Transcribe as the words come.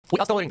We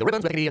are storing the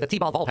ribbons, we're taking the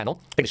T-ball valve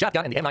handle, taking the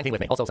shotgun and the M19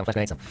 with me. Also some flash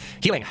grenades.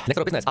 Healing. Next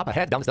order of business. Up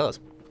ahead, down the stairs.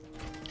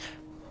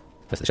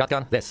 This is the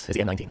shotgun, this is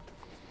the M19.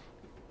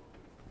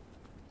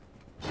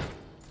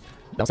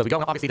 Downstairs we go.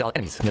 Now obviously there are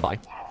enemies nearby.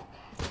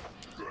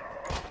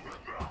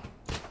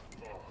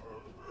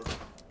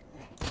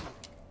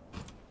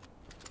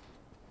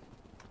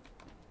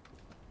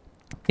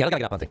 Yeah, I gotta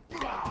get up, hunting.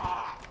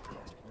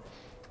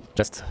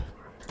 Just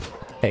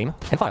aim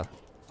and fire.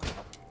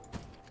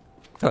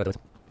 Oh, do it.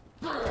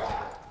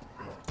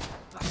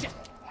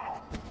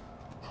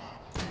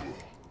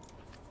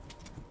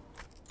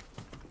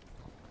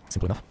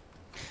 Simple enough.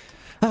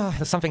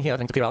 There's something here I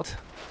need to clear out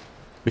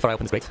before I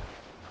open this crate.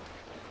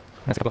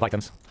 There's a couple of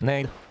items.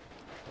 Nade.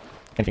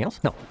 Anything else?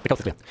 No, the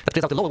coast is clear. That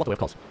clears out the lower waterway, of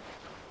course.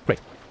 Great.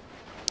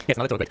 Yes,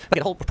 now let's do it. Okay,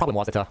 the whole problem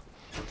was that the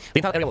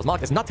entire area was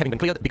marked as not having been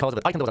cleared because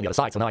of the item that was on the other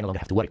side, so now I no longer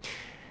have to worry.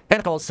 And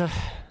of course, I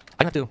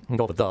have to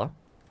go over there.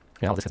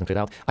 Yeah, all this hasn't cleared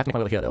out. I have to make my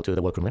way over here, though, to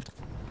the workroom lift.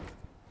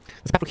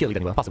 There's a path here lead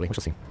anywhere, possibly. We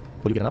shall see.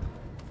 Will you get it up?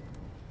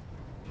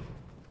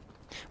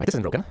 Right, this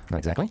isn't broken. Not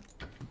exactly.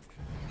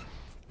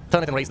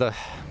 Turn it and raise the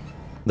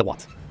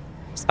what?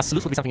 A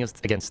sluice would be something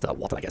used against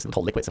water, I guess. It would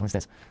hold liquids. What is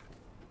this?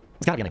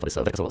 There's gotta be a name for this,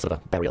 like a sort of a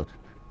burial.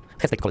 I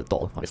guess they call it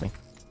door, obviously.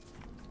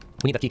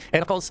 We need that key.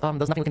 And of course,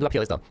 there's nothing we can do up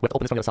here, is there? We have to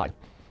open this from the other side.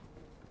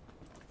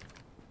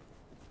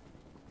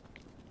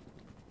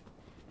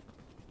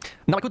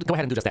 Now I could go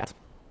ahead and do just that.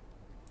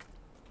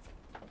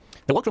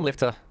 The workroom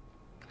lift,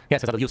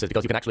 yes, has other uses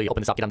because you can actually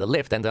open this up, get on the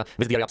lift, and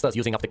visit the area upstairs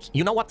using up the key.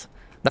 You know what?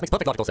 That makes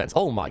perfect logical sense.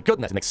 Oh my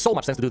goodness, it makes so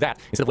much sense to do that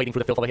instead of waiting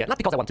through the filth over here. Not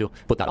because I want to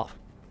put that off.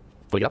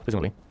 Will you get up,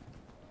 presumably?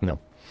 No.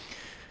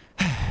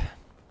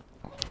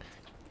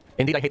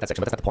 Indeed, I hate that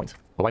section, but that's not the point.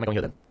 Well, why am I going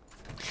here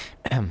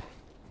then?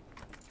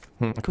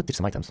 I could ditch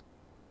some items.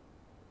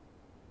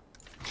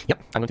 Yep,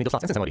 I'm going to need those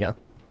slots since I'm already here.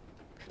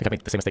 I think I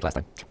made the same mistake last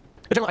time.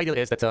 The general idea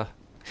is that,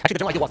 actually, the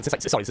general idea was, since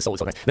this is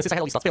so nice. Since I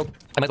had all these slots filled,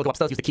 I might as well go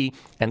upstairs, use the key,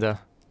 and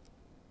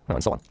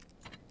so on.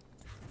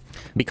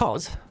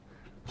 Because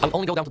I'll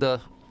only go down to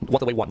the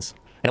waterway once,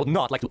 and I would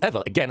not like to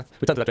ever again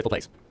return to that dreadful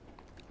place.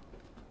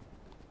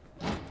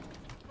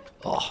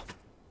 Oh.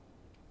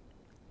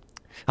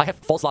 I have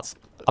 4 slots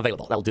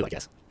available. That'll do, I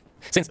guess.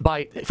 Since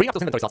by freeing up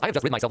those inventory slots, I have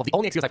just rid myself of the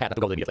only excuse I've had not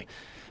to go immediately.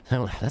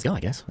 So, let's go, I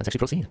guess. Let's actually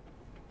proceed.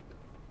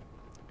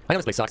 I know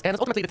this place sucks, and it's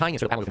ultimately the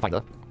tiniest sort of ammo we can find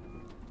there.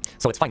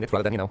 So let's find it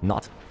rather than, you know,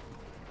 not.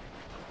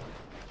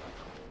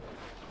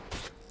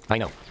 I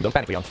know. Don't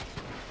panic, Leon.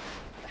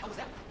 The hell was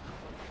that?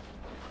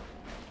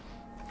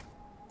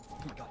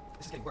 Oh my god,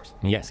 this is getting worse.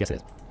 Yes, yes it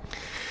is.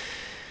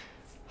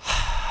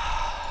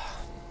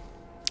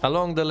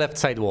 Along the left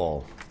side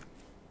wall.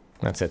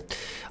 That's it.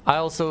 I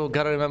also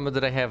gotta remember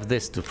that I have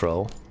this to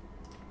throw.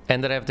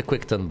 And that I have the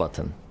quick turn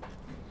button.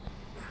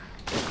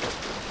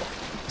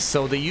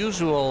 So the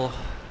usual...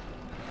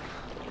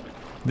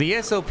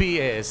 The SOP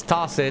is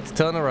toss it,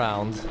 turn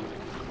around.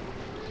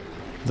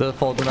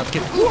 Therefore do not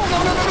get...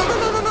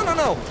 Whoa,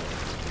 no!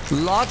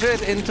 Lodge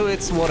it into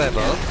its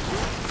whatever.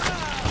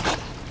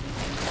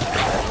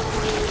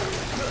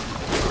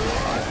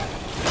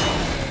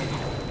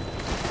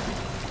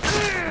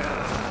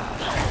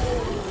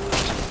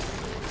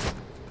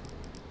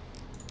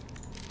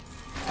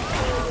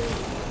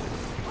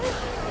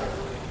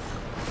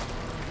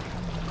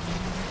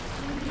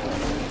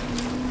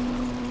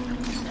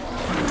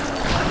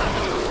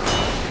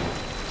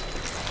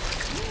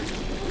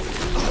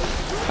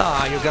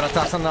 Ah, you gotta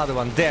toss another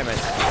one, damn it.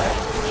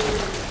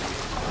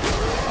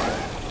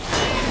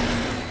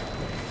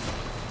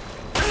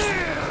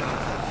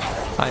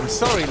 I'm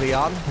sorry,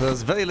 Leon.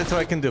 There's very little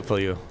I can do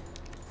for you.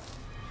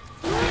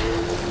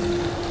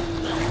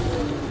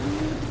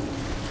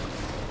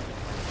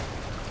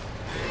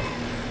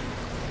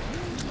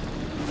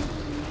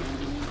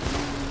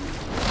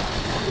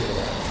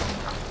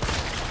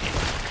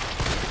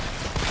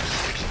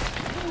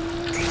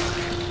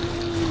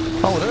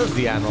 Oh, there's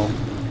the ammo.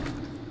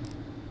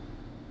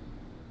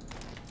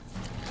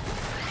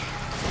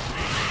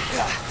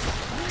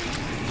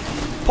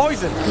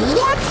 Poison!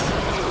 What?!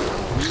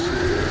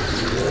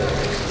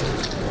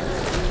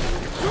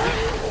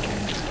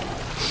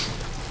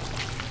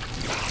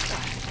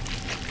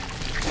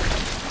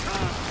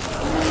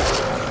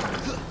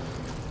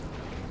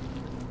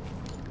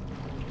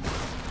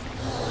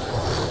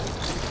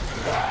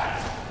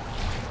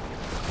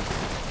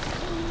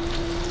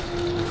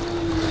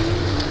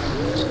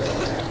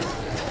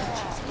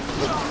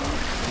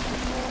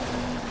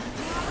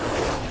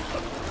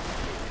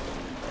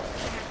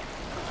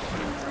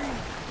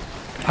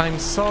 I'm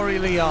sorry,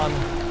 Leon.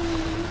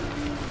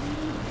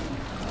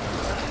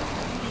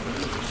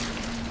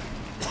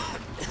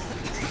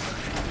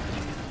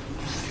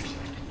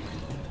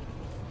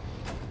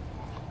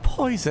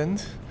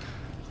 Poisoned?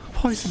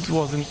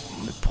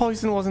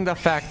 Poison wasn't a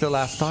factor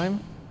last time.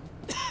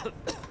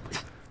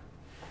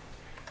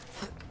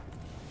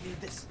 Need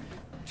this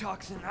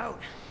toxin out.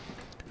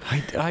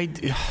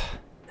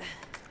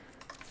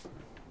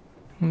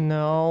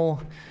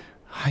 No.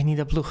 I need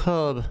a blue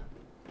herb.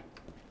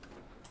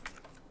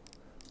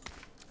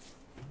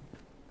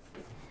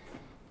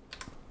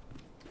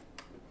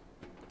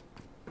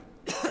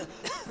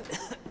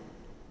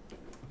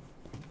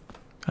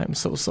 I'm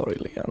so sorry,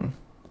 Leon.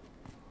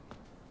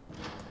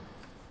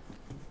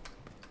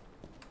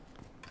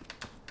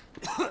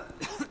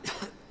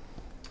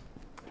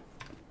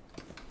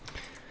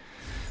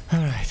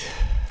 Alright.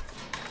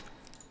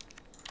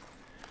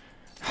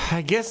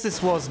 I guess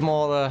this was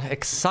more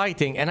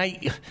exciting, and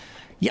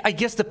I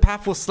guess the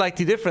path was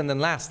slightly different than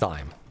last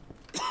time.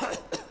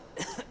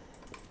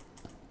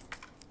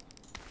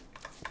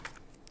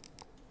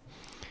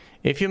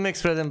 If you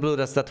mix red and blue,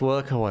 does that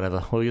work or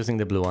whatever? We're using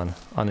the blue one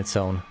on its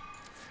own.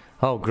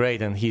 Oh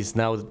great, and he's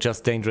now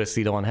just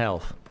dangerously low on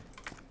health.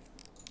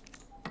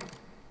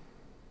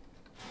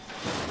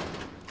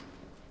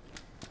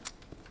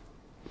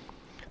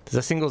 There's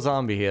a single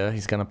zombie here,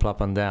 he's gonna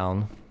plop on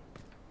down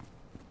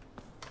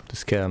to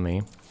scare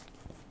me.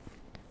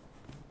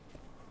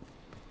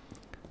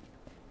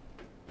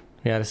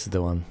 Yeah, this is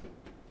the one.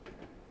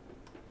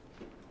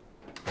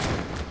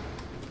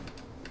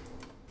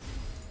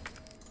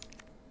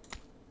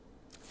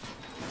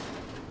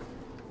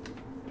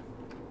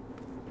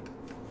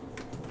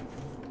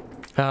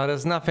 Oh,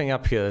 there's nothing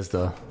up here, is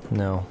there?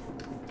 No.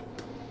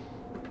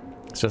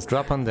 Let's just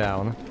drop on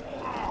down.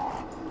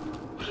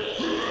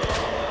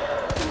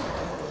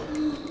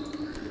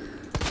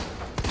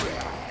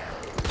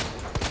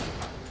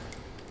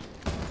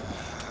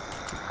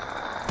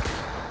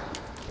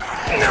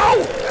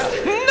 No!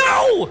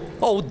 No!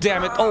 Oh,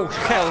 damn it. Oh,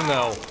 hell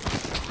no.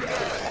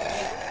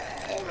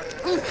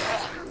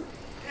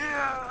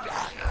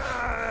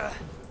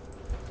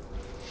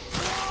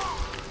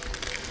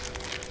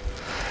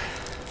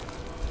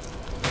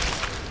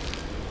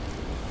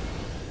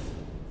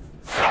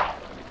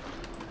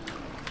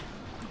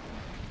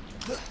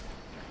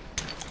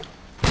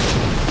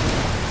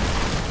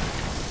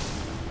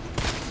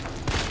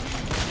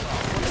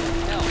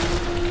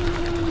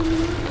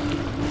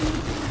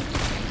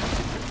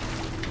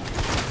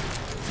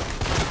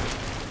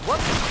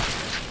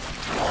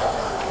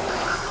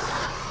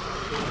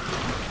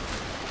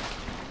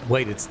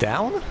 Wait, it's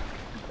down?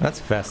 That's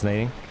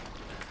fascinating.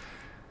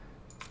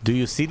 Do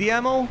you see the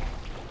ammo?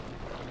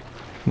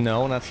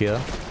 No, not here.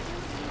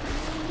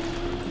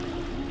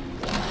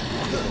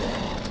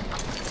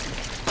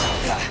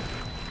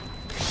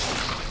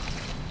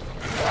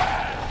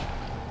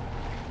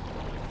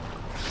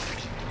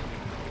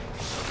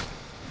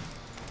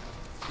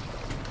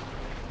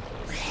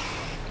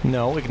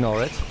 No,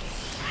 ignore it.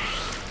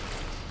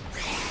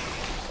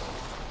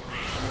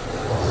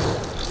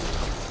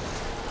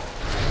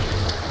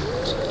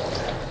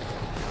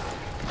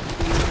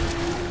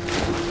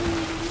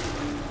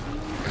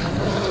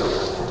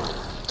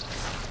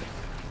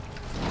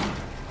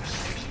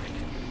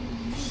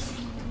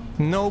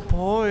 No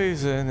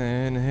poison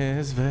in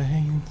his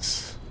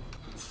veins.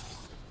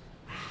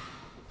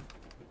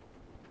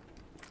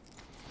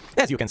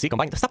 As you can see,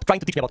 stop trying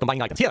to teach me about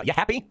combining items. Here, you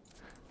happy?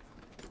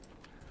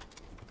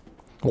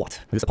 What?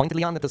 Disappointed,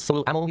 Leon, that there's so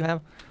little ammo you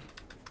have?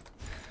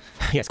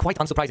 Yes, quite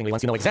unsurprisingly,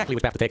 once you know exactly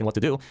which path to take and what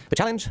to do, the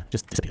challenge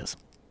just disappears.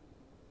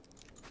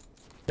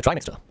 The try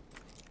mixture.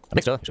 A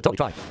mixture you should totally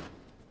try.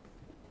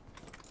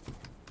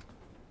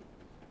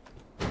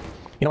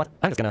 You know what?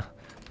 I'm just gonna...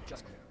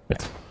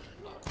 Relax.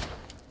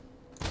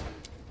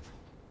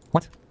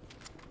 What?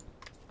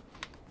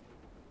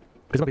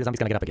 Presumably the zombie's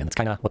gonna get up again. That's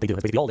kinda what they do.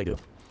 That's basically all they do.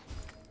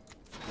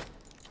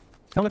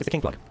 Oh look, it's the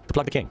king plug. To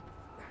plug the king.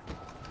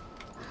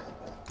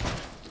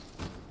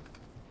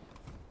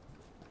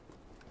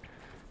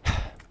 I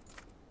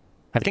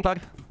have the king plug.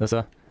 There's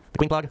the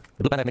queen plug.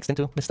 The blue band I've mixed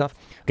into this stuff.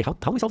 Okay, how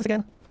do we solve this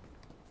again?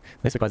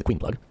 This requires the queen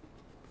plug.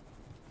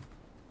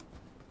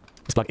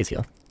 This plug is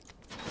here.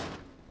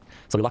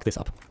 So we lock this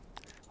up.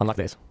 Unlock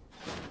this.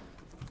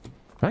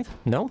 Right?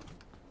 No?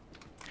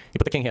 You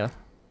put the king here.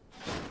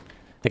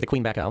 Take the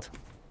queen back out.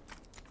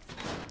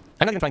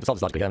 I'm not even trying to solve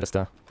this logically here, I'm just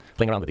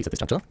playing around with these at this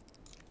juncture.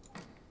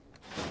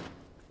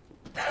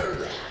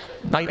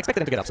 I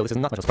expected him to get up, so this is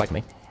not much of a surprise to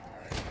me.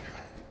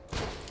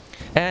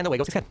 And away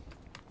goes his head.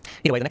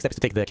 Either way, the next step is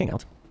to take the king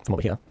out from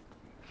over here.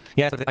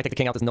 Yeah, so if I take the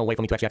king out, there's no way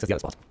for me to actually access the other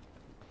spot.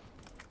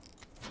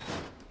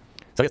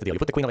 So here's the deal. You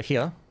put the queen over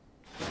here.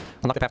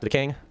 Unlock the path to the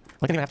king. Well,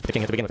 I didn't even have to put the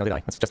king at the beginning, did I?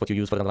 That's just what you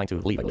use for the line to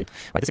leave, I believe.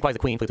 Right, this requires the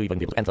queen for it to even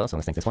be able to enter, so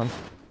let's take this one.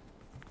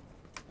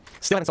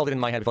 Still haven't solved it in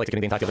my head before I take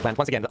the entirety of the plan.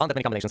 Once again, there aren't that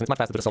many combinations, and it's much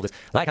faster to solve this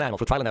like an animal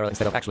through trial and error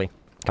instead of actually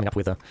coming up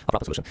with a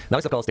proper solution. Now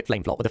it's of course the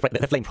flame flow, the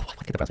flame flow.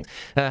 What get depressing?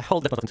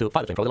 Hold left button to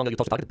fire the flame flow. The longer you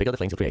touch the target, the bigger the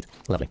flames you create.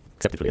 Lovely.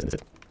 Except it really isn't, is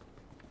it?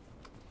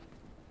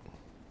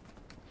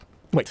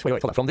 Wait,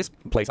 hold on. From this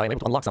place, I am able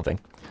to unlock something.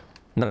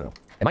 No.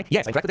 Am I?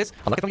 Yes, I interact with this.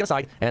 Unlock it from the other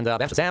side, and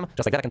there's Shazam.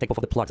 Just like that, I can take both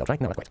of the plugs out, right?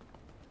 No, not quite.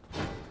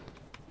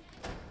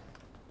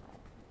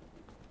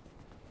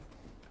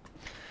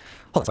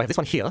 Hold on, so I have this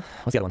one here.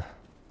 What's the other one?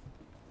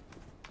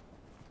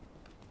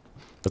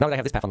 So now that I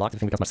have this path unlocked,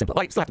 everything becomes much simpler.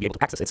 Well, I still have to be able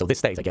to access it, so this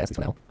stays, I guess, at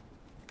least for now.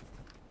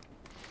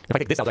 If I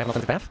take this out, do I have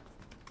an alternative path?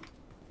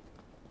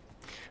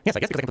 Yes, I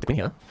guess because I can put the queen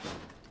here.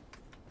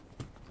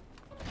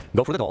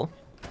 Go through the door.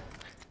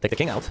 Take the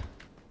king out.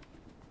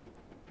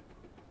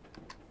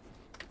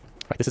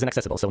 Right, this is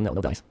inaccessible, so no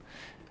dice.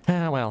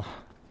 Well.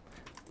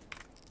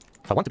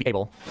 If I want to be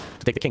able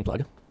to take the king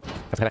plug,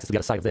 have to have access to the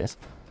other side of this.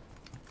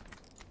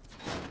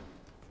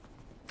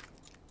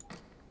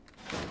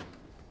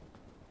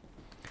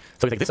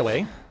 So we take this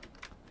away.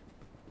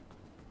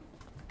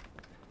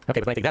 Okay,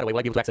 but when I take that away, will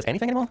I be able to access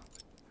anything anymore?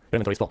 Your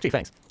inventory's full. Gee,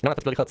 thanks. You're not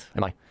particularly hurt,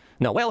 am I?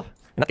 No, well, in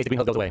that case the green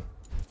hut goes away.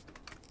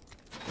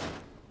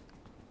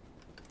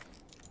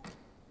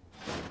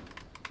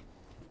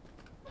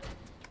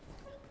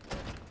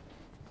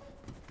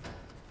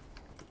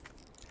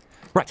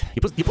 Right,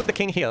 you put the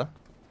king here.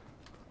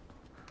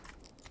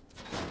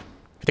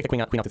 You take the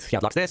queen out to here,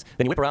 blocks this,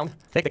 then you whip around,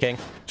 take the king,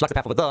 blocks the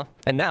path over there,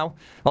 and now,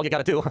 all you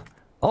gotta do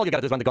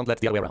is run the gauntlet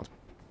the other way around.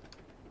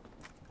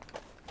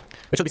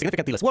 Which should be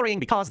significantly less worrying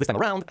because this time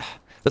around,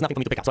 there's nothing for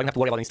me to pick up, so I don't have to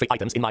worry about any stray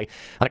items in my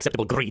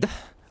unacceptable greed.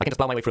 I can just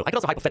plow my way through. I can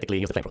also hypothetically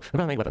use the flamethrower.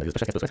 Remember my weapon,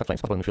 special against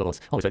flames, possible in fuel loss,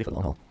 always ready for the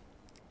long haul.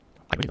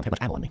 I really don't have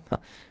much ammo on me. Huh.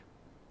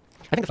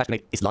 I think the flash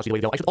grenade is largely the way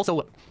to go. I should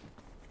also...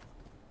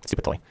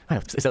 Stupid toy. I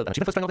don't know, is there an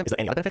achievement for strength of them? Is there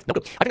any other benefit? No,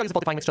 good. I think I'll use the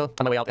fortifying mixture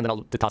on my way out, and then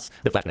I'll toss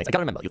the flash grenades. I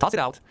gotta remember, you toss it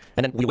out,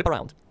 and then you whip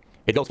around.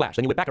 It goes flash,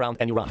 then you whip back around,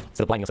 and you run,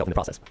 instead of blinding yourself in the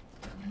process.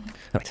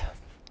 Alright.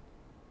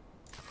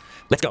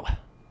 Let's go.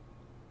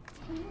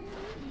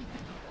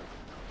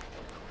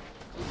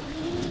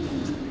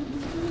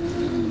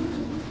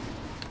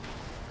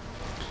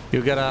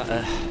 You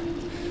gotta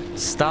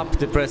stop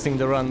depressing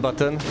the run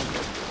button,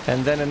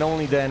 and then and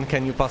only then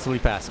can you possibly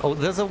pass. Oh,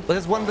 there's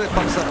one that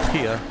pops up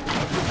here.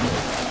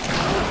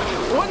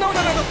 Oh, no,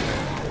 no, no, no!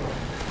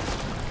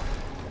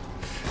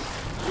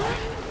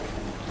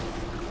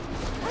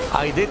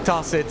 I did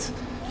toss it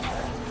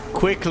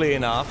quickly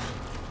enough,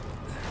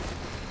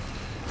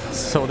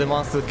 so the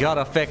monster got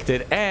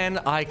affected, and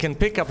I can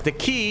pick up the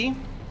key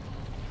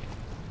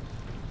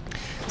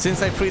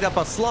since I freed up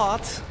a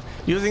slot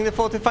using the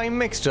fortifying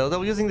mixture.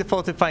 Though using the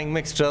fortifying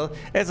mixture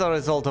as a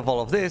result of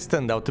all of this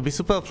turned out to be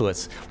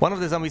superfluous. One of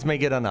the zombies may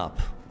get an up.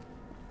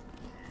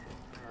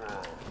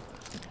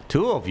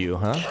 Two of you,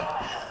 huh?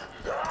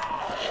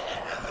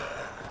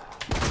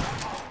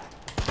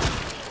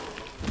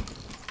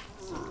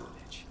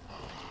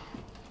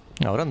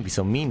 No, don't be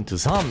so mean to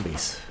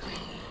zombies.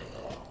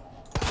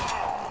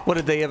 What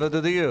did they ever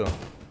do to you?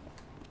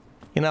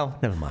 You know,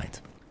 never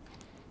mind.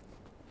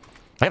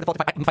 I have the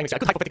fortifying mixture. I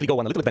could hypothetically go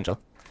on a little adventure.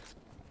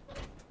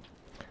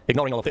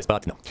 Ignoring all of this,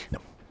 but no, no.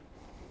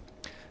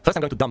 First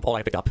I'm going to dump all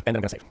I picked up, and then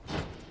I'm going to save.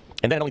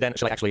 And then only then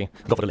shall I actually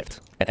go for the lift,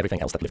 and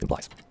everything else that the lift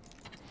implies.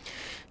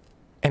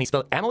 Any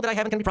spell ammo that I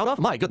haven't can be proud of?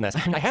 My goodness,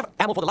 I have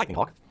ammo for the Lightning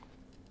Hawk.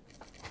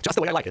 Just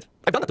the way I like it.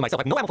 I've done it to myself.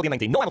 I have no ammo for the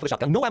M19, no ammo for the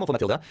shotgun, no ammo for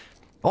Matilda.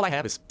 All I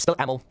have is spell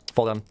ammo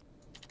for the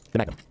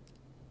Magnum.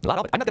 A lot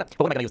of it. I'm not gonna...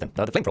 What am I gonna use then?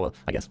 The flamethrower,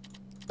 I guess.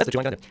 That's what you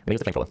want to do. I'm gonna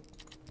use the flamethrower.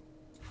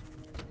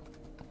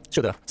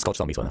 Should the Scorch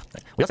zombies were.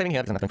 Right. We are saving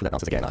here because I'm not going through that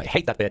nonsense again. I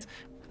hate that bit.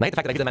 And I hate the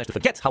fact that I didn't manage to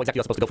forget how exactly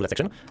you're supposed to go through that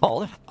section.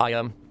 Or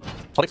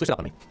they switched it up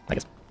on me, I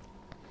guess.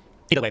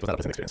 Either way, it was not a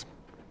pleasant experience.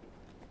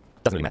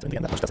 Doesn't really matter in the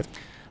end that much, does it?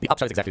 The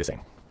upshot is exactly the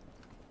same.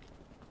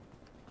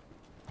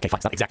 Okay, fine,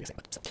 it's not exactly the same.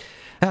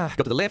 But,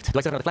 go to the lift. Do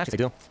I still have another flash? Yes, I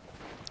do.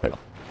 Very well.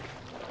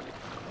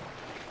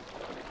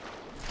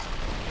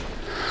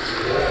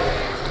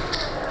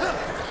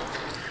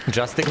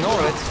 Just ignore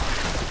it.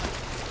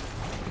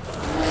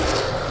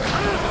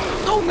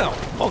 Oh no!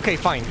 Okay,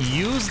 fine.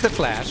 Use the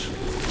flash.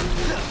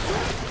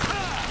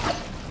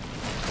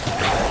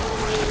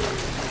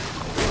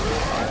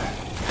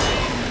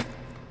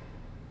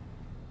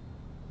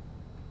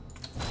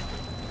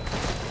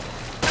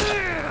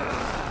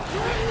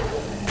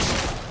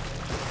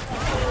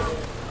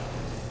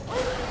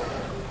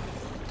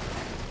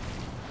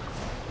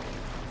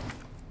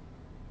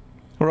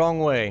 Wrong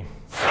way.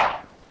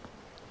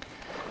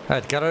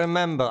 Alright, gotta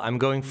remember, I'm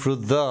going through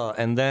there,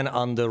 and then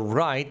on the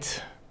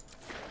right,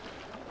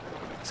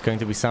 it's going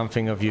to be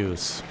something of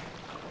use.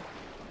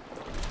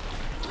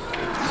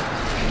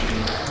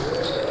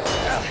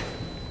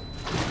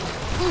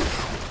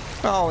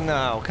 Oh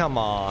no, come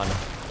on.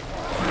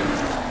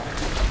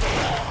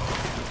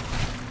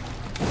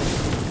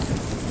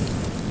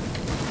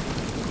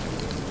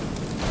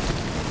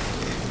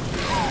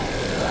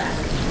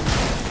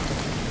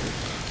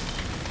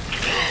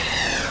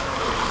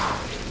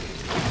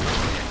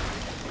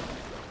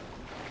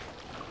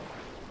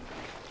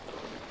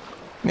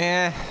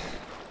 Yeah.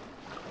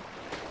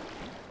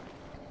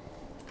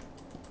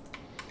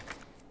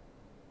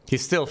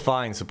 He's still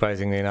fine,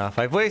 surprisingly enough.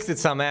 I've wasted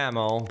some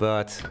ammo,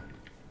 but...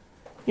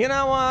 You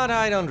know what?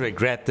 I don't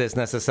regret this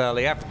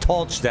necessarily. I've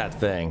torched that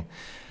thing.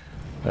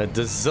 I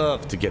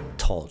deserve to get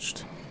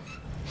torched.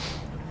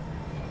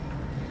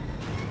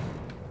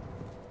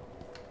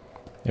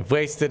 I've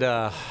wasted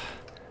a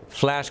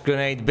flash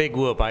grenade big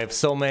whoop. I have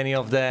so many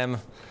of them.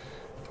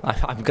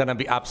 I'm gonna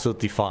be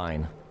absolutely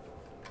fine.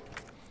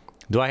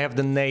 Do I have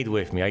the nade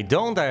with me? I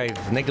don't.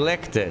 I've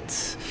neglected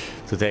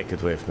to take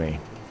it with me.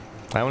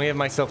 I only have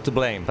myself to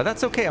blame. But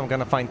that's okay. I'm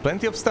gonna find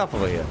plenty of stuff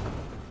over here.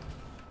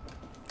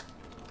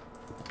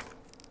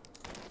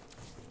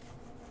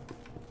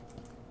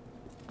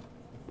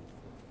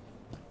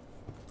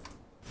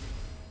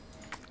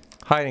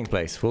 Hiding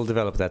place. We'll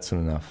develop that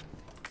soon enough.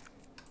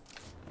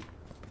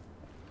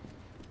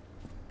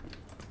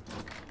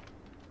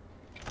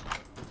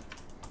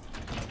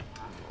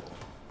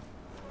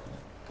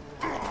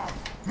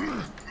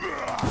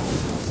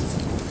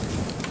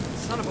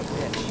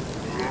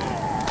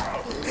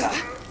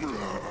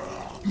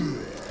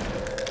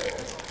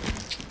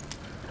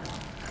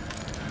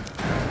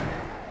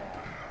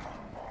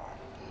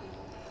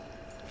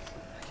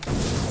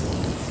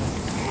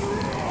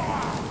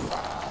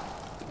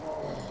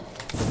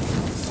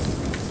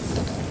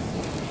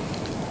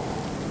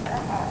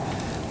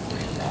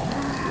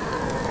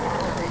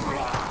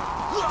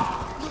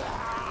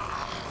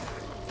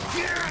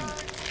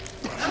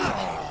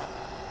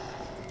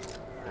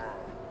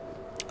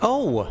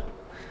 Oh!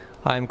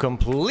 I'm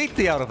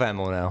completely out of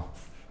ammo now.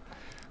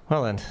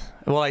 Well then,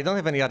 well, I don't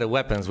have any other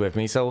weapons with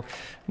me, so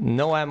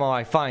no ammo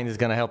I find is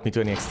gonna help me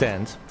to any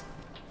extent.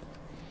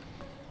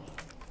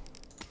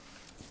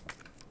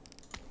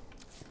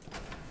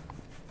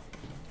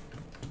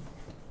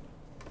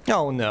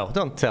 Oh no,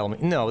 don't tell me.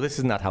 No, this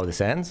is not how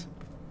this ends.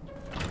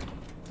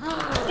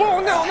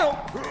 Oh no, no!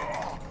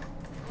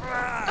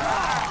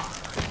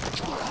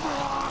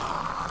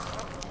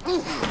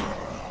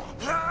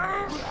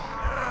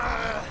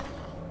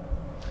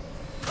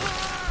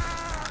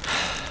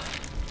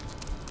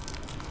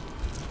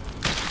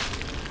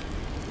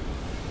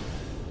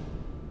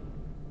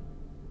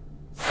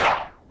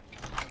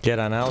 Get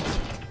on out.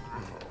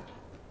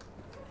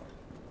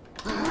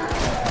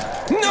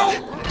 No!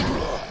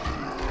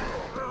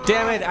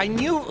 Damn it, I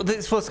knew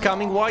this was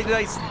coming. Why did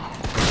I...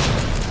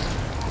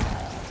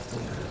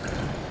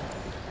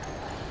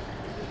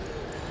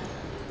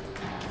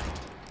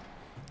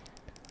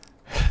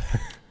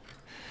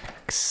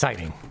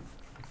 Exciting.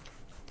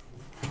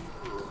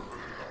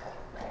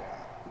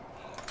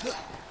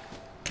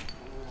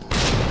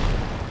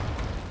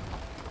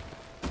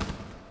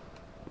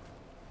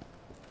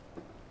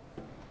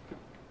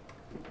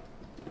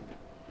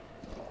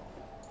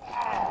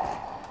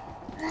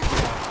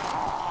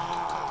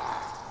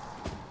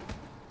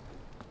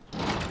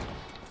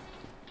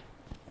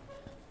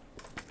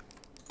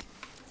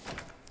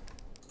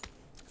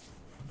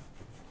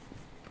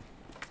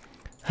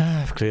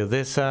 I've cleared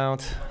this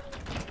out.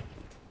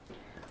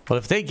 Well,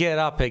 if they get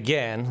up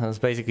again, there's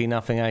basically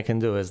nothing I can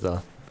do, is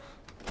there?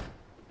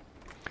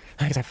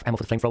 I guess I have ammo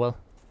for the flamethrower.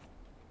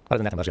 Other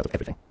than that, I'm out of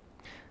everything.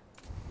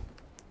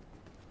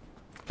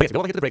 But yes, we go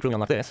over here to the break room and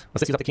unlock this.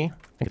 Let's just use up the key. I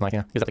think it might,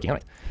 yeah. Use up the key,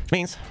 alright. Which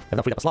means, I've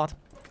now freed up a slot.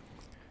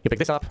 You pick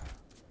this up,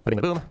 put it in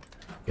the boom,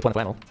 get one of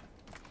ammo.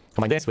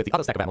 Combine this with the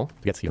other stack of ammo to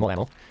get even more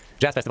ammo.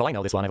 Jazz Festival, I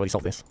know this one, I've already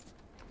solved this.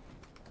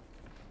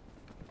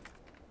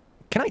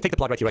 Can I take the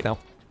plug right here, right now?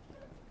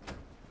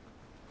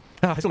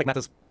 Ah, this will make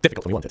matters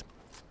difficult when we want it.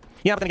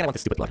 Yeah, but then again, I want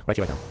this stupid plug right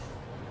here, right now.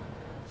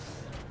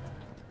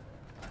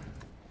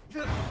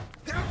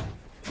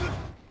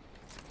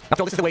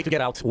 After all, this is the way to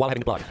get out while having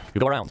the plug. You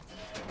go around.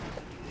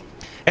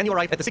 And you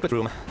arrive at the secret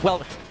room.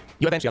 Well,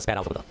 you eventually are spat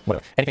out of the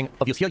whatever. Anything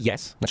obvious here?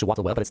 Yes. Not sure what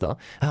or where, but it's there.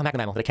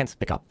 Magnum ammo that I can't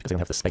pick up because I don't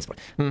have the space for it.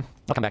 I'll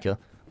come back here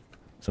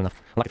soon enough.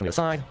 Unlock it from the other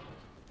side.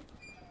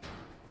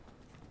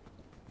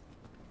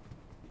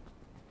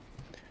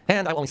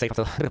 And I will only save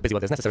after a bit busy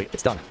what is necessary.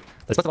 It's done.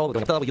 But first of all, we're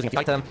going up there, we're using up the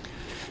item.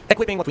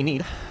 Equipping what we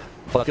need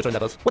for our future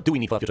endeavors. What do we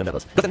need for our future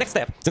endeavors? Because the next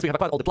step, since we have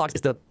acquired all the plugs, is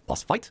the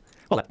boss fight.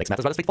 Well, that makes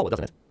matters rather straightforward,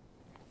 doesn't it?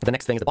 The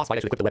next thing is the boss fight. I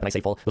should equip the weapon I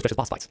save for those precious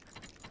boss fights.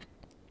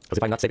 Because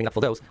if I'm not saving up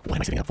for those, what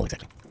am I saving up for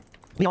exactly?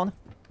 Leon?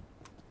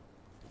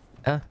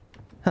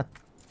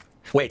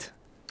 Wait.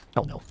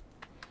 Oh no.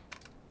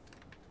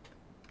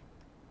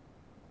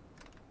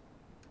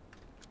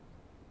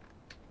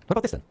 What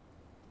about this then?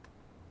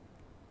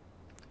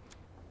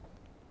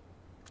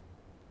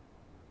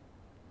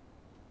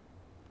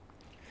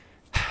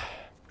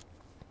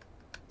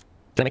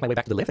 Can I make my way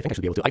back to the lift? I think I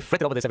should be able to. I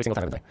fretted over this every single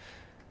time, haven't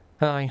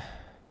I?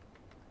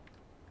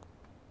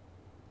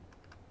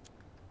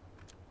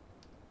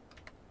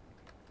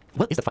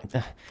 Well, is that fine?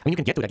 I mean, you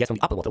can get to it, I guess, from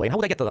the upper waterway. And how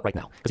would I get to that right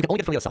now? Because you can only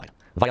get from the other side,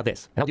 via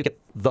this. And how do you get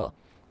there?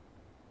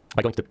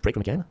 By going to the break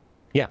room again?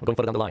 Yeah, we're going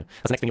further down the line.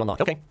 That's the next thing you unlock.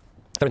 Okay,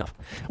 fair enough.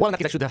 Well, in that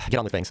case, I should get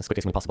on with things as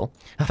quickly as humanly possible.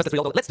 First,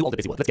 let's do all the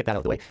busy work. Let's get that out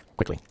of the way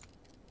quickly.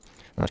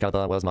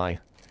 Where's my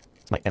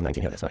M19?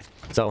 Here it is. Right.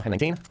 So,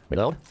 M19,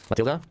 reload.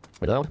 Matilda,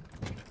 reload.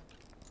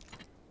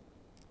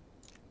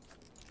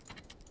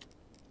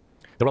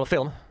 The roll of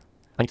film.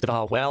 I need to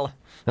devour. Well,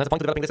 there's a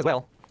point to developing this as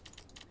well.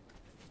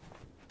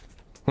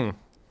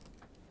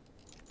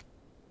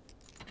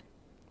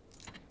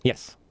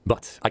 Yes,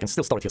 but I can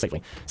still store it here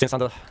safely, since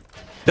under...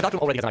 The dark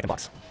room already has an item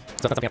box, so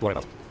that's not something I have to worry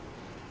about.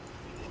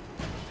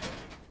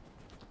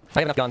 I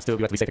have enough guns to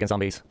be able to be safe against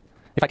zombies.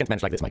 If I can't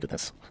manage like this, my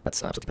goodness,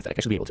 that's absolutely pathetic.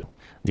 I should be able to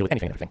deal with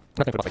anything and everything. I'm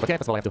not going for the but yeah,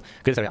 first of all I have to clear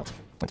this area out.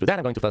 And to do that,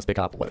 I'm going to first pick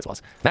up what this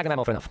was. Magnum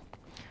ammo for enough.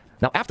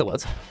 Now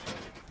afterwards, I'm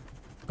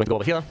going to go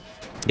over here,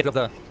 get rid of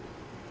the...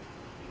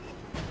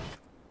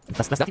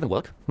 Does that even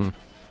work? Yeah,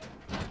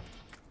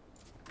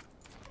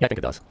 I think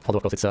it does. Although,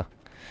 of course,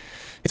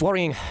 it's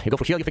worrying. You go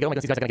for here, you figure, oh my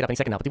god, these guys are gonna get up any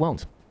second now, but they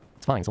won't.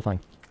 It's fine, it's all fine.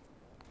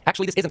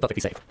 Actually, this isn't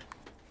perfectly safe.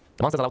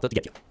 The monsters are out there to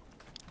get you.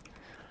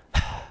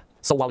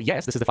 So while,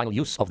 yes, this is the final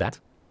use of that.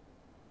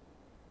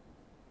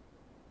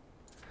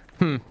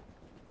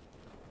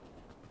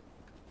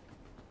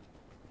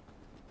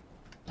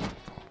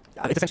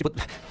 It's essentially...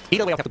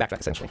 Either way, I'll have to backtrack,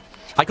 essentially.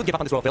 I could give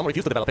up on this raw film,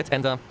 refuse to develop it,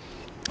 and,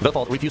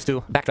 therefore, refuse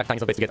to backtrack tiny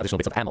bits to get additional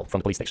bits of ammo from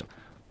the police station.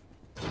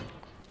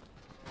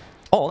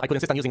 Or I could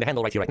insist on using the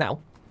handle right here, right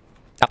now.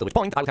 After which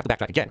point, I would have to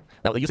backtrack again.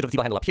 Now, the usage of the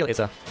T-bar handle up here is,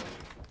 well,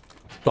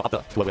 up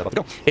there, to where we're about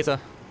to go, is, how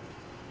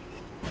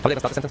did I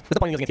start the sentence? There's no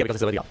point in using it here because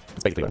it's already up.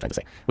 That's basically what I'm trying to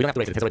say. We don't have to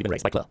raise it, it has already been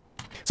raised by Claire.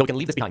 So we can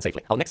leave this behind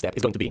safely. Our next step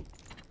is going to be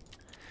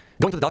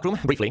Going to the darkroom,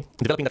 briefly,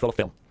 developing that roll of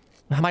film.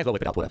 I might as well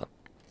whip it out, whatever.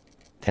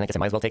 Then I guess I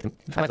might as well take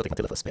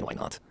Matilda for a spin, why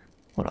not?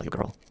 Where are you,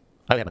 girl?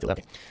 Oh, yeah, Matilda,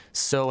 okay.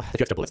 So, a few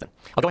extra bullets then.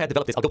 I'll go ahead and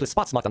develop this. I'll go to the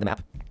spots marked on the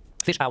map,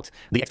 fish out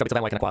the extra bits of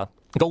ammo I can acquire,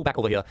 go back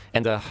over here,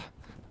 and do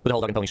the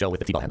whole dog and pony show with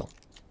the T-ball handle.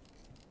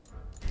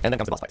 And then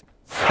comes the boss fight.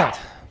 Alright.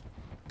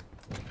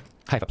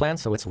 I have a plan,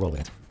 so let's roll with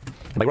it.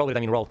 And by roll with it,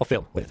 I mean roll or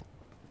film with it.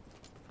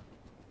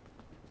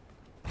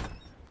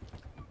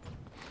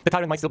 The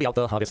Tyrant might still be out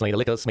there, obviously. The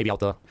Lickers may be out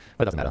there,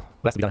 but it doesn't matter.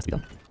 What has to be done has to be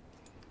done.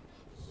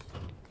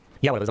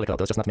 Yeah, whatever, there's a Licker out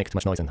there. Let's just not make too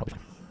much noise and I'll be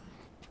fine.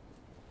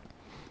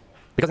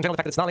 Because in general, the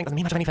fact that it's snarling doesn't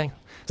mean much of anything.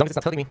 As long as it's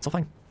not hurting me, it's all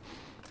fine.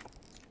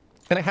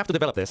 And I have to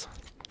develop this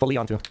for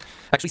Leon to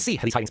actually see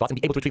these hiding spots and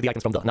be able to retrieve the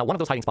items from there. Now, one of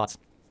those hiding spots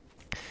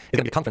is going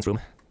to be the conference room.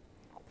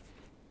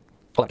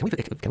 Hold on, can we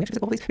actually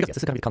visit both of these? Because yes,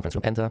 this is going to be the conference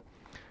room.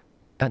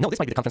 And no, this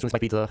might be the conference room, this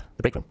might be the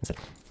break room instead.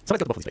 So let's go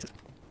to both of these places.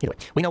 Either way,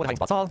 we know what hiding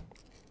spots are.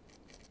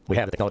 We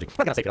have the technology. I'm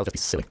not going to save it, I'll just be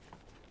silly.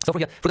 So from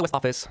here, through the west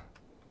office,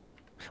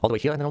 all the way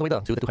here, and then all the way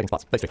there to the two hiding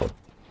spots. Very straightforward.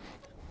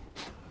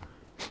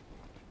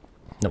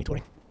 No need to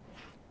worry.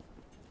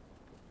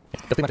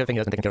 Yeah, pretty much everything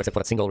here has been taken care of except for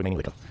that single remaining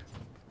Licker.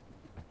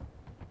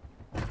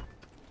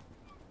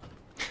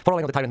 For all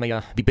I know, the Tyrant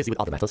may be busy with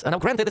other matters. Now,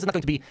 granted, this is not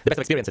going to be the best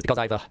of experiences because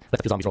I've left a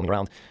few zombies roaming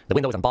around. The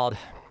window is unbarred.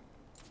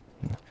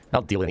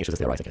 I'll deal with any issues as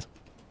they arise, I guess.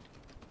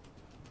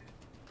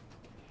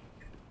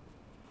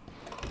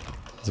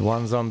 There's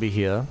one zombie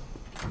here.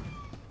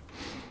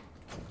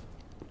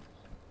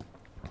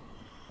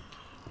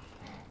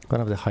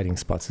 One of the hiding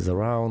spots is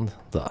around.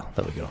 There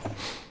we go.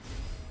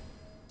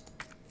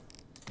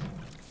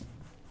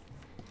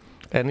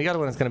 And the other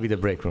one is going to be the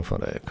break room for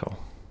the Echo.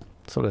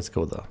 So let's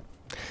go there.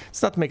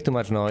 Let's not make too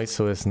much noise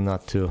so as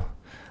not to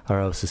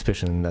arouse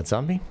suspicion in that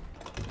zombie.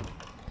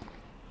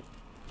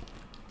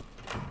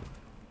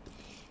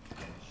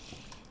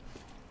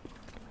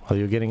 Are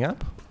you getting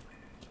up?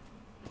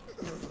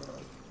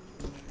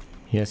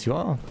 Yes, you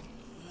are.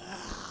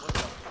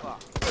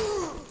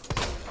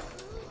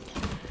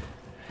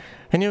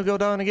 And you go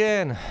down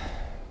again.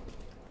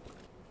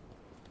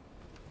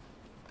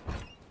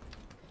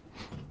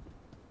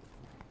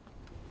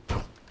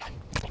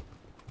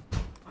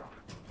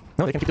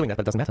 No, they can keep doing that,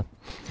 but it doesn't matter.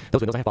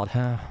 Those windows I have bought.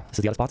 This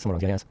is the other spot somewhere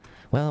around here, yes.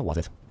 Well, was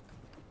it?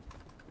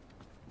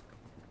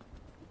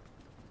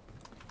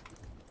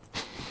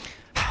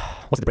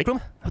 Was it the break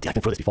room? Oh dear, I've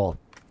been through this before.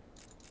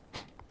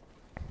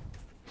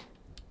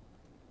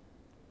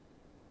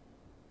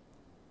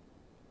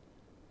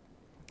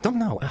 Don't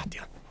know. Ah,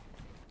 dear.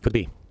 Could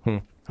be.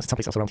 Was it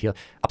someplace else around here?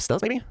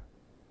 Upstairs, maybe?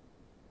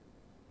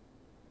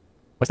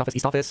 West office,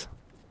 east office?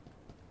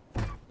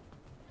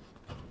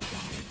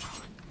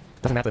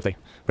 Doesn't matter if they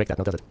break that,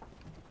 no, does it?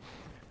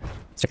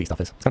 Let's check the east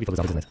office. It's gonna be full of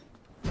zombies, isn't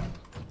it?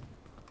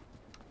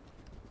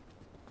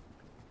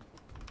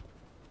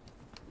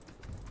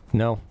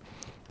 No.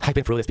 I've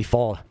been through this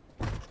before.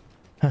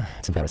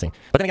 It's embarrassing.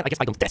 But then again, I guess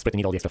I don't desperately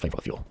need all the extra flame for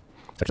the fuel.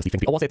 So I just leave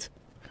things be. Or was it?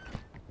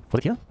 Was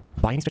it here?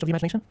 By any stretch of the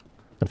imagination?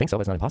 Don't think so,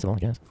 but it's not impossible, I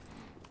guess.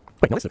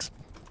 Wait, no, this looks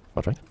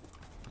about right.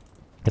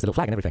 There's a little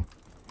flag and everything.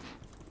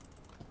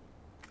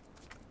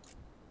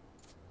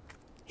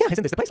 Yeah,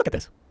 isn't this the place? Look at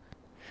this.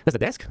 There's the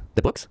desk,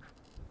 the books.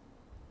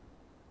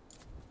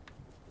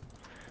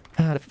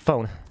 The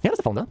phone. Yeah, there's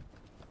the phone there.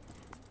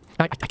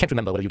 I can't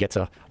remember whether you get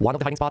one of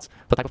the hiding spots,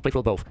 the type of playthrough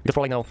or both. Because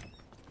for all I know,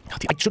 I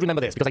should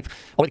remember this because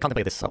I've already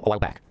contemplated this a while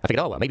back. I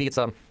figured, oh, well, maybe it's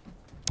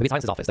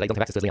Science's office that I don't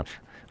have access to as Leon.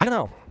 I don't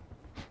know.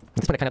 At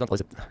this point, I kind of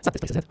don't. It's not this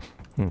place, is it?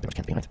 Pretty much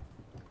can't be, right?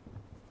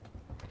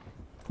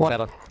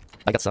 Whatever.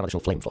 I got some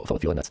additional flame for the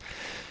fuel, and that's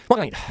what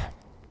I need.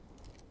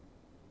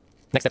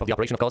 Next step of the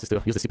operation, of course, is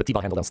to use the stupid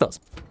T-bar handle downstairs.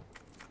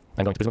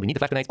 I'm going to presumably need the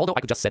flash grenades, although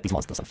I could just set these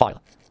monsters on fire.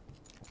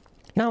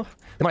 You know,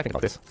 the more I think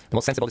about this, the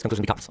more sensible this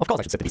conclusion becomes. Of course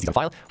I should set the PCs on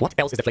fire. What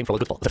else is the flamethrower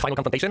good for? The final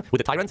confrontation with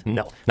the Tyrant?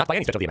 No, not by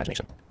any stretch of the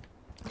imagination.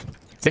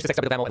 Save this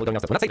extra bit of ammo and we're going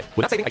downstairs. We're not saving.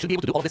 We're not saving. I should be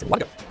able to do all of this in one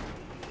go.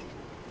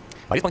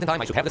 By this point in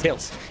time, I should have the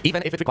skills.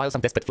 Even if it requires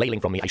some desperate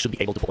flailing from me, I should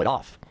be able to pull it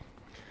off.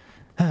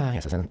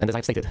 Yes, and as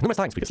I've stated numerous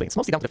times previously, it's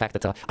mostly down to the fact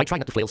that I try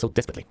not to flail so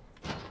desperately.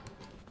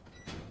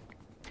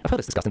 I've heard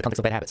this discussed in the context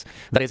of bad habits.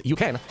 That is, you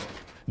can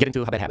get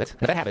into a bad habit,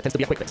 and a bad habit tends to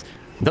be a quick fix.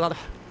 There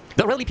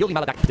are really purely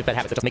maladaptive bad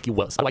habits that just make you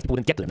worse. Otherwise, people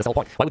wouldn't get to them. That's the whole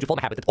point. Why would you form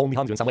a habit that only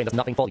harms you in some way and does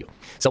nothing for you?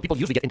 So people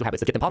usually get into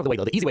habits that get them part of the way,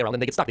 or the easy way around,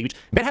 and they get stuck. They reach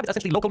bad habits,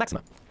 essentially local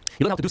maxima.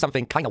 You learn how to do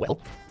something kind of well,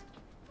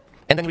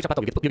 and then you reach a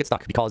plateau, you get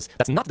stuck, because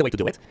that's not the way to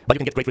do it, but you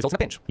can get great results in a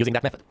pinch using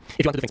that method. If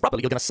you want to do things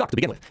properly, you're going to suck to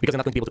begin with, because you're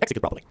not going to be able to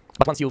execute properly.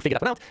 But once you figure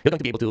that one out, you're going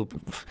to be able to...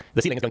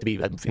 The ceiling is going to be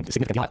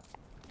significantly higher.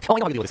 Oh, I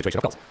know how to deal with this situation,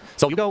 of course.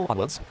 So you go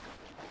onwards.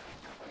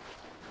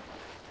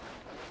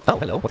 Oh,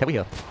 hello, what have we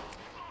here?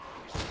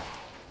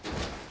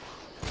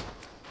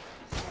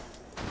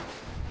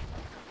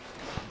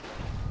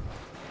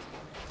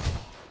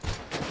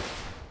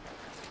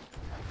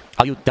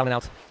 Are you down and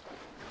out?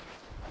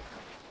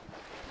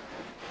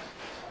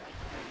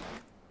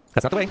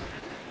 That's not the way.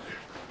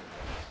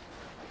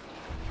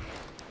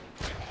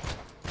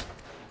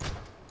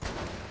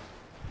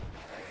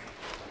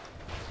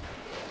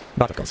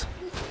 But of course.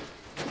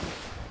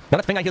 Now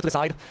that thing I hear to the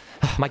side,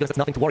 my goodness, that's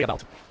nothing to worry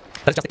about.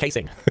 That's just a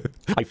casing,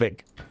 I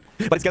think.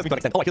 But it scares me to an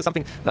extent. Oh, I hear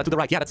something to the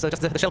right. Yeah, that's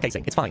just the shell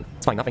casing. It's fine.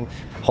 It's fine. Nothing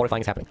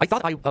horrifying is happening. I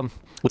thought I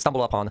would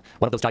stumble upon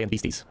one of those giant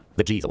beasties.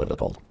 The G's or whatever they're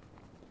called.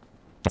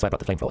 That's why I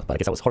brought the flamethrower, but I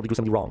guess I was horribly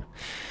gruesomely wrong.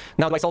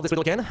 Now, do I solve this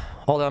riddle again?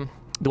 Or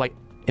do I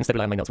instead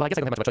rely on my notes? Well, I guess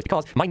I don't have much of a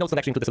choice because my notes don't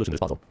actually include the solution to this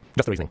puzzle.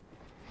 Just the reasoning.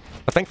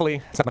 But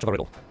thankfully, it's not much of a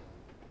riddle.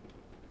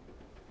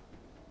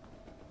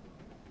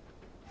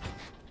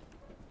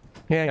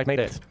 Yeah, I've made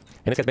it.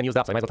 And this has been used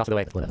up, so I might as well toss it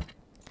away. Whatever.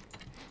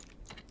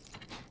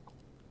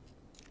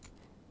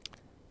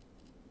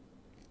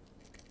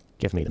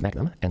 Give me the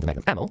Magnum and the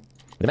Magnum ammo.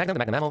 The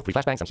Magnum ammo, 3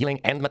 flashbangs, some healing,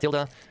 and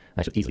Matilda.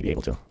 I should easily be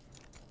able to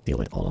deal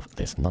with all of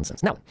this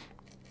nonsense. Now,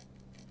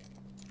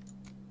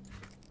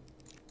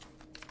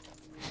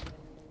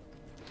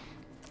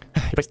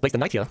 you place the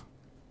knight here.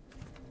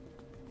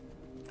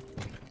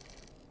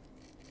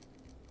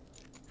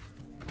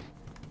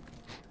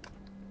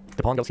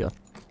 The pawn goes here.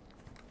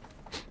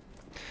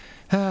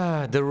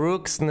 The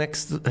rook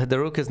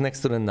is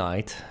next to the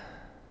knight.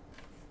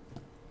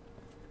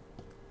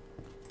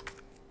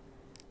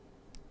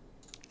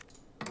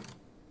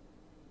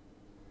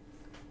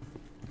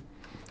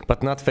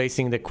 But not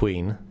facing the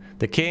queen.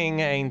 The king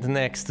ain't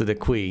next to the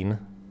queen,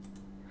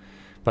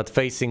 but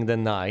facing the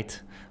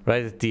knight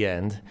right at the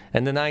end.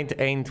 And the knight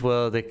ain't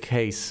where the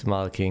case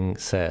marking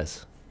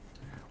says.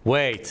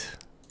 Wait.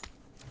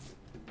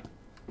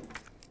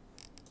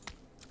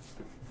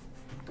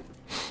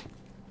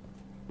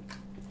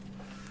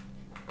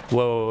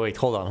 Whoa, wait,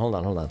 hold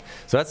on.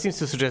 So that seems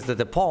to suggest that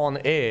the pawn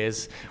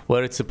is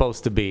where it's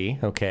supposed to be,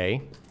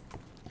 okay.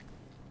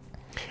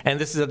 And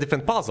this is a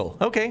different puzzle.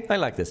 Okay, I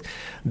like this.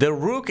 The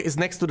rook is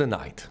next to the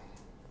knight,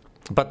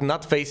 but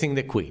not facing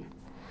the queen.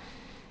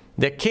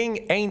 The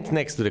king ain't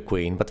next to the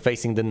queen, but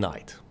facing the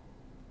knight.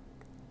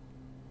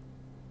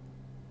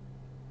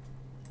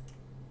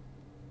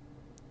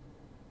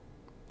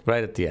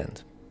 Right at the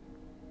end.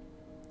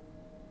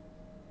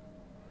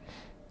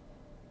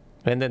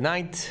 And the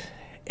knight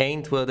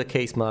ain't where the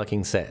case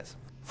marking says.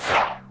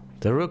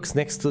 The rook's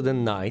next to the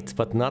knight,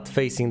 but not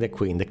facing the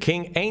queen. The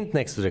king ain't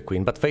next to the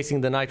queen, but facing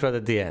the knight right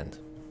at the end.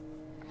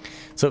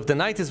 So if the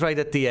knight is right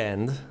at the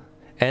end,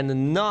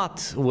 and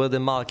not where the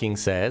marking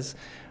says,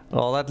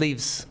 well, that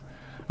leaves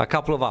a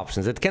couple of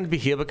options. It can't be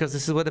here because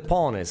this is where the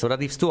pawn is, so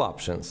that leaves 2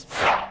 options.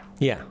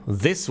 Yeah,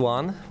 this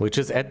one, which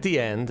is at the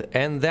end,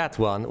 and that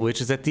one, which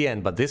is at the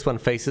end, but this one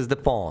faces the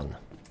pawn.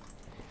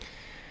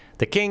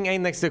 The king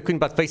ain't next to the queen,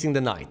 but facing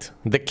the knight.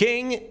 The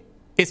king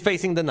is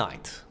facing the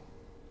knight.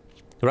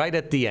 Right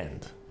at the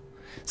end.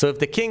 So if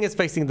the king is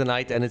facing the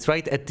knight and it's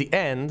right at the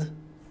end,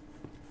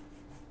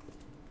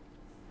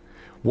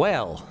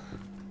 well,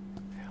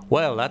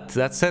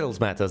 that settles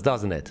matters,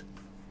 doesn't it?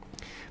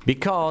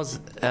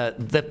 Because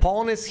the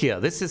pawn is here.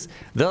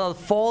 There are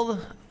 4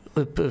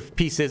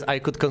 pieces I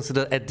could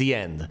consider at the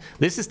end.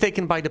 This is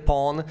taken by the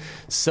pawn,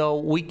 so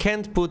we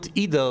can't put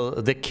either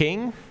the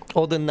king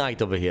or the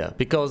knight over here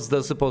because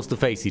they're supposed to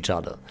face each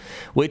other,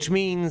 which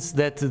means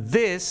that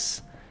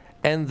this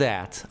and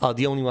that are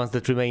the only ones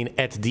that remain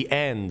at the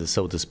end,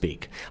 so to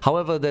speak.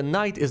 However, the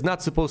knight is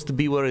not supposed to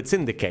be where it's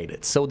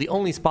indicated, so the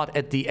only spot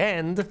at the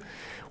end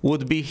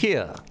would be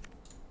here.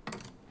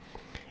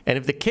 And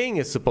if the king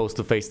is supposed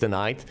to face the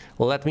knight,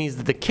 well, that means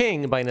that the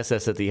king, by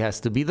necessity,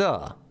 has to be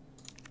there.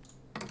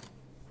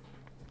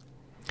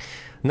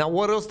 Now,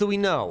 what else do we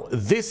know?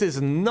 This is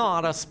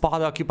not a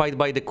spot occupied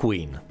by the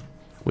queen,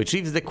 which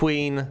leaves the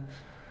queen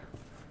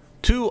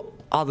 2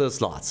 other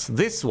slots.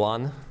 This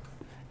one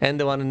and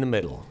the one in the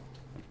middle.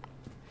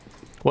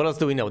 What else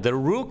do we know? The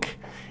rook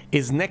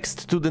is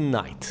next to the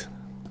knight.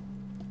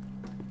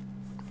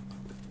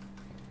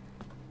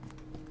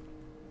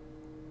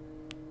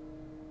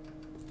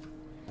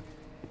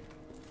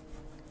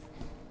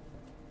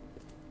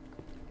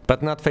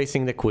 But not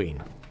facing the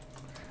queen.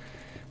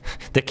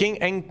 The king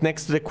ain't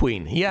next to the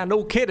queen. Yeah,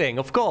 no kidding,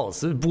 of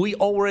course. We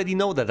already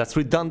know that. That's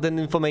redundant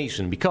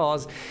information.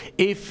 Because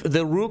if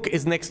the rook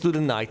is next to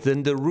the knight,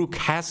 then the rook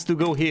has to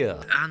go here.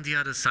 On the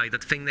other side,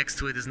 that thing next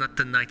to it is not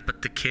the knight,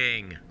 but the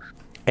king.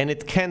 And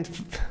it can't...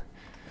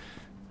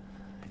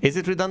 Is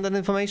it redundant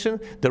information?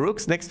 The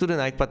rook's next to the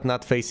knight, but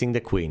not facing the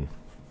queen.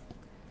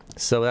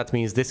 So that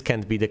means this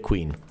can't be the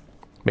queen.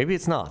 Maybe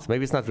it's not.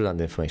 Maybe it's not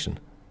redundant information.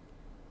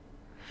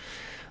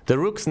 The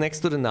rook's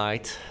next to the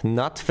knight,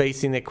 not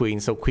facing the queen,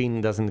 so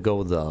queen doesn't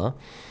go there.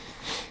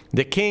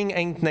 The king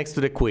ain't next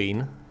to the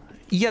queen.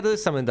 Yeah, there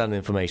is some redundant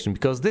information,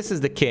 because this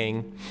is the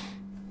king.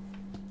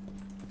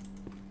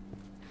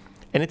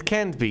 And it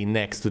can't be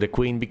next to the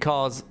queen,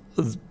 because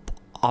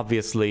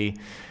obviously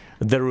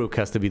the rook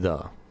has to be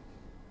there.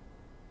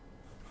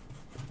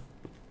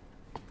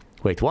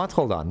 Wait, what?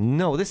 Hold on.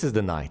 No, this is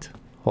the knight.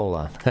 Hold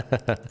on.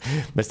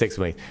 Mistakes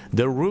made.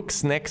 The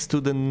rook's next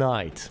to the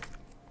knight.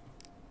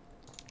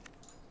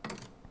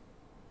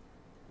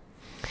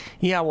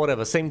 Yeah,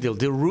 whatever, same deal.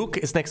 The rook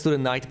is next to the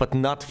knight, but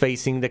not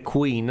facing the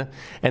queen,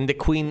 and the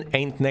queen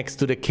ain't next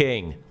to the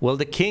king. Well,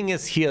 the king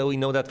is here, we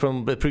know that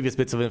from the previous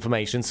bits of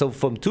information. So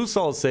from two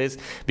sources,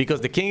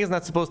 because the king is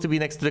not supposed to be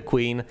next to the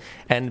queen,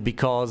 and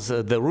because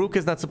the rook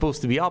is not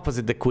supposed to be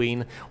opposite the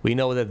queen, we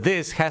know that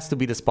this has to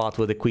be the spot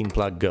where the queen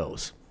plug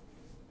goes.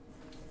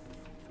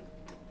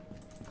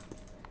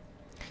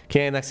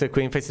 King next to the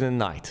queen facing the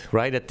knight,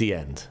 right at the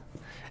end.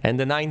 And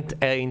the knight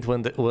ain't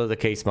where the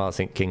case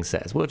king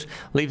says, which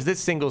leaves this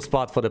single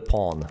spot for the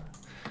pawn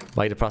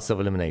by the process of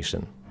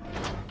elimination.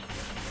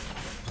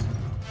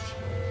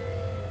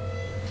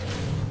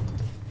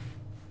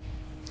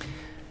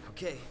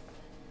 Okay,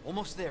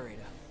 almost there,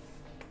 Ada.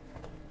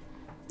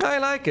 I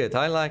like it,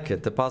 I like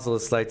it. The puzzle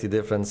is slightly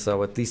different,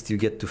 so at least you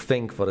get to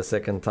think for the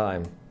second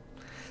time.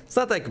 It's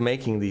not like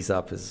making these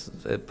up is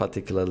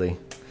particularly...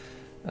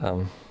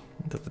 that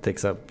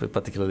takes up a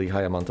particularly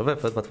high amount of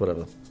effort, but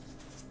whatever.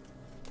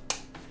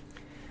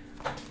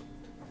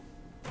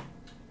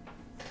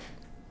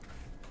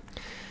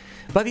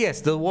 But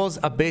yes, there was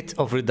a bit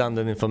of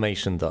redundant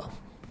information though.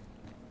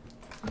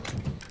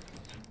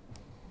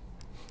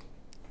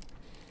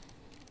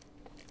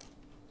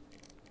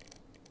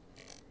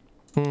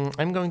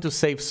 I'm going to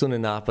save soon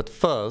enough, but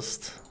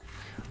first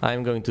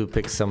I'm going to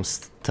pick some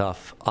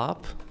stuff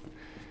up.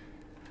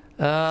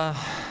 Do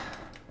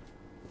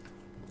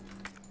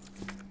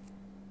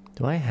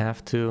I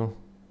have to?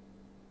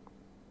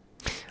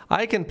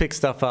 I can pick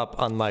stuff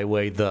up on my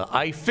way there.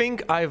 I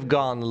think I've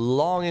gone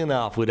long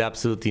enough with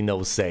absolutely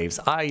no saves.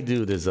 I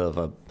do deserve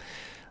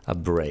a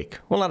break.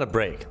 Well, not a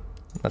break.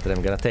 Not that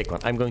I'm gonna take one.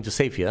 I'm going to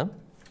save here.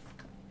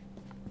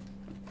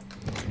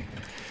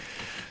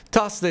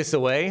 Toss this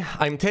away.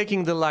 I'm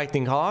taking the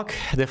Lightning Hawk,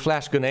 the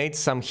Flash Grenade,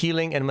 some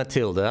healing, and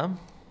Matilda.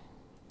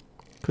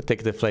 Could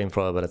take the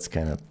Flamethrower, but it's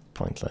kind of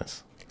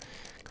pointless.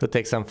 Could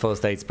take some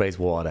first aid sprays,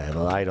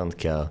 whatever. I don't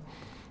care.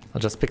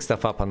 I'll just pick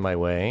stuff up on my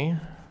way.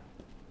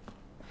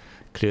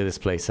 Clear this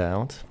place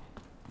out.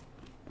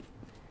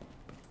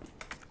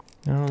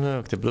 Oh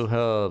look, the blue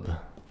herb.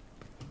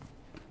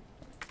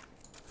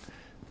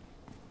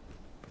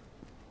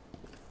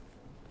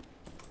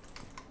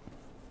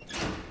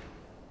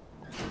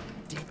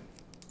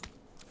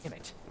 Damn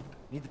it.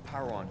 Need the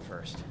power on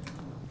first.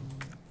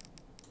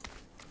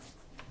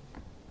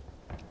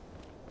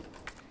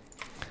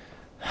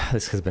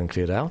 This has been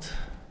cleared out.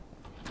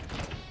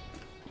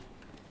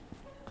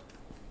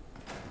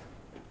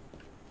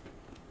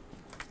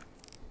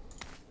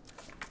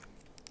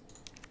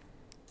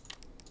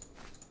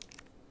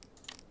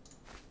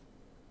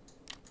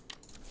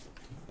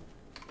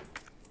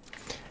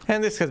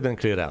 And this has been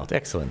cleared out.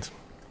 Excellent.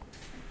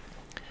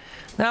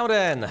 Now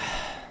then,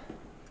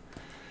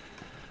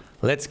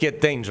 let's get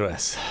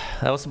dangerous.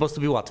 That was supposed to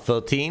be what,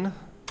 13?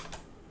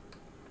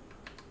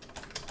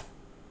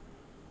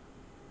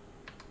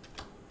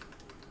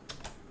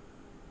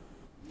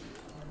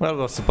 Well, it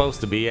was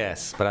supposed to be,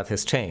 yes, but that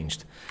has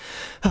changed.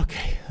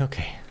 Okay,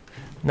 okay.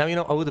 Now, you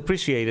know, I would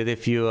appreciate it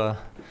if you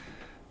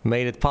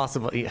made it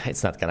possible.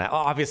 It's not gonna...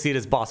 Obviously,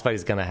 this boss fight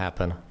is gonna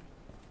happen.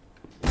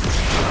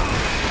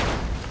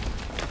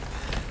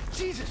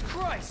 Jesus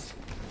Christ!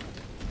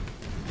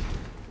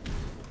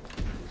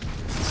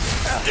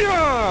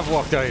 I've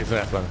walked out into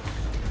that one.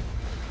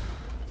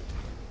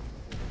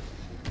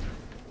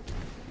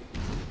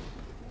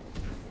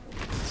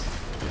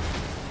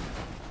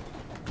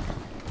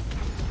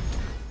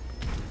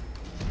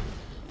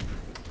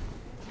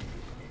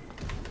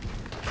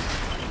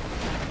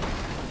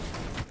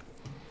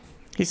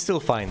 He's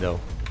still fine though.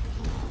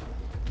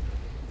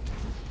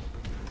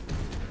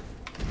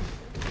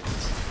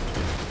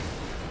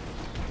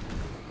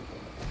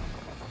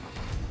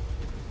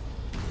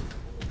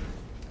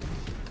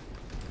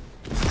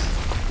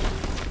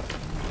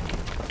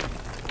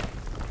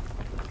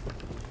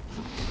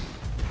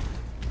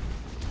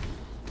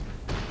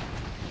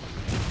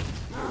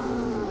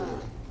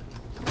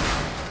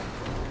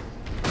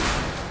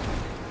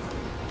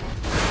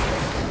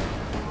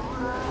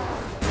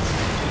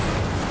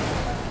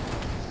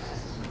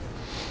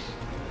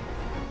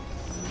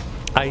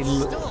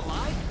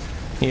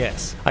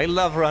 Yes, I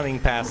love running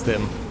past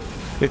him.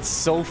 It's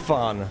so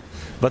fun.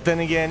 But then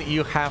again,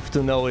 you have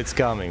to know it's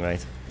coming,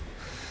 right?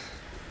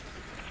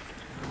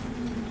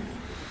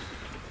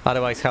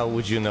 Otherwise, how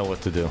would you know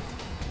what to do?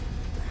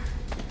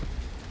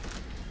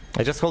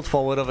 I just hold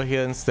forward over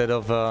here instead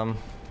of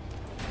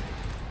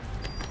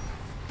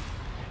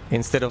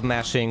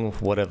mashing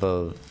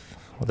whatever's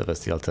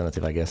the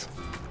alternative, I guess.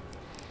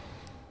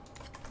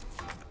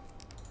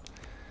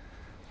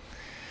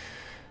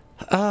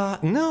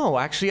 No,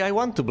 actually I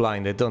want to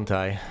blind it, don't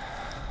I?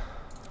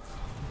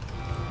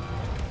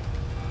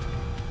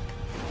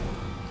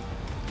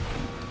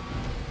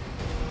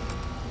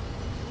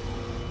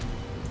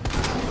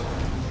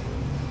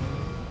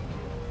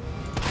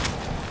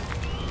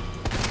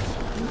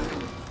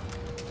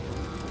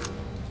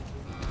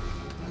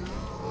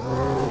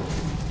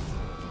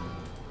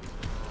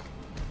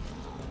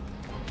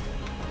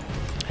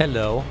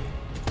 Hello.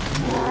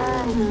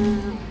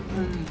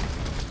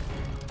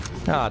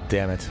 Ah,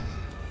 damn it.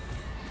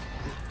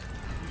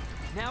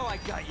 I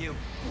got you.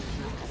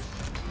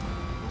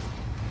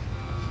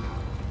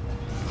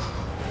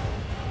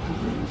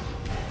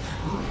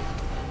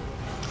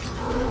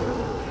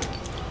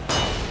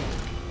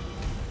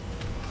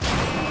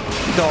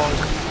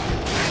 Donk.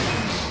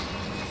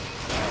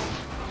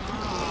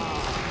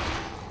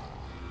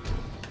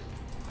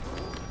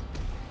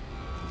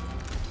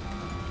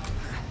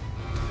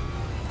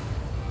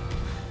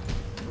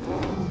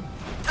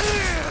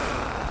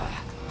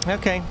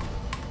 Okay.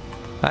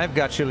 I've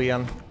got you,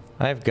 Leon.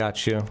 I've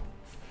got you.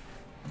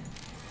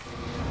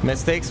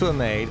 Mistakes were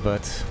made,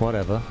 but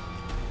whatever.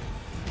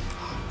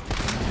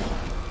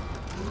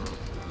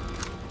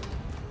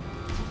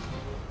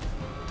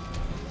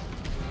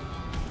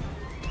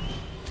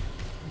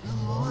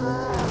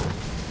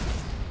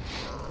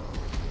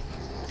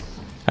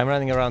 I'm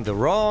running around the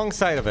wrong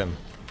side of him.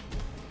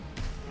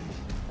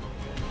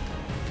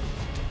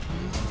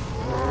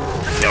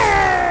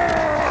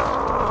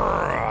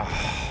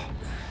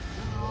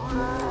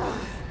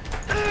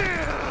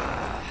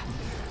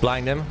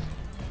 Blind him.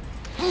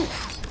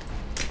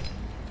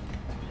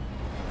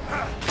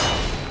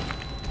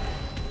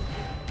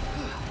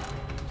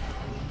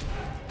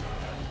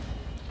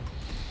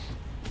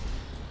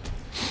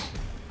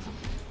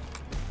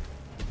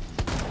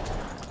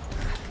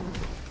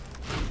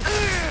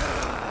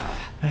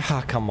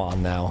 Ah, come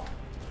on now.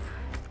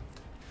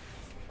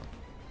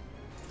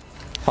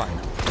 Fine.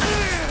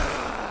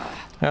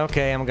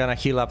 Okay, I'm gonna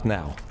heal up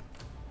now.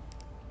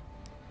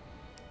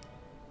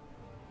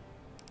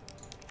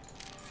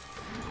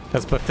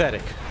 That's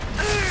pathetic.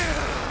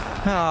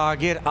 Ah,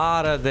 get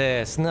out of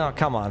this. No,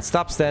 come on.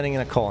 Stop standing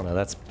in a corner.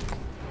 That's...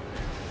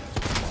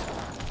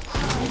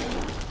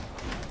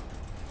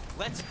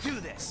 Let's do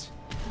this.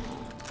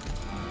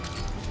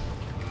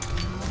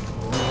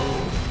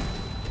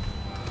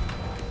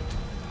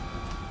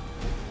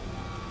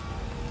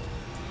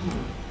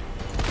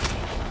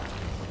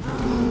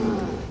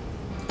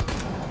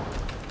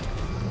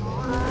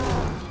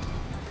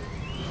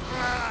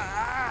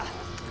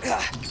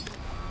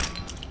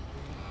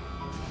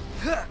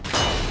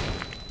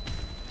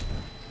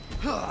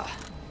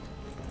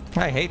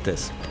 I hate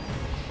this.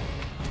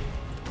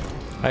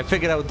 I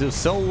figured I would do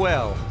so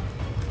well,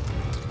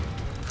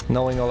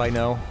 knowing all I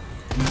know.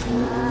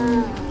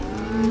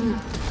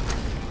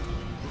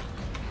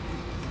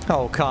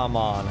 Oh, come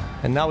on.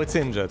 And now it's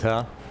injured,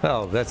 huh?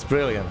 Oh, that's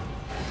brilliant.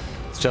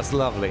 It's just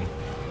lovely.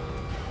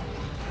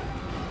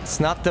 It's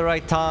not the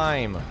right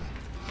time.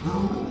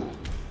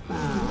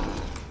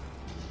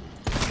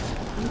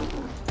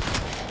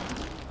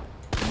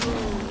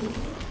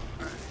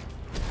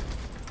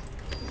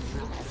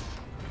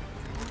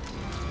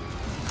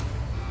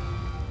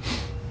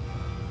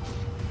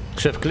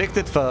 Should have clicked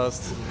it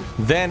first,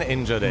 then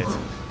injured it.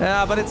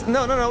 But it's...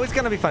 No, it's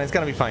gonna be fine. It's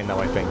gonna be fine now,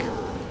 I think.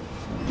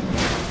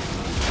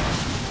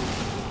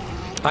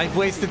 I've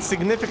wasted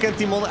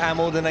significantly more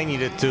ammo than I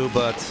needed to,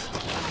 but...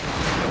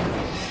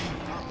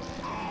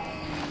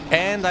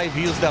 And I've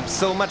used up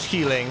so much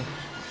healing.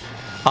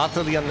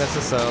 Utterly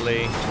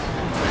unnecessarily.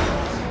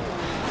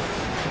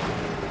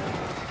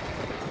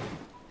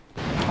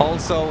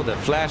 Also, the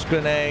flash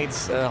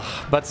grenades.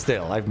 But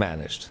still, I've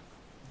managed.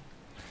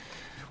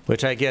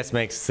 Which I guess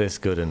makes this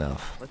good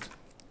enough. Let's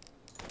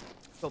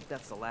hope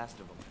that's the last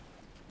of them.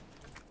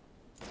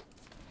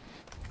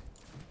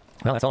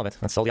 Well, that's all of it.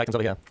 That's all the items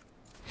over here.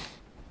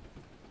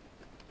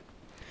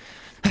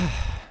 I'm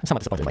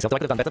somewhat disappointed in myself. I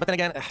could have done better, but then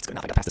again, it's good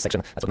enough. I got past this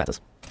section. That's what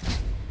matters.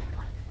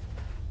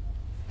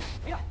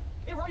 Ada!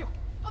 Ada, where are you?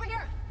 Over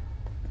here!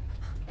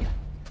 Ada,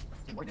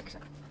 where did I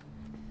can't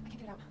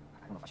get it out.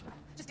 I don't know if I should.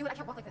 Just do it. I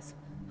can't walk like this.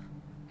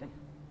 Okay.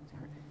 It's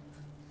gonna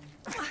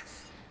hurt.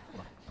 Hold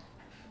on.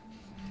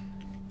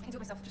 I can do it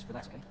myself. Just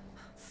relax, okay?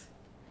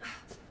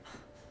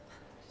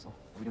 So,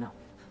 what do we do now?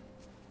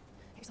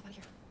 Get yourself out of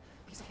here.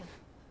 You still can.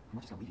 I'm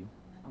not just gonna leave you.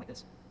 Not like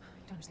this. You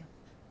don't understand.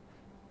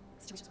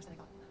 The situation's worse than I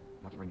thought.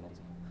 I'm not getting rid of me that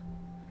easy.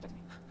 Protect me.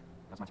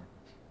 Now it's my turn.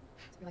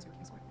 I realize we were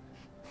keeping score.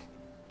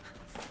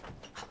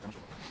 Grab my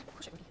shoulder.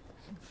 Push it, Rudy.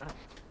 Shut up.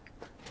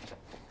 Shut up.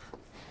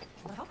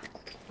 You wanna help? We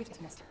have to get to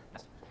the nest.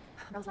 Nest.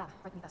 Umbrella's lab,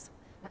 right beneath us.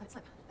 Not let it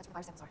slip. That's where the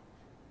virus samples are.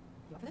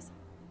 You up for this?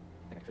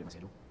 I think I can fit in my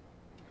schedule.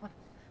 Come on.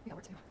 We got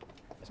work to do.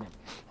 Yes, ma'am.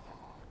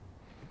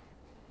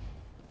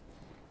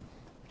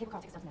 Cable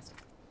car takes us down to the nest.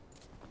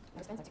 No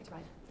expense, I take it to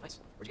ride. Nice.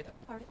 Where'd you get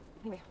that? Borrowed it.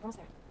 Anyway, we're almost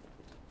there.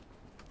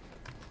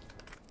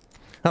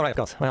 Alright, of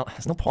course. Well,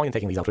 there's no point in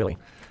taking these out, really.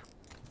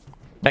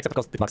 Except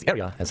because it marks the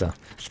area as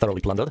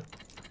thoroughly plundered.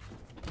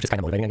 Which is kind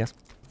of motivating, I guess.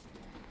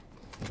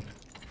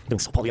 Doing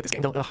so poorly at this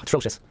game, though. Ugh,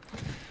 atrocious.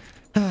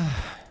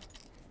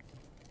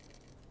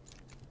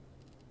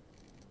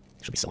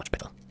 Should be so much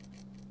better.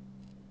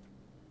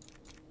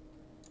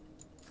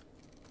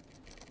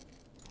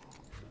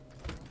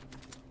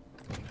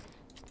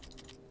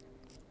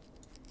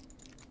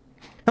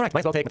 Alright,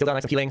 might as well take Matilda,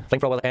 nice and healing,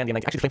 flamethrower, and the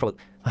actually the flamethrower.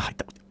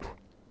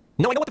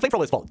 No, I know what the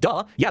flamethrower is for.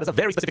 Duh! Yeah, there's a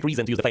very specific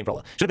reason to use the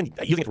flamethrower. Should have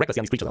been using it recklessly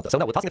on these creatures out there. So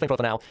no, we're tossing the flamethrower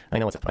for now. I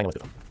know what's up. I know what to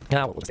do.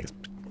 Yeah, we'll just take this.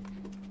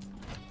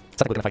 It's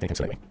not like we're gonna fight anything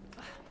soon anyway.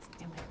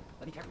 Damn way.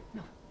 Let me carry you.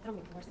 No, I don't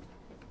mean it worse.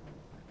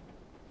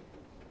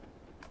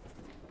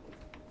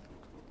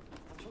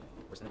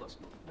 and it looks.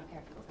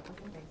 Here, let's go. One,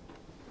 two, three.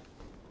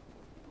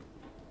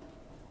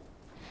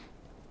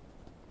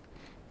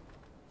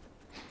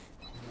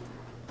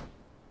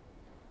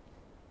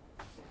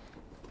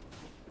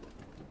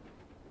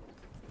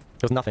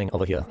 There's nothing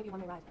over here. This may be a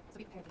one-way ride, so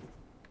be prepared.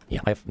 Yeah,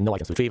 I have no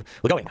items to retrieve.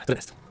 We're going to the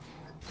nest.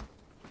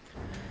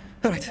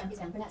 Alright. This round is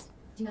bound for nest.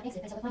 Do not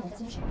exit until the final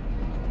destination. You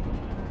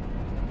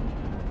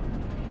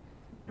know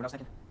what I was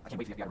thinking? I can't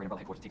wait for the FBI to raid Umbrella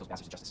headquarters to take those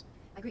bastards to justice.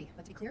 I agree,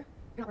 but to be clear,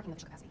 you're not working in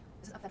official capacity.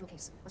 This is a federal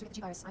case. Once we get the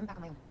G-Virus, I'm back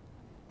on my own.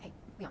 Hey,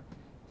 Leon,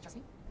 trust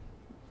me?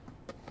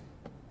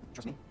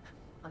 Trust me?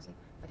 Honestly,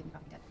 if I didn't, you'd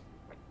probably be dead.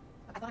 Right.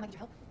 But I thought I might need your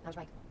help, and I was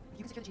right. If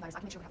you can secure the G-Virus, I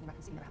can make sure what happened in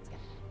Raccoon City never happens again.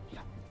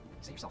 Yeah.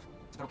 Say it yourself.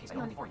 It's a federal case. I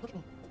know Leon, anything for you. look at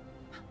me.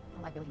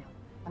 I'm a liability now.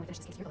 I'm gonna finish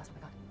this case. You're the last one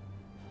I got.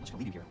 I'm just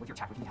gonna leave you here with your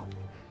attack. What do you need help?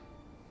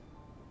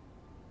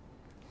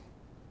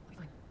 I'll be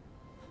fine.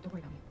 Don't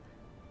worry about me.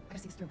 I gotta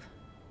see this through.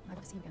 I'd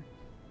love to see you again.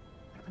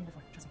 I got plenty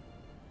before, trust me.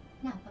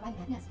 Now,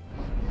 arriving at nest.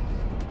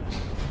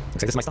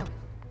 Looks like this is my stuff.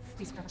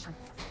 Please, don't have much time.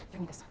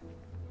 Bring me this.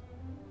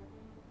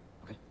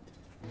 Okay.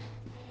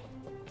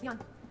 Leon,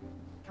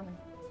 count them.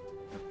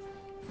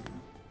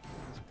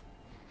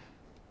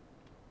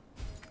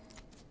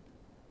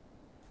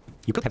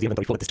 You could have the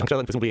inventory full at this juncture,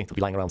 and presumably it would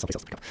be lying around someplace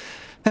else to pick up.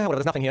 Whatever,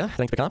 there's nothing here.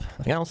 Nothing to pick up.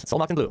 Nothing else. It's all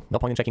marked in blue. No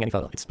point in checking any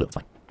further. It's blue. It's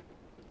fine.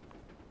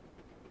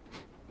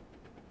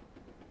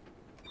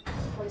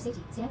 For your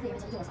safety, stand clear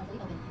until the doors are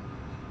fully open.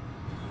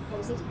 For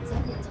your safety,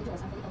 stand clear until the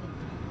doors are fully open.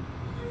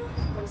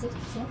 For your safety,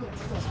 stand clear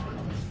until the doors are fully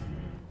open.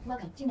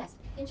 Welcome to nest.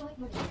 Enjoy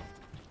your visit.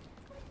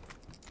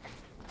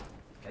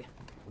 Okay.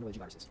 Wonder where the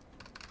G-Virus is.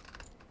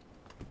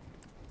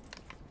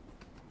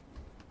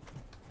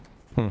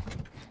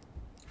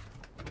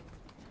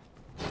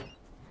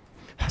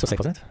 So safe,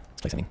 wasn't it?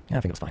 This place, I mean. Yeah,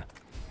 I think it was fine.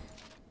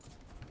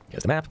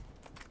 Here's the map.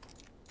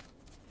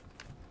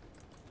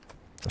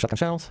 Some shotgun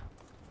shells.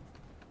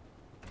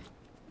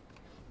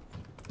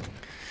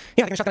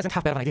 Yeah, I think a shotgun isn't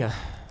half bad of an idea.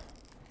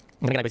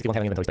 And again, I basically won't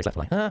have any inventory space left,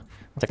 will I? Well,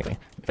 technically.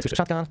 If I switch to a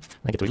shotgun,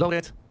 I get to reload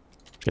it.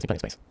 Which gives me plenty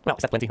of space. Well,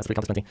 is that plenty? That's 3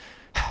 counts plenty.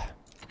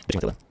 Bitching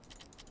until then.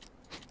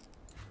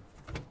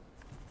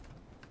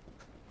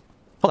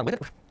 Hold on, wait. I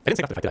didn't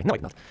say after the fact, did I? No, I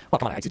did not. Well,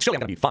 come on, surely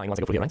I'm gonna be fine once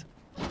I go through here, right?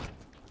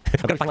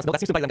 I'm gonna be fine once. No, that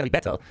seems to imply that I'm gonna be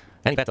better.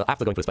 Any better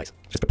after going through this place.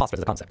 It's just preposterous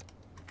as a concept.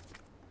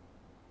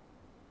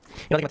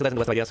 You know, I think I'm the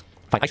worst ideas.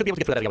 Fine, I should be able to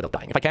get through that area without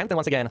dying. If I can't, then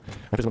once again,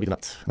 I presumably do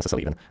not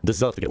necessarily even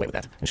deserve to get away with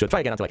that. And should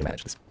try again until I can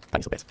manage this tiny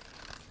little bit.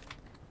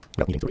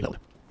 Without needing to reload.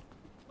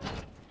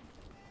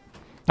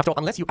 After all,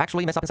 unless you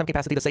actually mess up in some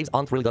capacity, the saves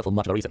aren't really there for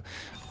much of a reason.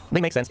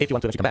 They make sense if you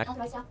want to eventually come back.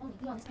 Authorized staff only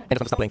beyond this turn. And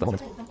just want to stop playing for a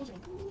moment. Ready from entering.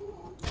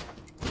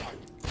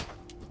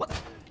 What?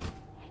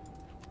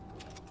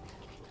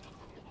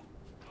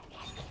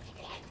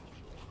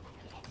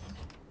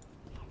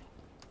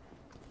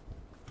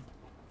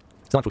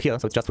 It's not through here,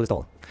 so it's just through this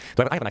door.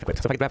 So I have a knife equipped,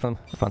 so if I could grab from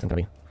the front, I'm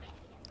gonna be...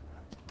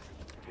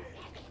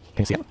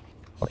 Can you see it?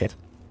 Or it?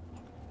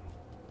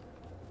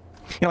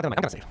 You know what, I'm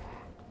gonna save.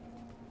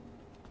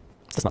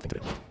 It's just nothing to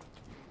do.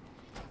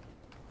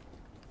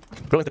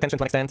 Ruins the tension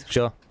to an extent,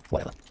 sure,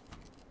 whatever.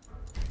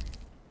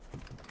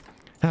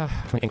 How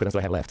many ingredients do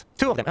I have left?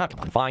 2 of them, come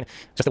on, fine.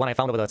 Just the one I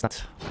found over there, it's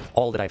not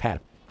all that I've had.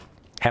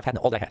 Have had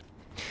all that I had.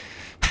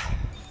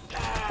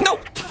 No!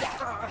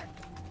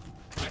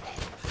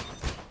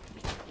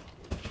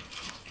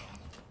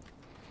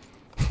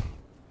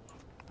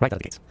 Right out of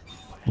the gates.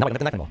 Now I don't have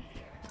the knife anymore.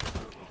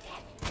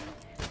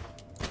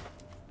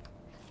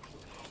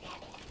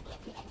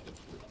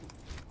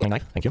 My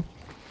knife, thank you.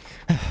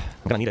 I'm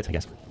gonna need it, I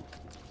guess.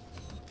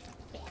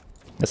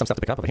 There's some stuff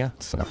to pick up over here.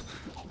 It's enough.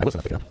 I will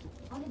enough to pick it up.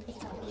 All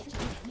indications are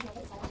efficient and media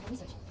edits by ongoing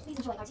research. Please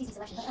enjoy RTC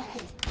selection of other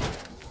things.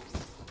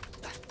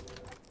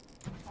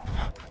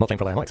 More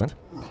flamethrower ammo, excellent.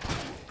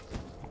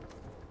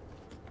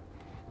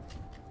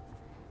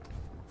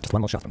 Just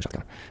one more shot from the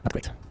shotgun. Not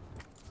great.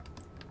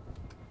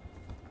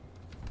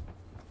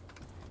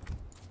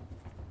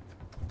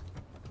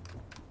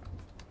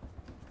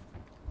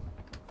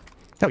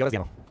 There we go, there's the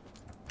ammo.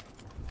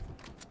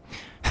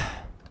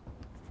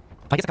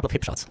 I guess a couple of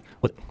hip shots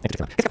would... I guess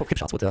a couple of hip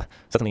shots would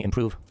certainly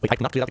improve... Wait, I've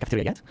not cleared out the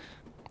cafeteria yet?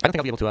 I don't think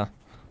I'll be able to... I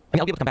mean,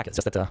 I'll be able to come back, it's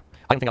just that I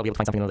don't think I'll be able to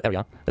find something in the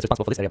area that's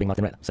responsible for this area being marked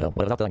in red. So,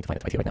 whatever's out there, I need to find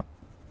it right here, right now.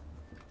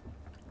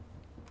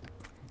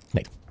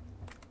 Nate.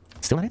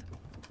 Still not it?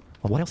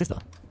 Well, what else is there?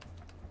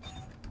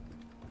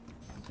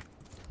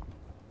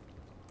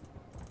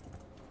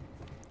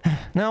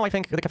 No, I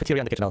think the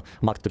cafeteria and the kitchen are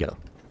marked together.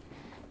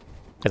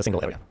 As a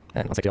single area.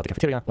 And once I clear out the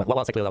cafeteria, well,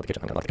 once I clear out the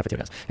kitchen, I'm going to mark the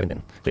cafeterias. Haven't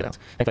been cleared out.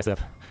 I think I still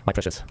have my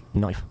precious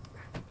knife.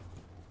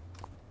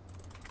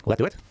 Will that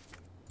do it?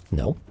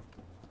 No.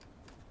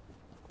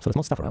 So there's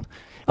more stuff around.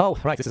 Oh,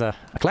 right, this is a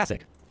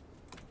classic.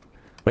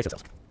 Brace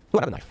yourselves. Ooh,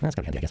 another knife. That's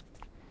going to be handy, I guess.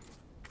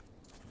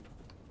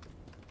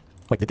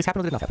 Wait, did this happen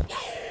or did it not happen?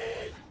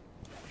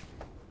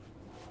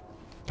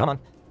 Come on.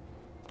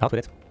 Out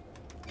with it.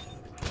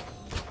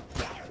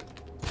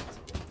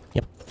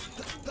 Yep.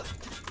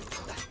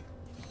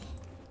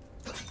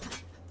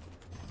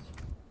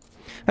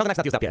 Well, the knife's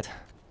not used up yet.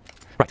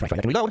 Right. I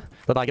can reload,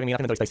 thereby giving me enough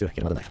inventory space to get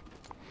another knife.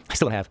 I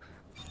still don't have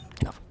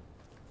enough.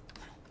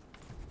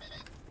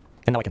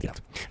 And now I can get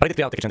out. But I did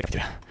clear out the kitchen and the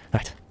cafeteria.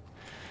 Right.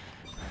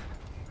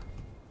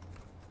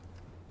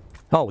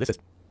 Oh, this is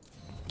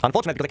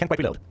unfortunate because I can't quite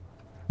reload.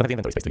 Don't have the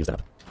inventory space to use that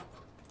up.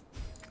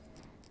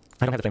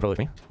 I don't have the flamethrower with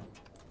me.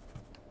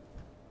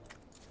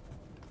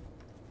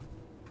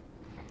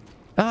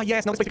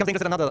 Yes, no, this place becomes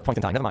dangerous at another point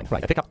in time. Never mind.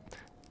 Right, I pick up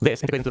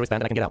this, integrate into the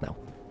wristband, and I can get out now.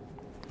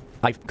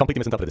 I've completely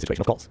misinterpreted the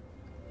situation, of course.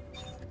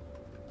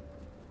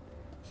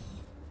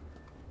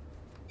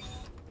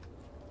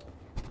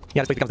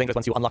 Yeah, this place becomes dangerous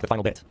once you unlock the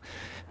final bit.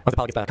 Once the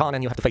power gets back on,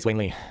 and you have to face Wayne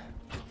Lee.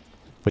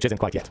 Which isn't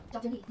quite yet.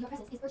 Dr. Lee, your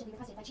presence is urgently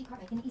requested by Chief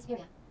Cartwright in the East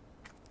area.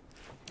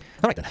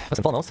 Alright then, first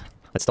and foremost,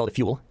 let's store the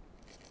fuel.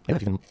 I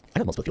have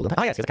most of the fuel.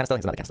 Ah yes, here's a canister,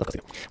 here's another canister, of course I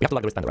do. We have to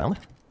lug the wristband around.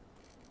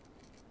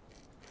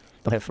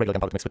 Don't have regular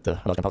gunpowder mixed with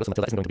large gunpowder, so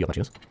Matilda isn't going to be of much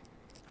use.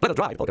 Let her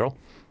drive, poor girl.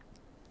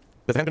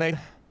 There's a hand grenade.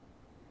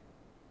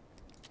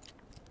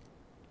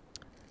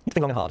 Need to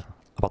think long and hard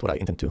about what I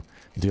intend to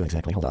do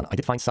exactly. Hold on, I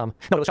did find some... No,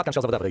 there were shotgun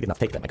shells over there, but I did not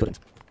take them, I couldn't.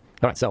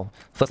 Alright, so,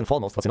 first and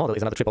foremost, what's in order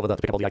is another trip over there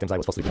to pick up all the items I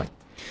was supposed to be doing.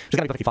 She's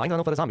gonna be perfectly fine, there are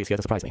no further zombies here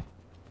to surprise me.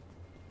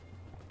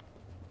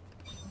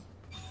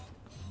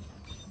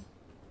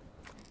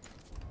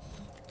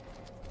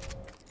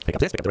 Pick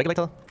up this, pick up the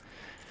regulator.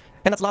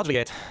 And that's largely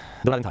it.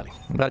 Do not entirely.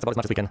 But it's about as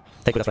much as we can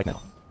take with us right now.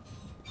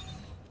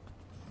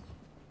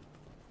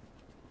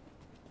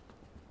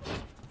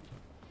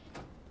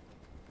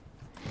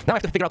 Now I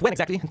have to figure out when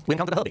exactly we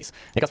encounter the Herbies.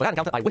 Because for that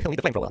encounter, I will need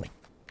the flamethrower on me.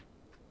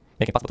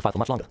 Making it possible to fire for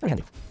much longer. Very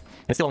handy.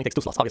 And it still only takes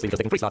 2 slots. Obviously, because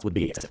taking 3 slots would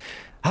be excessive.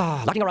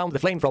 Locking around the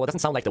flamethrower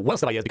doesn't sound like the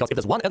worst of ideas, because if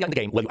there's one area in the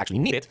game where you actually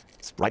need it,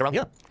 it's right around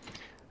here.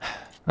 On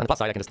the plus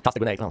side, I can just toss the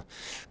grenade, well,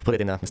 put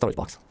it in the storage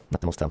box.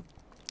 Not the most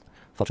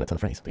fortunate turn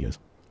of phrase to use.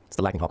 It's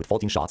the lightning hawk with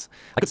 14 shots.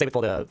 I could save it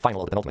for the final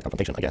or the penultimate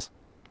confrontation, I guess.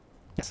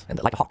 Yes,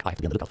 and like a hawk, I have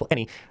to be on the lookout for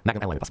any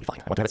magnum ammo I may possibly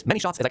find. I want to have as many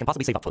shots as I can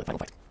possibly save up for the final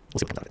fight. We'll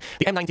see what comes out of it.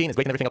 The M19 is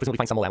great and everything. I'll presumably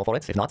find some more ammo for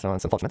it. If not,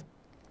 it's unfortunate.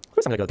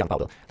 There's some regular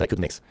gunpowder that I could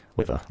mix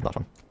with a large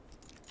one.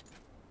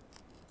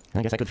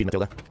 I guess I could feed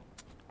Matilda.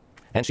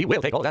 And she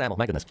will take all that ammo,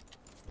 my goodness.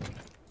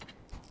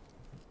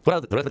 What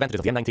are the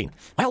advantages of the M19?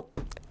 Well,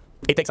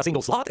 it takes a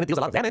single slot and it deals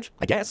a lot of damage,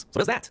 I guess. So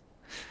there's that.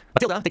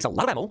 Matilda takes a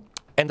lot of ammo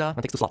and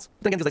takes 2 slots.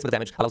 Then again, this with the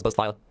damage, allows burst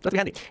fire. That'd be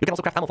handy. You can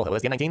also craft ammo for her,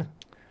 whereas the M19.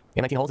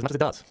 The M19 holds as much as it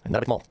does, and not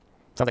a bit more.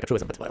 Sounds like a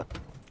truism, but whatever.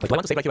 But do I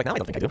want to save right here right now? I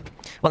don't think I do.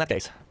 Well, in that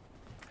case,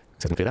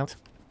 let's get them cleared out.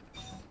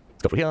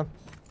 Let's go through here.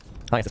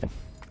 Ah, yes, this thing.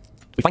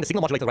 We find the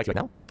signal modulator right here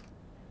right now.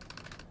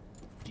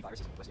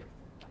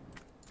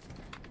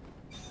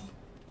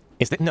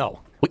 Is it?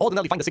 No. We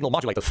ordinarily find the signal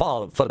modulator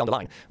far further down the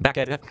line. Back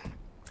at...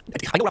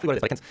 I know roughly where it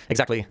is, but I can't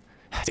exactly...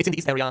 It's in the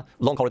east area,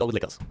 long corridor with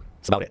liquors.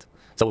 That's about it.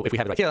 So if we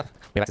have it right here,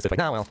 we have access to it right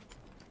now, well...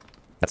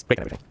 That's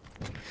breaking everything.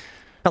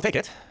 I'll take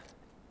it.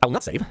 I will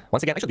not save.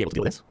 Once again, I should be able to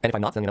do this. And if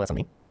I'm not, then you know that's on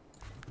me.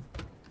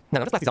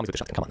 No, just blast these zombies with the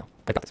shotgun. Come on now.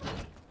 I've got this.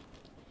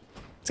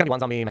 It's gonna be 1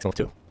 zombie, maximum of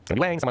 2. It's gonna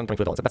be weighing someone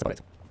 22 dollars. That's about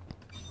it.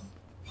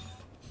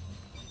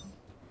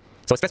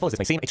 So as stressful as this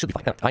may seem, it should be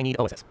fine. I need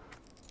OSS.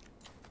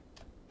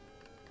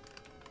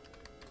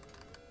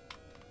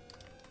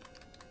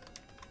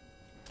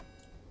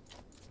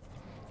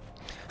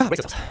 Brace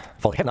yourselves.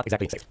 Fall ahead, not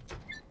exactly safe.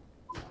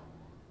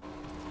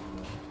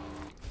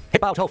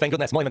 Hip out, oh thank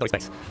goodness, more inventory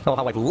space. Oh,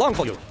 how I've longed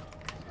for you.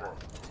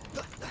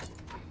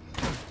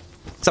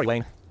 Sorry,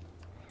 Wayne.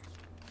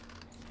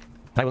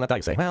 I will not die,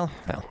 you say. Well.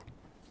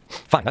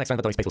 Fine, that extra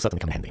inventory space will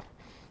certainly come in handy.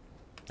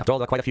 After all,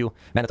 there are quite a few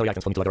mandatory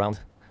items for me to lug around,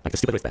 like the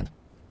stupid wristband.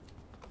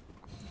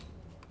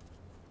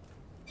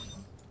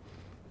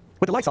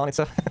 With the lights on, it's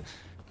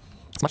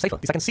it's much safer.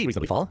 At least I can see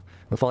reasonably far.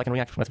 Before I can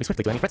react relatively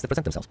swiftly to any threats that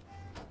present themselves.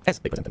 As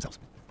they present themselves.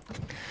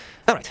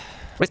 Alright.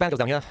 Wristband goes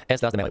down here,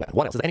 as does the melee weapon.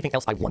 What else? Is there anything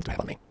else I want to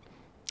have on me?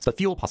 So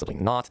fuel, possibly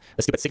not.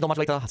 The stupid signal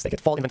modulator, let's take it.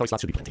 4 inventory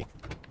slots should be plenty.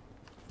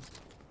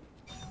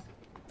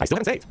 I still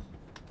haven't saved.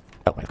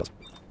 Oh, right, of course.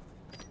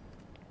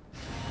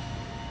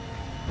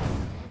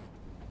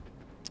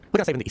 We're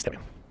gonna save in the east area.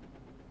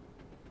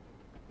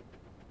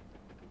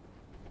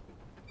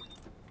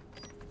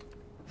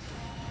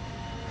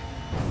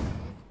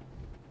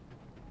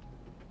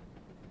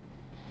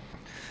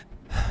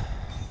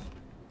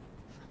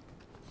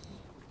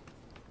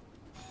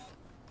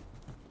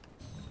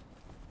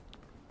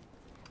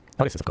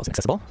 Oh, this is of course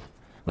inaccessible. We'll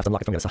have to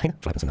unlock it from the other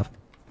side. Try happens enough.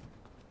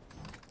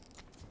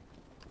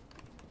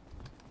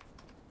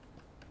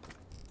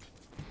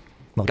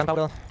 More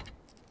gunpowder.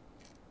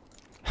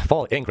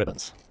 4 ink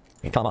ribbons.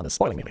 Come on, they're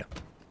spoiling me here.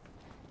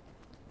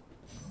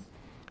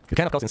 You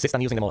can, of course, insist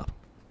on using them all up.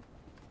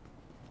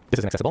 This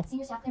is inaccessible.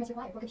 Senior staff clearance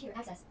required for computer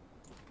access.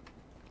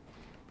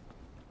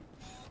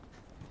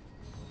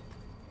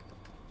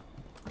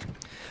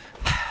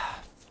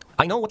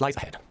 I know what lies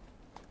ahead.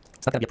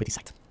 It's not going to be a pretty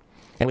sight.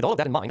 And with all of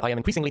that in mind, I am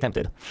increasingly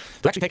tempted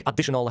to actually take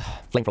additional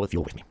flamethrower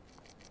fuel with me.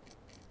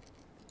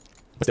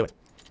 Let's do it.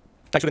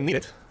 I shouldn't need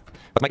it,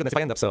 but my goodness, if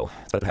I end up so,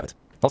 it's better to have it.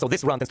 Also,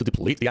 this run tends to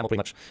deplete the ammo pretty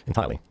much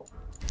entirely.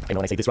 I know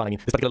when I say this run, I mean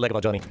this particular leg of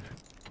our journey.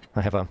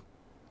 I have, I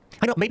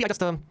know, maybe I just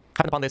happened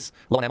upon this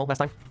low on ammo last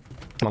time.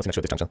 I'm honestly not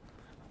sure at this juncture.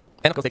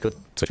 And of course, they could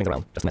switch things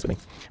around, just mess with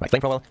me. Right,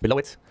 flamethrower, below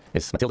it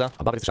is Matilda,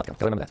 above it is the shotgun.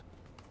 Gotta remember that.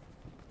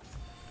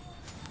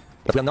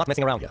 But we are not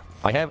messing around here.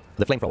 I have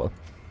the flamethrower.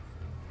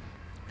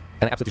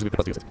 And I absolutely should be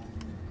supposed to use it.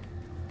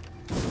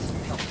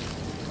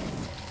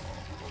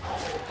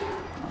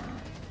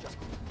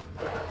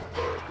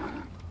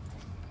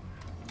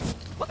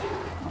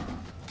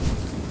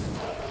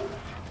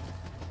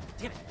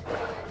 Damn it.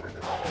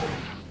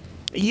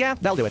 Yeah,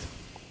 that'll do it.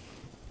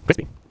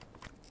 Crispy.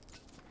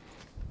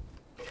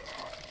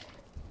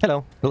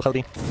 Hello, little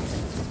Hody.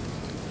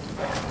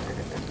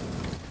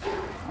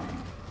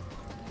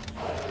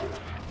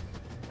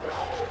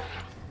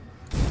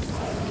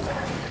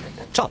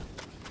 Chop!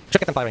 Should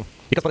kept them firing.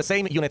 Because for the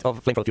same unit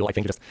of flamethrower fuel, I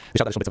think you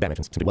shot additional bits of damage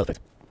and it's simply worth it.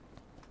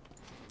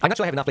 I'm not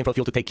sure I have enough flamethrower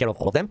fuel to take care of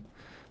all of them.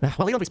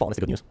 Well, they don't respawn, that's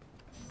the good news.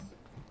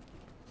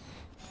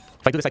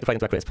 If I do decide to fly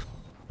into a crisp,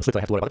 there's little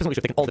I have to worry about. There's no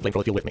issue taking all the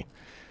flamethrower fuel with me.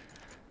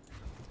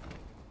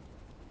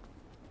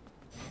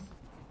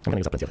 I'm gonna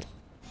use up plenty of it.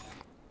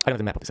 I don't have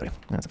the map of this area.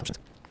 That's unfortunate.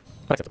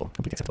 But acceptable.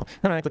 Completely acceptable.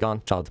 Alright, click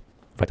on, child.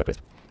 Right to a crisp.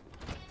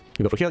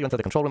 You go through here, you enter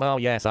the control room. Oh,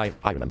 yes, I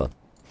remember.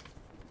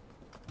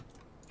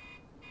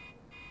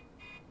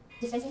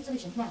 Dispensing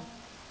solution now.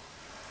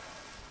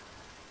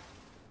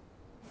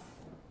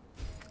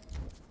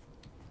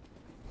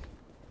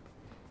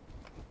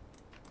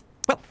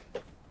 Well,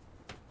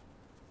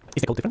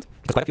 is the code different?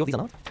 Because quite a few of these are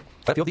not.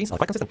 Quite a few of these are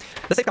quite consistent.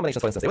 The safe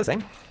combinations, for instance, they were the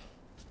same.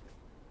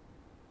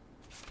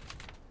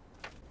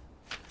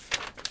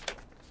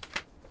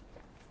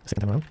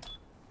 Second time around.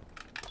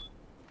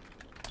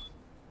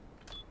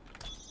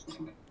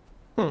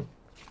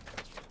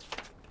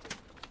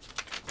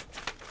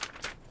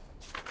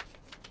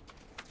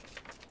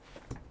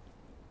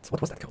 So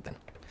what was that code then?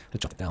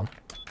 Let's jot it down.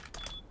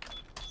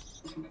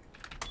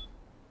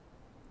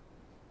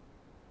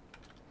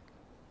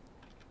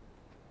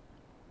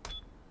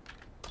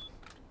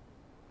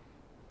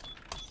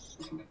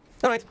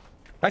 Alright,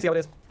 I see how it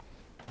is.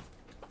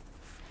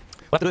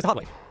 We'll have to do this the hard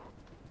way.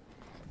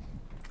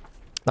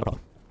 Not a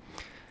problem.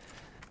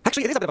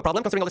 Actually, it is a bit of a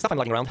problem considering all the stuff I'm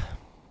lugging around.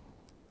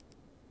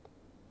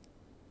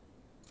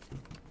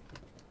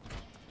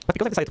 But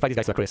because I decided to fight these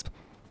guys to a crisp,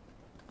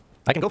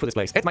 I can go through this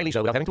place at my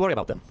leisure without having to worry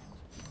about them.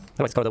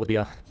 Otherwise, this corridor would be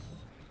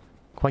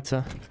quite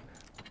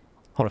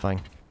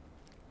horrifying.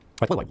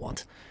 Right, what do I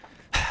want?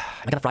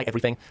 Am I gonna fry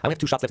everything? I only have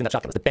 2 shots left in that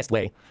shotgun. It's the best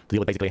way to deal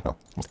with basically, well,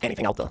 almost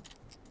anything out there.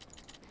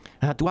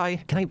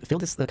 Can I fill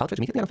this cartridge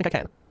immediately? I don't think I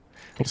can. I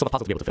need to solve a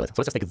puzzle to be able to fill it. So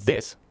let's just take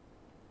this.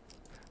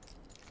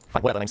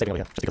 Fine, whatever, I'm saving over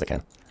here, just because I can.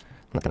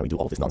 I'm not gonna redo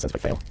all this nonsense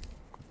if I fail.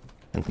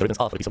 And the ribbons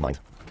are for the peace of mind.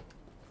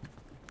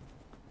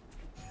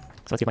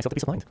 So let's give myself the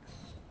peace of mind.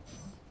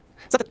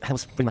 It's not that there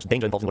was pretty much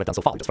danger involved in what I've done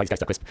so far, just fry these guys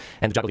to a crisp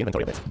and juggle the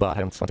inventory a bit, but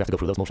I don't want to have to go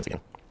through those motions again.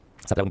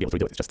 It's not that I wouldn't be able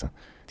to redo it, it's just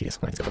tedious.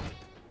 Alright, let's go.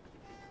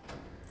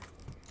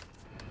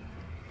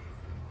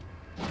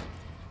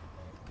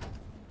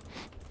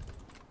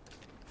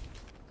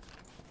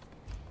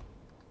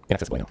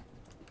 Inaccessible, I know.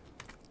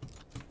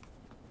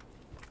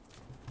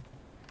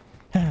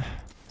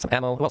 Some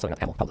ammo. Well, sorry,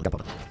 not ammo. Powder,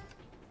 gunpowder.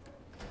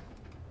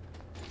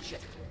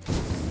 Shit.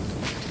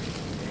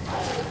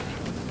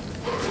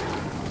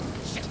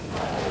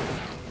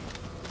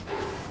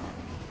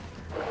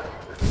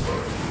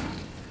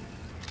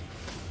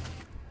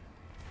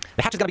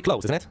 The hatch is gonna be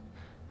closed, isn't it?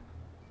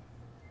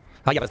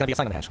 Ah, yeah, but it's gonna be a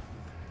sign on the hatch.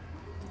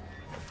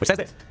 Which says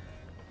this.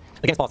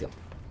 Against Parthian.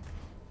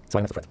 So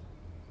I don't have to fret.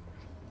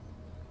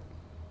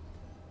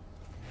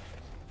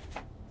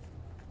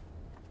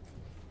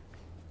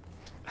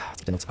 Let's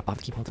keep the notes above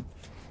the keyboard.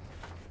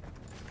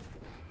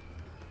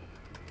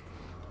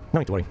 No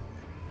need to worry.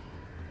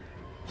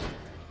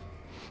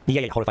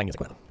 Yeah, horrifying music,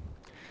 whatever.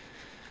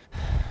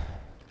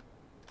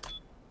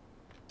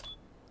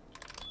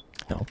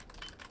 No.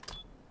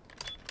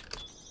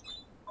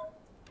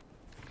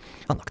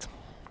 Unlocked.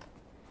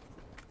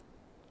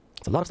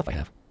 It's a lot of stuff I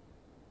have.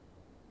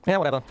 Yeah,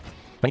 whatever. If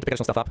I need to pick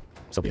additional stuff up,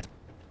 so be it.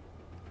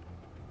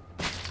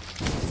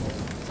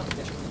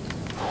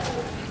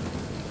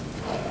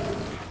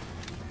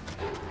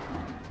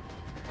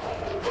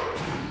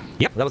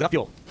 Yep, that was enough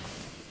fuel.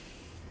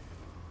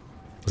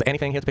 Was there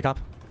anything here to pick up?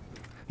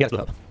 Yeah, let's blue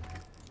herb.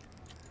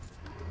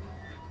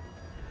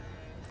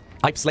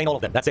 I've slain all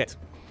of them, that's it.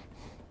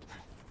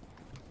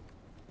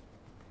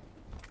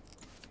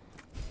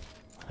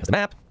 There's the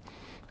map.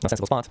 No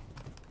sensible spot.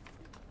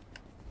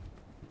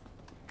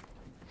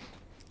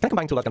 Can I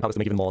combine 2 large gunpowders to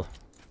make even more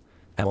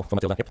ammo for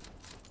Matilda? Yep.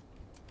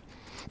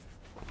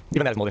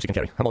 Even that is more than she can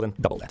carry. I'm more than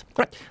double that.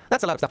 Alright,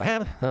 that's a lot of stuff I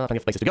have. Plenty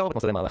of places to go, but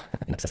most of them are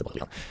inaccessible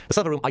early on. The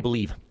server room, I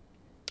believe,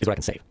 is where I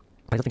can save.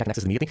 But I don't think I can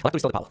access it immediately. I'll have to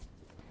restore the power.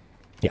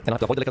 Yeah, then I'll have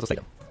to avoid the liquors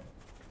later.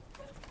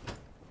 Oh,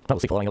 we'll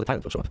see following all the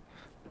pirates will show up.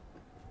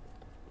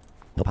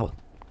 No power.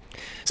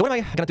 So what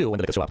am I gonna do when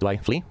the liquors show up? Do I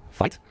flee?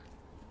 Fight?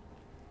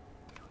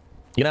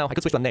 You know, I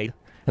could switch to a nade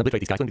and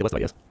obliterate these guys. Wouldn't be the worst of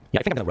ideas. Yeah,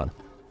 I think I'm gonna run.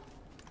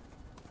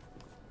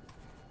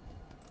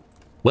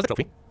 Where's the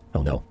trophy?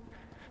 Oh no.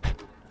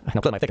 Now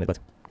clearly I've taken it, but...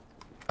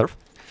 Earth?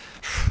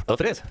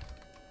 Earth it is.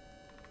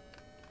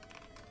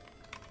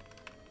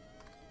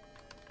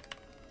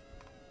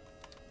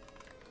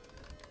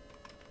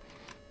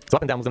 So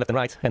up and down, moves left and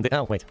right, and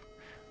oh, wait.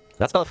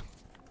 That's Earth.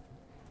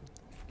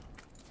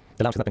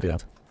 The lounge has not been cleared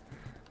out.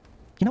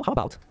 You know, how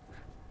about...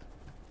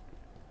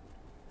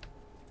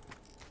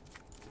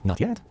 Not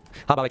yet.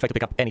 How about I try to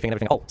pick up anything and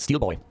everything? Oh, Steel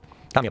Boy.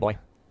 Come here, boy.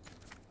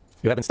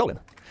 You have been stolen.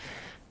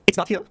 It's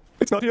not here.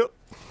 It's not here.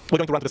 We're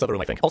going to run to the server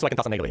room, I think. Also, I can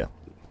toss a nade over here.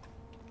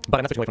 But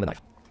I'm not switching away from the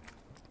knife.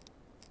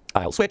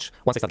 I'll switch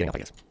once I start getting up, I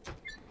guess.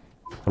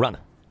 Run.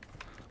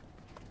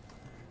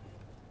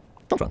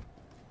 Don't run.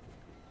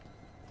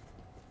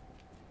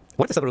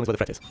 What if the server room is where the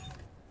threat is?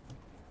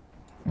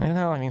 I don't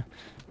know, I mean...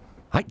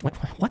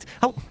 What?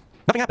 How?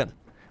 Nothing happened.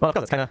 Well, of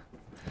course, it's kind of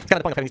the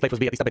point of having these playthroughs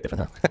be at least a bit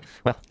different, huh?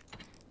 Well...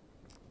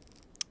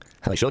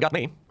 They sure got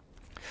me.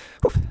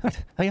 Oof,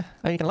 right. I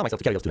can allow myself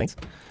to carry those 2 nades.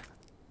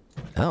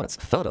 Oh, that's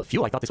further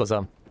fuel. I thought this was, I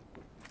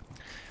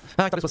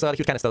thought this was a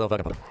huge canister of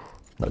gunpowder.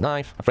 Another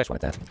knife, a fresh one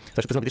at that. So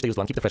I should presumably ditch the used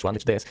one, keep the fresh one,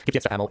 ditch this, keep the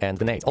extra ammo and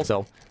the nades.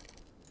 Also,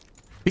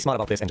 be smart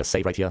about this and just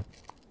save right here.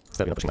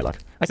 Instead of pushing my luck.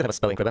 I still have a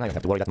spell increment, I don't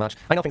have to worry that much.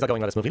 I know things are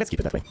going rather smoothly, let's keep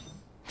it that way.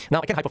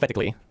 Now, I can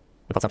hypothetically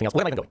about something else.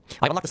 What am I even doing?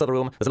 I've unlocked the server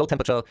room, there's a low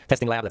temperature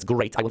testing lab, that's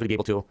great. I want to be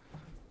able to...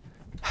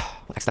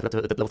 Except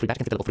the level 3 badge, I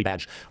can take the level 3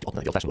 badge well,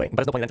 the old-fashioned way. But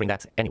there's no point in entering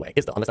that anyway,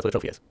 is there? Unless that's what the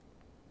trophy is.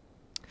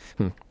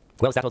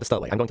 Well, is that or the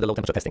stairway? I'm going to the low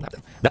temperature testing lab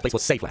then. That place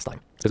was safe last time,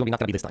 so it's not going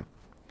to be this time.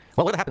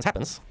 Well, whatever happens,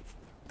 happens.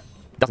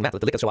 Doesn't matter.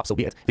 The lickers show up, so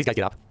be it. These guys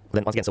get up,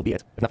 then once again, so be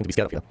it. There's nothing to be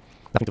scared of here.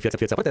 Nothing to fear except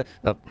fear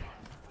itself.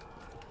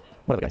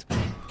 Whatever, guys.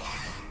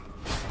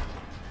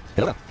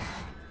 Hello there.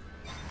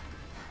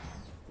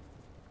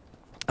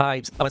 I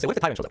want to say, what if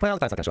the tyrant shows up? Well, the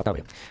tyrant's not going to show up, that'll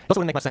be it. It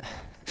also wouldn't make much sense.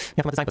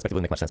 Yeah, from a design perspective, it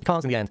wouldn't make much sense.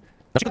 Because in the end...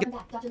 Now, she could get...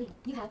 Welcome back, Dr. Lee.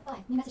 You have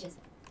 5 new messages.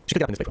 She could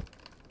get up in this paper.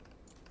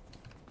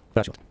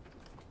 But she won't.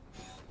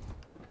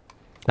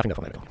 Nothing there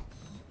from there.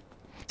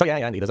 So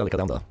yeah, indeed, there's a liquor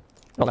down there.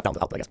 Well, not down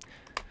there, out there, I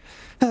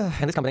guess.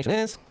 And this combination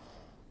is...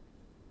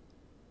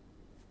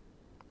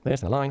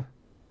 This and a line.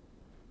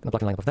 Then a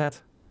blocking line above that.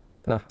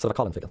 Then a sort of a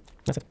column figure.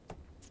 That's it.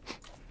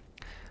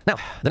 Now,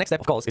 the next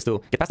step, of course, is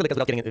to get past the lickers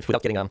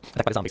without getting attacked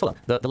by the zombies. Hold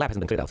on, the lab hasn't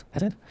been cleared out,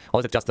 has it?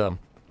 Or is it just the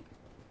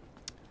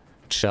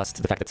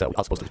fact that we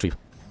are supposed to retrieve?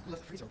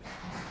 Left the freezer open.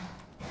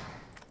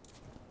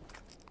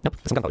 Nope,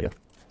 there's some gunpowder here.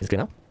 Is it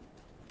clear now?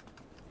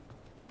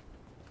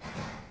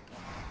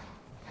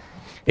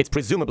 It's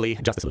presumably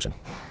just a solution.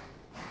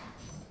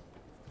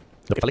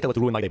 Look, if a licker were to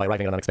ruin my day by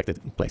arriving at an unexpected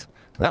place,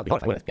 that would be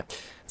horrifying, wouldn't it? Yeah.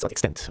 So the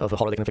extent of the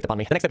horror they can inflict upon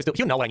me. The next step is to...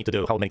 You know what I need to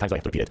do. How many times do I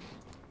have to repeat it?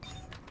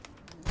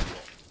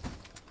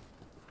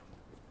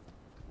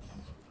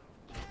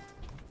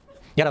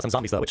 Yeah, there's some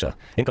zombies there, which,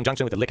 in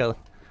conjunction with the liquor,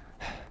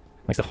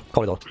 makes the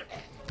corridor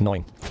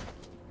annoying.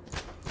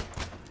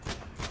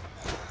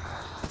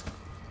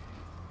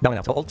 Down and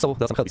out. Also,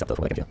 there's some Kirby's up there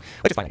from what I can feel.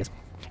 Which is fine, I guess.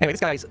 Anyway, this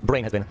guy's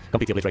brain has been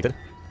completely obliterated.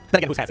 Then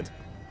again, whose hasn't?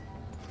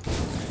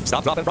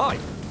 Stop, drop, and fry!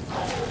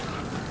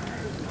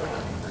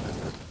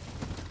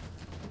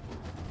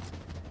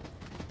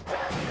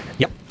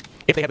 Yep.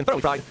 If they have been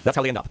thoroughly fried, that's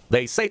how they end up.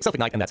 They say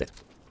self-ignite, and that's it.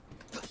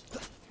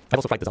 I've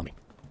also fried the zombie.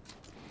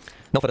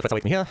 No further threats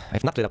await me here. I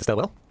have not cleared up the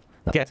stairwell.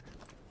 Not yet.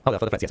 Oh, there are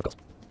further threats, yes, of course.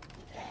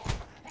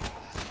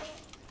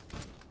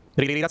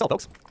 That's all,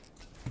 folks.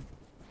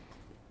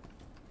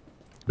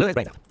 Blew his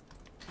brains out.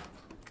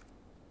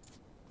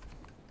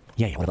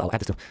 Yeah, whatever, I'll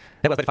add this to...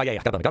 Level 35, yeah,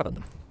 gotta burn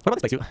them. What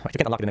about this place? You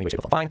can't unlock it in any way,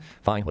 shape, or form.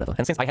 Fine, whatever.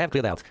 And since I have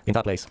cleared out the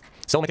entire place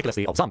so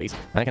meticulously of zombies,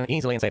 I can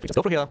easily and safely just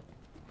go through here,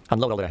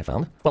 unload all that I have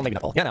found. Well, maybe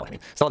not all. Yeah, no, I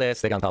mean. So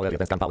this, the gunpowder,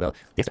 the gunpowder,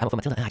 this ammo for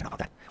Matilda, I don't know about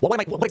that. Well,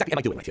 what exactly am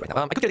I doing right here right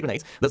now? I could get a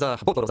grenade. There's a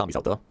boatload of zombies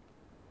out there.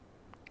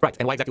 Right,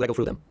 and why exactly do I go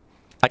through them?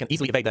 I can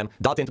easily evade them,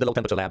 dart into the low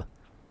temperature lab.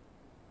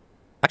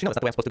 Actually, no, that's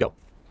not the way I'm supposed to go.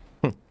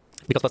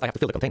 Because first I have to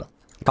fill the container,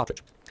 the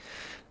cartridge.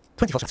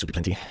 24 shots should be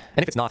plenty.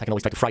 And if it's not, I can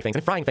always try to fry things.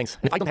 And frying things,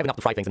 and if I don't have enough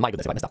to fry things, then my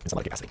goodness, if I messed up in some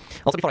other capacity.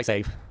 Also, before I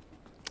save,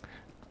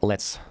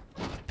 let's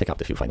pick up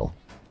the few final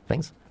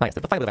things. Ah, yes,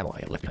 the final bit of ammo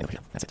I left behind over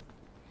here. That's it.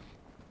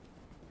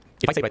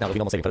 If I save right now, there'll be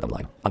no more saving further down the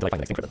line until I find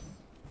the next thing for them.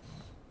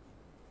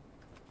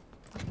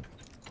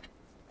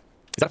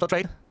 Is that a fair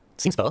trade?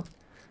 Seems fair.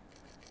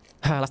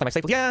 Last time I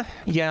saved,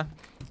 yeah.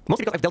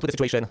 Mostly because I've dealt with the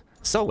situation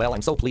so well,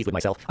 I'm so pleased with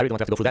myself, I really don't want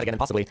to have to go through that again and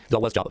possibly do a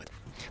worse job of it.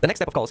 The next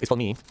step, of course, is for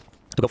me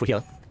to go through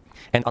here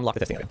and unlock the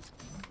testing area.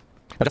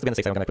 Now, just to be on the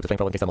safe side, I'm going to put the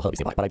flamethrower in case there are more Herbies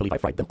nearby, but I believe I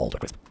fried them all to a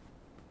crisp.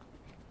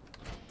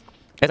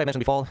 As I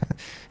mentioned before,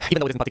 even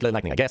though it isn't particularly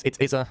lightning, I guess, it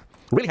is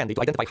really handy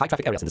to identify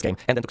high-traffic areas in this game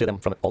and then to clear them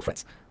from all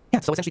threats.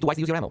 Yeah, so essentially to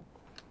wisely use your ammo.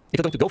 If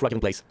you're going to go for a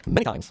given place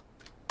many times,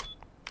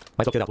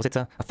 might as well clear it out. Was it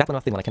a fat one or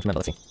a thin one? I can't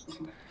remember. Let's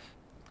see.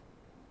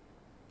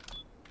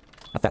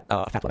 A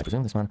fat one, I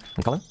presume. This one.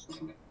 And color?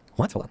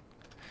 What? Hold on.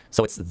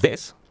 So it's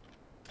this,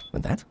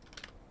 then that,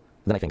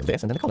 then I think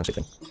this, and then the column shape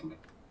thing.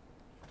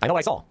 I know what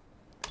I saw.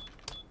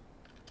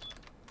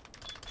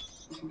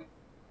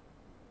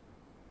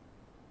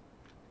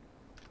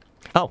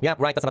 Oh, yeah,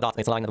 right, that's not a dot.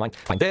 It's a line, never mind.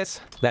 Find this,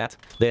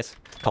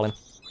 column.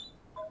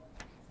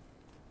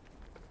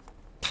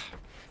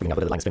 Figuring out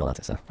whether the line is spin or not.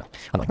 It's annoying.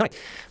 Alright,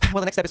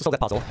 well, the next step is to solve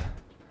that puzzle.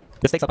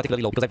 The stakes are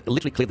particularly low because I've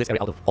literally cleared this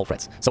area out of all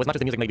threats. So as much as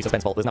the music may be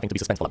suspenseful, there's nothing to be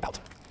suspenseful about.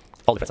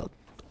 All the threats are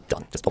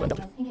done. Just over and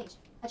done. Engage.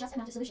 Adjust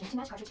amount of solution to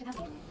match cartridge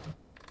capacity.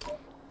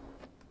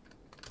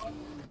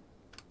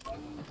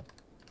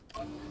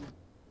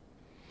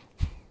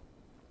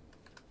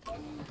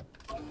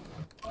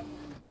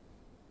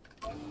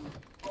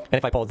 And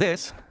if I pour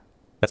this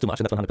That's too much,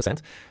 and that's 100%.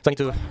 So I need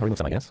to remove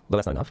some, I guess. Though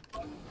that's not enough.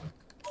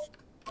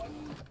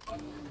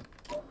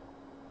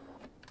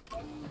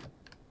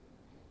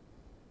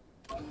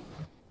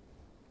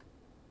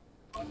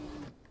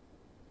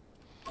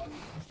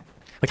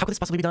 Wait, how could this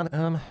possibly be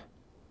done?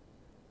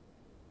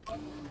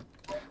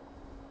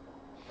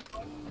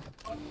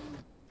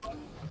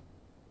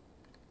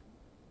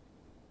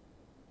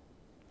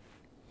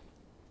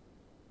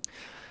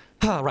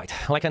 Right.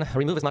 Well, I can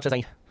remove as much as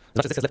this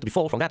is left to be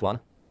full from that one.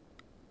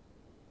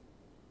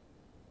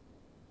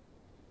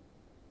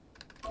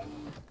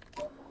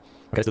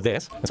 Okay, let's do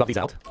this and swap these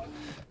out,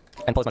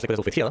 and pull as much liquid as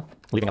will fit here,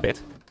 leaving a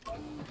bit.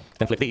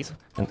 Then flip these,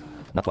 and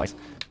not twice.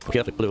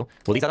 Okay, flip blue.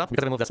 Will these add up?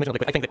 Because I removed a smidgen of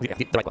liquid. I think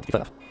the right one, fair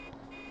enough.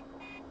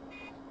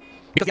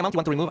 Because the amount you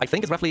want to remove, I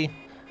think, is roughly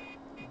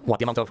what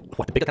the amount of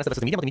the bigger tensor versus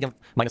the medium, or the medium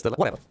minus the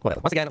whatever.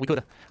 Once again, we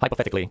could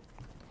hypothetically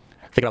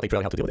figure out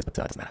how to deal with this,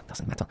 but it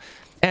doesn't matter.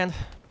 And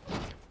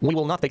we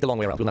will not take the long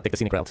way around. We will not take the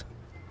scenic route.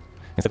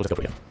 Instead, we'll just go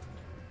for it.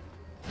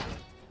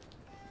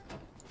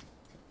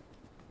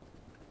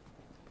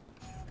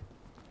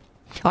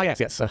 Ah,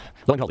 yes. Low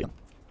and Holion.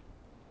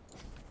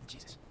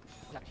 Jesus.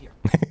 Not here.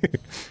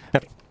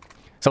 Okay.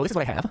 So this is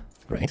what I have.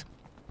 Great.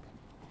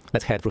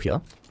 Let's head through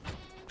here.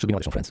 Should be no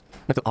additional friends.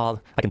 That's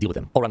all I can deal with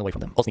them, or run away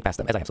from them, or sneak past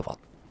them, as I have so far.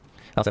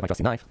 I also have my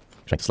trusty knife,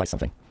 trying to slice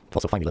something.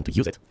 Also finally learn to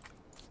use it.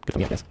 Good for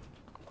me, I guess.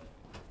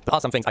 There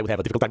are some things I would have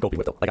a difficult time coping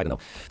with, though. Like, I don't know,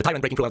 the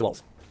tyrant breaking through the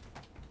walls.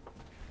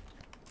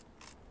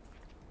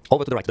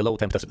 Over to the right, the low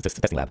temp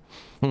testing lab.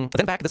 But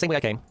then back the same way I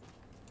came.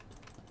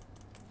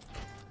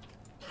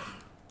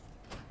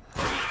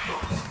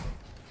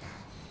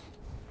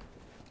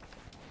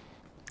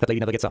 That lady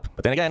never gets up.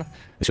 But then again,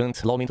 it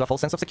shouldn't lull me into a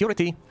false sense of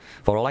security.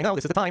 For all I know,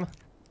 this is the time.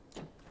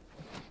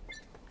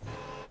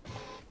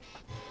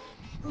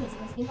 Cooling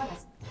sequence in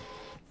progress.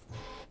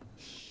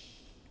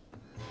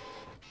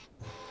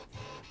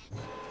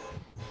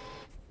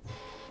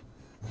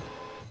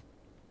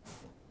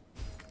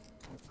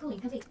 Cooling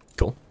complete.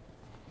 Cool.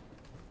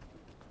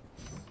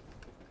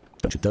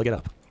 Don't you dare get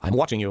up. I'm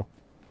watching you.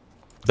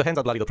 If the hands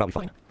are bloody, they'll probably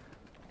fine.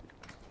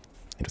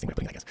 Interesting way of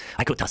putting it, I guess.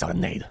 I could toss out a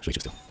nade. Should we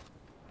choose to?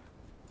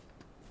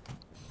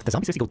 Did the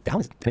zombie seriously go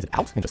down? Is it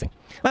out? Interesting.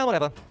 Well,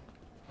 whatever.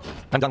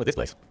 I'm done with this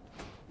place.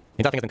 The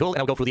entire thing has been cool, and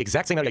I'll go through the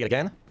exact same area yet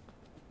again.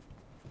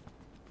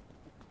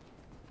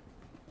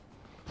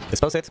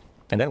 Dispose it,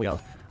 and then we are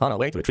on our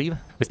way to retrieve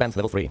wristband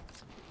level 3.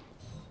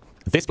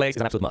 This place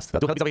is an absolute must. There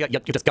are 2 help these over here,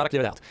 you just gotta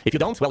clear it out. If you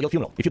don't, well, you'll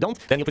funeral. If you don't,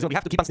 then you'll presumably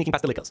have to keep on sneaking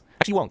past the lickers.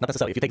 Actually, you won't, not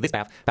necessarily. If you take this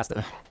path past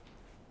the...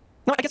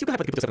 No, I guess you could have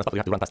to keep to a certain spot, but you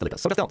have to run past the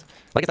lickers. So just don't. Well,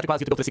 I guess that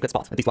requires you to go to the secret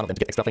spot, at least one of them, to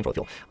get extra flamethrower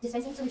fuel.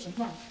 Dispensing solution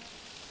now.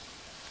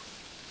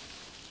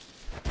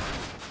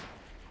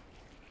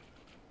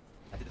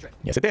 I did the trick.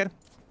 Yes, it did.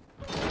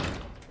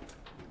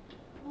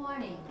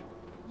 Warning.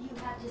 You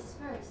have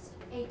dispersed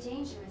a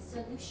dangerous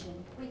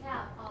solution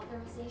without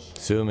authorization.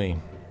 Sue me.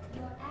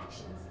 Your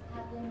actions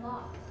have been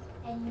logged,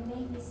 and you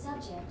may be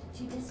subject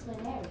to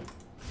disciplinary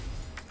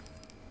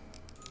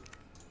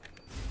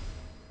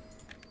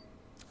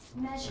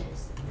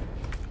measures.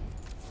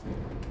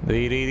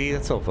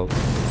 That's all, folks.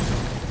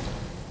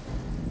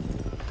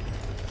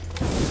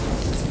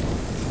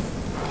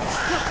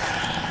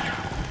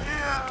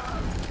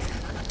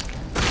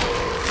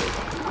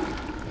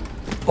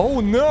 Oh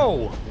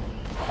no!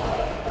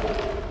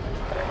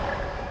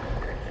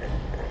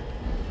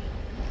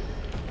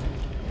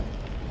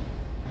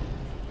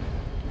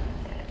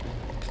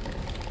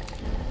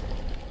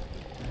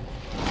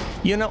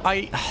 You know,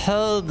 I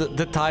heard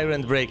the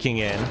tyrant breaking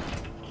in.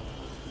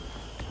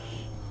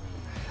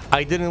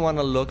 I didn't want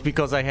to look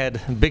because I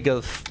had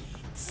bigger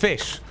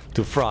fish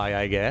to fry,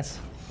 I guess.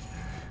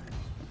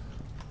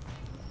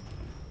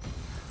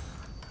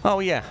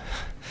 Oh yeah.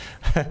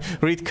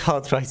 Read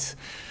Cartwright's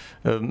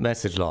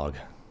message log.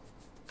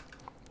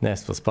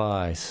 Nest for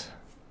spies.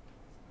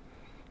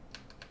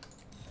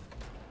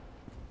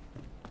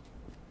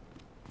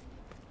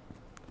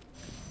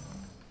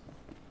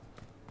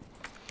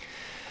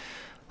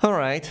 All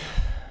right.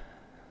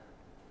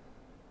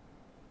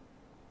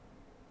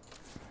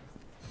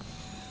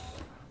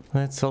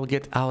 Let's all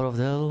get out of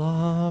the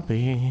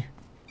lobby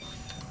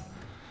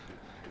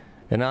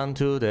and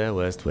onto the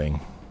West Wing.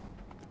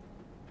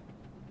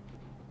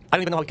 I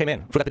don't even know how he came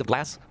in through that bit of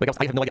glass. Like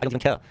I have no idea. I don't even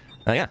care.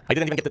 Yeah, I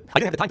didn't have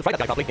the time to fry that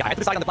guy properly. Yeah, I had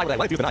to decide on the fly whether I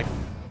wanted to use the knife.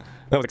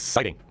 That was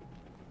exciting. Hold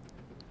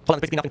on,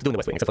 there's basically nothing to do in the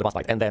West Wing except for the boss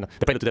fight, and then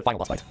the prelude to the final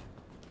boss fight.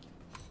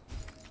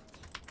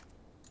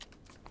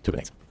 2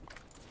 grenades.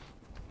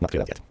 Not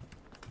cleared out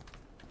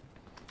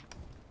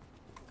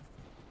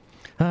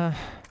yet.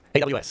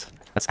 AWS.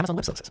 That's Amazon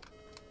Web Services.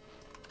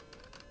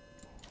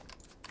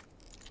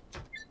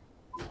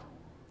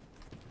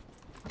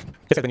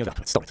 Let's get the news up.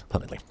 Let's store it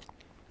permanently.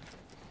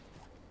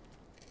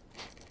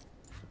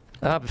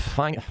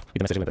 Fine. Read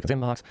the message in the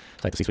inbox.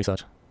 Type to cease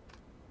research.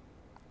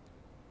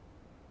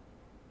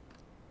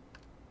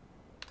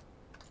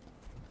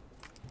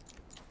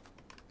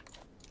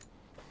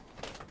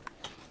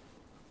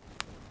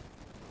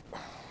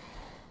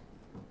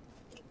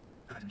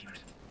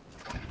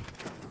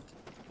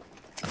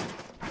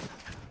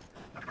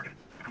 Dr. Birkin,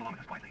 come along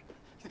with us, please.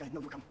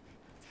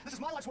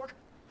 life's work.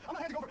 I'm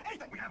not handing over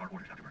anything. We have our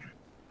orders, Dr. Birkin.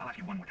 I'll ask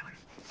you one more time.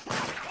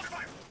 Hold your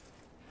fire!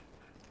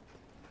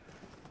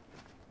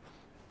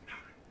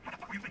 What the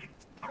fuck were you thinking?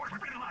 Our orders were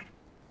bringing alive.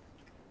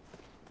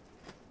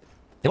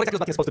 And what exactly was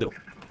Bucky supposed to do?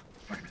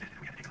 Sergeant resisted.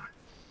 We have to take him on.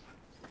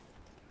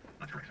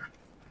 That's correct, sir.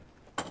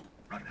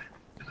 Roger that.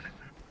 Just a second,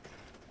 sir.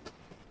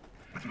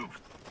 Let's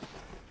move.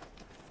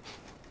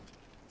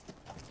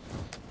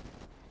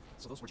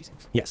 So those were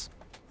G-SAMs. Yes.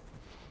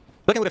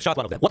 Bucky would have shot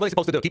one of them. What was he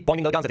supposed to do? Keep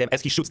pointing the guns at him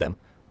as he shoots them?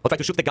 Or try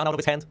to shoot the gun out of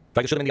his hand?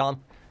 Try to shoot him in the arm?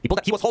 He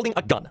was holding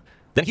a gun.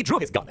 Then he drew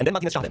his gun, and then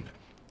Martinez shot him.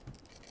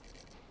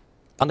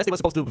 Unless they were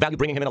supposed to value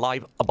bringing him in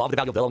alive above the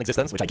value of their own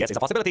existence, which I guess is a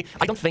possibility,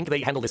 I don't think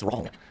they handled this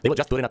wrong. They were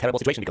just put in a terrible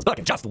situation because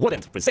Birkin just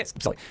wouldn't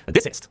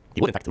desist.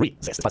 He would in fact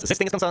resist. As far as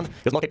resisting is concerned, he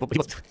was more capable.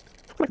 What am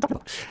I talking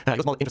about? He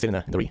was more interested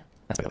in the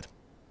aspect of it.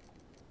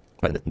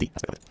 Rather than the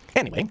aspect of it.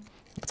 Anyway,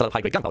 that's a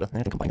high-grade gunpowder.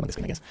 I can combine them on this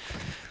screen, I guess.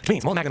 Which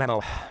means more magnum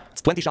ammo.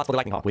 It's 20 shots for the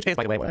Lightning Hawk, which is,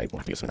 by the way, what I won't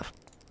have to use soon enough.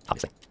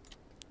 Obviously.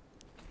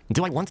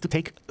 Do I want to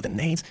take the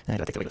nades? I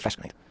gotta take the regular flash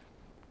grenade.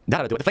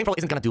 That'll do it. The flamethrower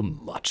isn't gonna do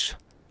much.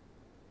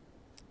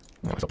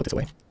 Oh, so I'll put this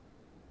away.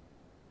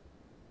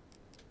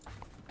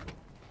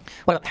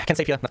 Well, I can't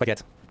save here, not quite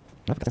yet.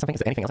 I've got something. Is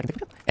there anything else I can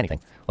take?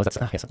 Anything. Oh, that's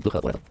yes, blue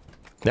herb, whatever.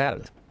 That'll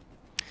do it.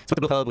 So the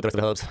blue herb with the rest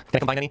of the herbs. Can I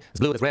combine any? There's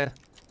blue, there's red.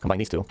 Combine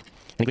these two.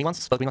 Any green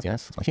ones? Both green ones,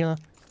 yes. One here.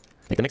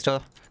 Make the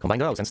mixture. Combine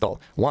those. Install.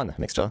 One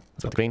mixture.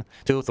 Let's go with the green.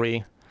 2,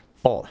 3,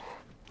 4.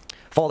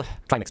 4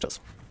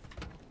 tri-mixtures.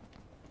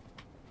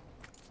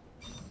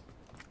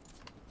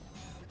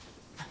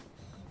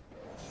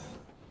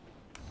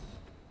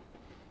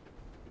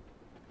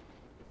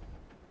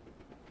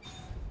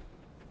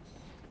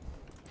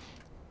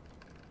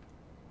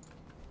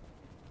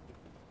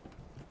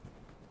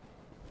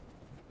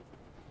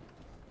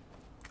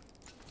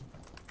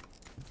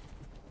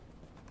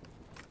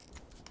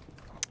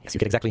 Yes, you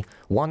get exactly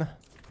 1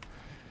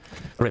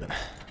 ribbon.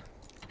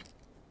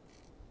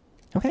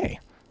 Okay.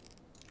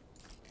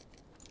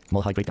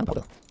 More high-grade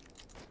gunpowder.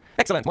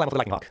 Excellent! More ammo for the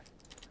Lightning Hawk.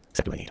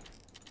 Except do I need?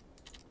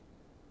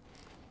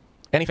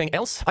 Anything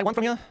else I want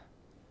from you?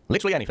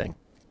 Literally anything.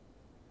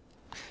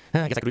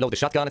 I guess I could reload the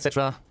shotgun,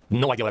 etc.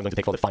 No idea what I'm going to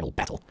take for the final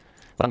battle.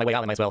 But on my way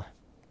out, I might as well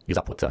use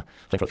up what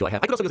flamethrower fuel I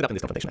have. I could also use it up in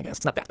this confrontation, I guess.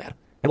 It's not that bad.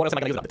 And what else am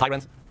I going to use it on? The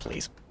Tyrant?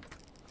 Please.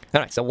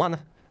 Alright, so 1...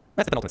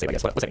 That's the penultimate save, I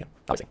guess. What's it again?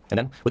 Obviously. And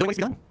then we're doing what needs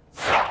to be done.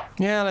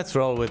 Yeah, let's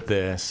roll with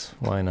this.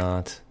 Why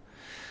not?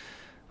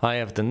 I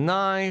have the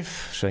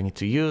knife. Should I need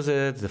to use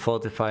it? The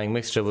fortifying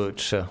mixture,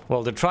 which...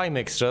 well, the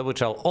tri-mixture,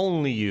 which I'll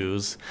only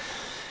use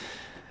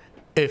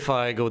if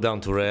I go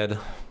down to red.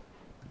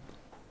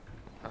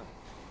 That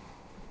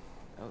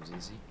was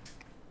easy.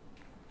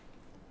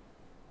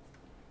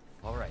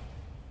 All right,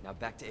 now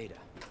back to Ada.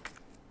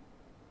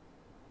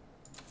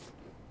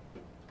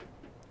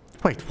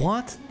 Wait,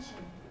 what?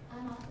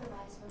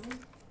 Unauthorized removal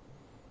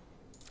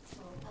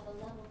of a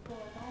level 4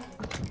 value.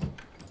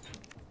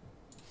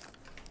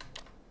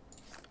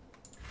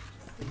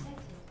 Detected.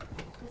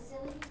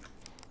 Facility.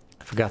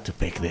 I forgot to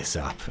pick this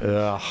up.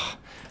 Ugh.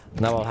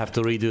 Now I'll have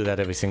to redo that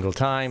every single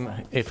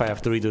time, if I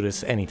have to redo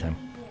this anytime.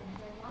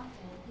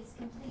 Lockdown is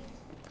complete.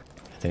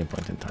 At any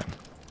point in time.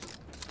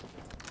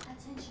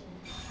 Attention.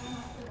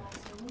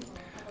 Unauthorized removal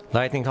of a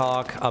Lightning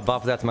Hawk,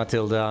 above that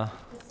Matilda.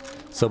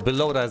 So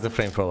below that is the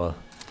flamethrower.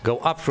 Go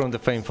up from the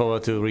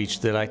flamethrower to reach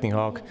the Lightning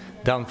Hawk,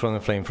 down from the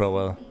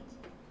flamethrower.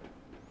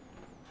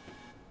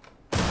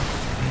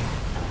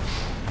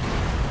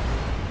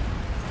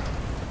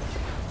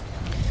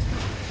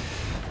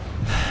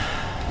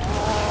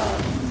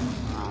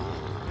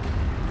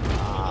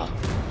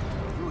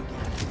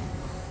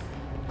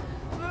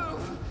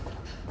 Move!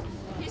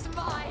 He's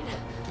mine!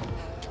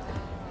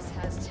 This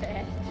has to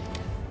end.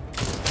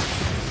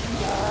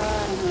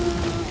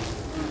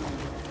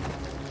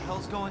 What the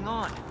hell's going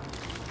on?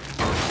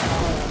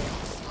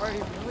 Sorry,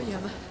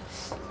 William.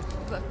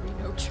 You left me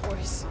no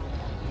choice.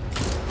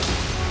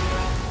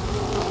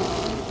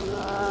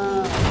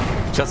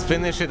 Just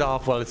finish it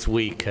off while it's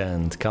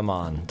weekend. Come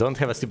on. Don't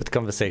have a stupid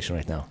conversation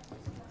right now.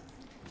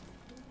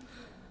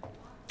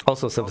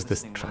 Also,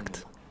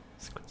 self-destruct.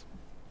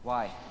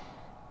 Why?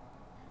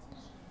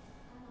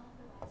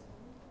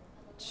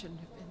 It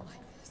shouldn't have been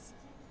like this.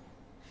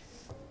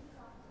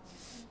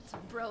 It's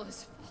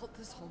Umbrella's fault,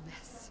 this whole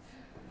mess.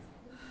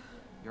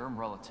 You're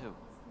Umbrella too.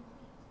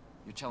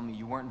 You're telling me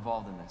you weren't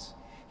involved in this?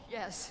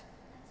 Yes.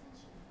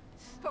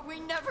 But we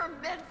never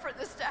meant for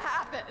this to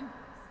happen.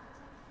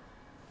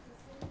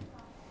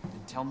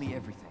 Then tell me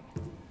everything.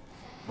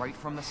 Right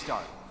from the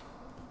start.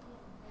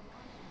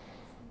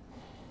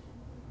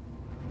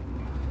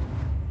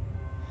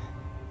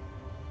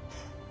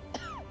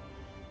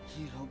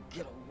 You don't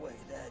get away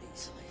that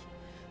easily.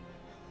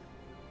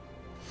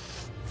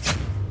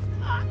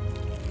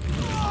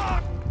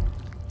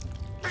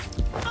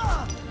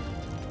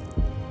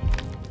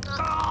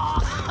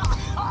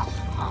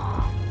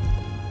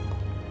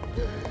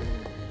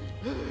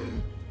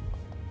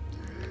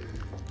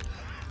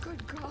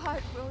 Good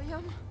God,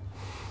 William.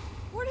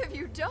 What have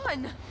you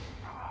done?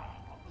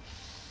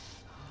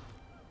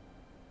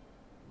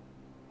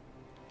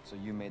 So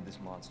you made this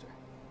monster.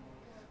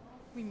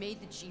 We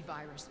made the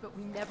G-Virus, but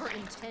we never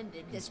intended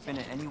You can this spin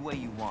it any way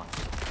you want.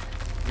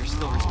 You're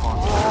still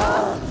responsible.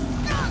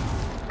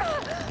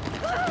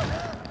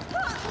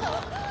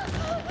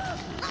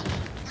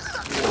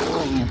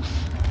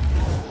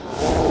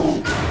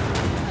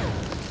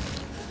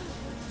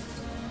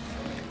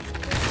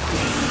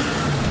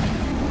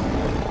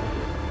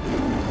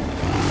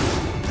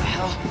 The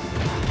hell?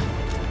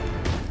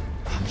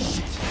 Oh,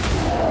 shit.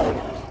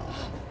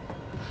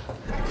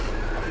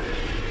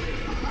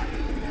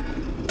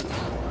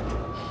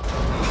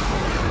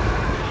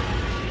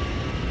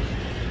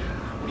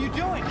 What are you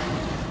doing?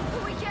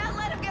 We can't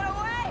let him get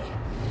away!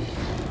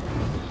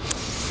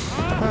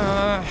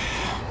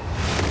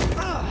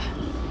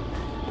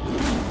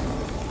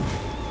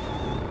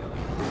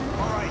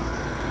 All right.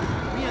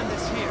 We end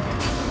this here.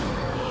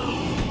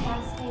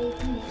 Class A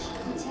image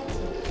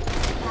detected.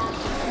 Path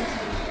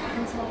quarantine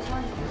until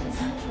target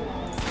is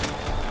neutralized.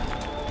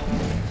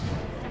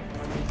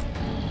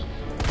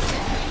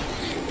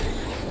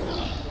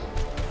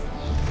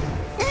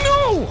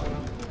 No!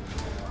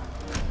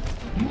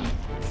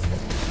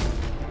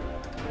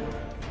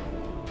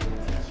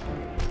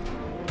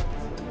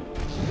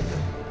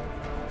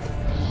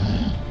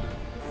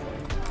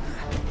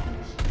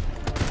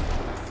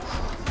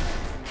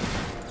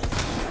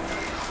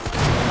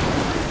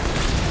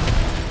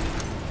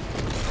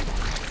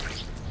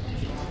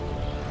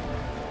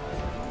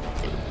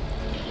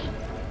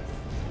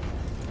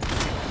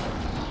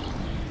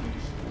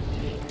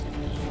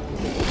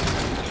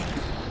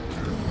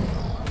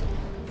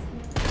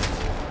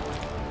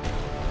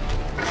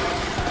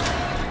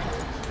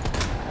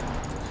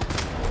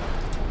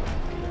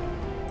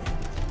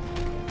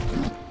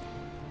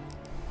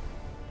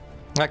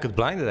 I could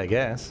blind it, I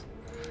guess.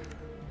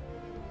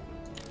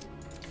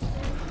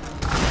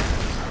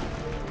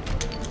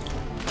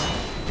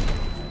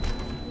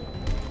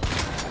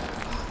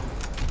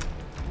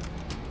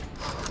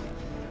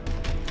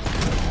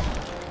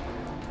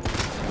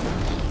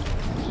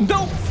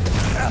 No!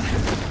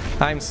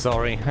 I'm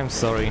sorry,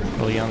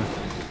 Leon.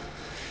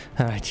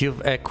 Alright,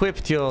 you've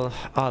equipped your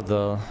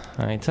other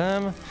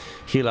item.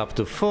 Heal up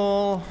to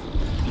full.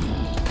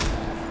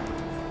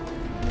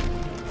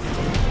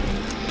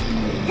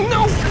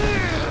 No!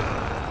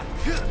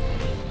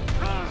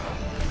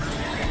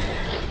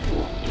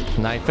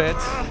 Knife it.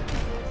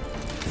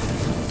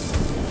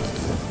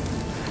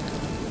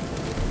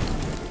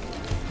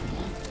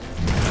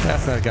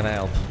 That's not gonna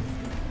help.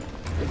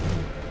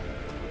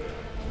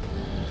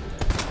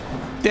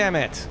 Damn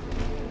it!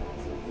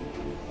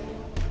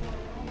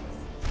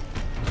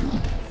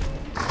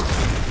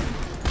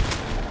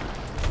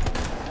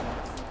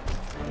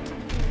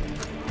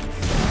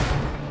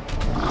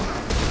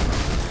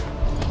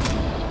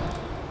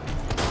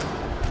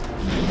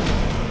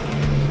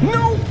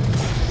 No!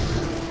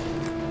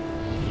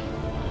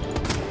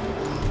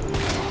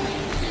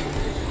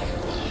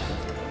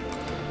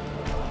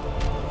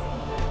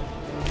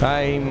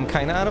 I'm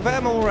kinda out of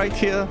ammo right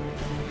here.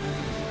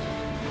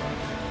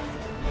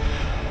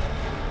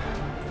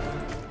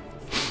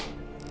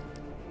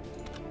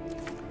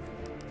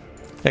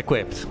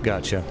 Equipped,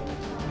 gotcha.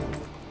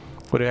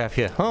 What do we have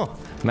here? Oh,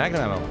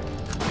 magnum ammo.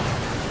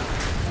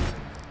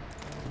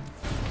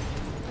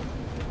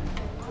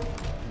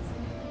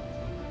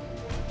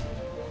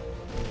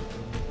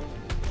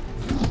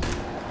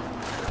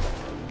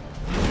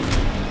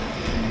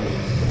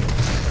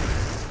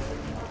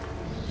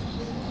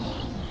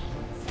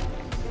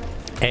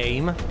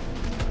 Aim and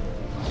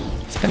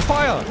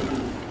fire.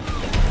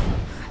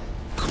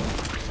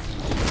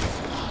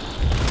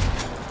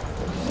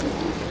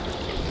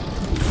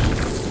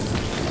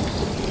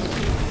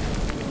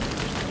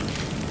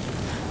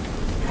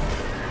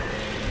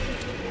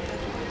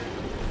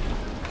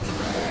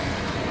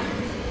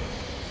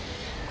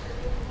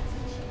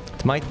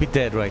 It might be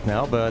dead right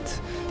now, but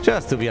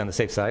just to be on the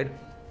safe side.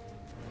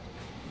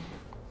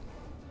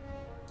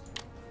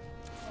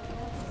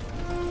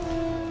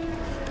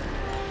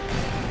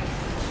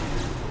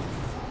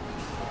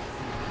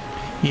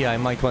 Yeah, I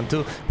might want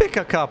to pick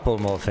a couple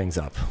more things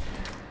up.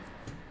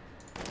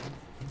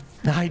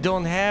 I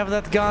don't have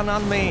that gun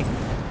on me.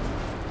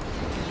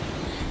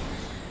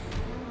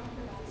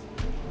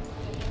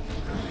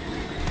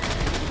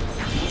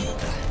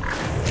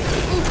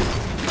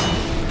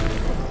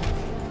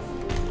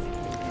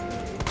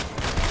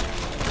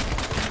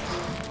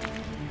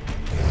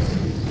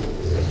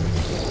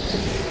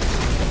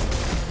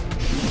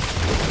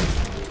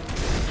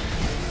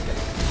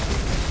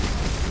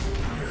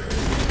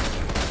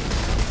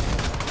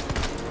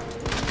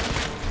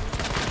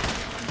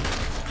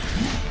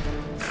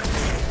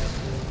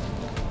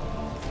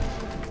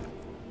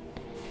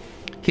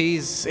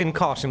 He's in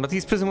caution, but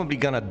he's presumably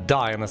gonna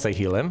die unless I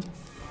heal him.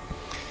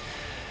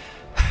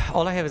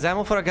 All I have is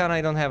ammo for a gun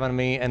I don't have on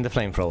me and the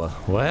flamethrower.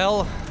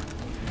 Well,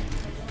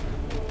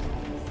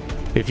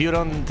 if you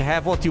don't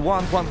have what you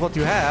want what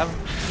you have.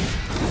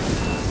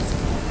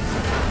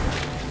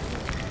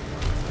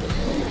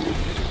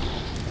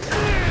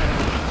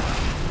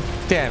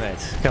 Damn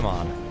it, come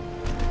on.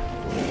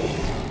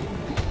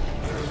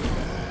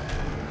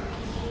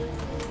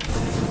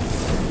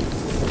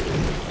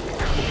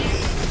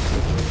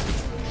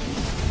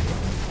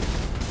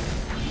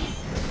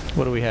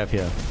 What do we have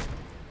here?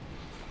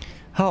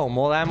 Oh,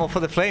 more ammo for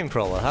the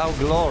flamethrower. How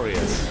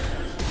glorious.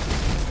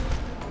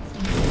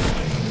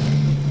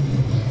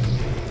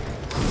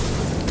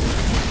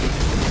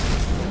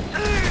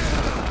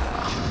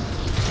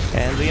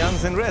 And the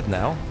young's in red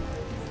now.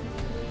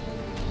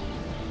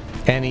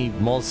 Any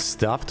more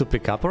stuff to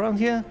pick up around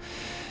here?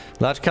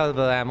 Large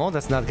caliber ammo,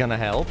 that's not gonna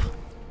help.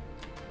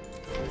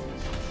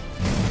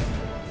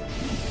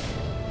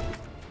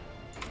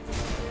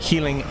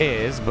 Healing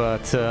is,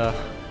 but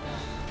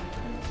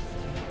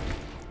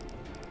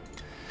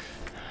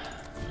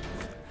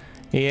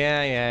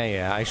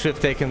yeah. I should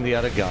have taken the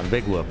other gun.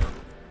 Big whoop.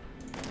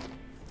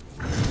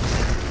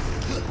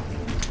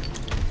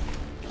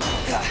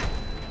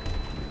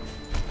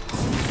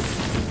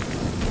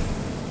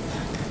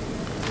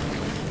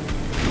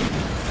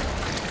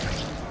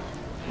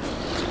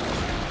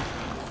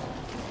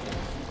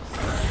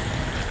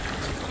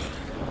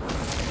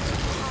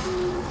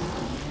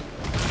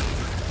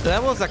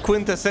 That was a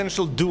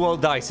quintessential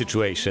do-or-die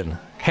situation.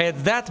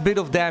 Had that bit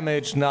of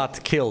damage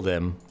not killed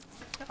him,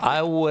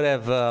 I would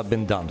have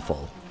been done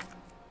for.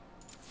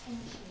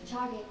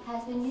 Target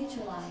has been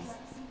neutralized.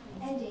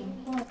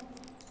 Ending point.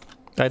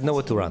 I had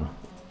nowhere to run.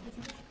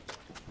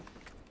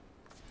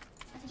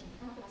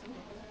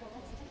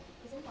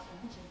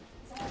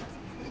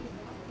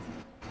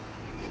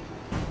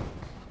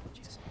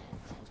 Jesus.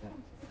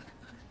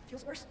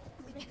 Feels worse.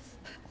 Believe me.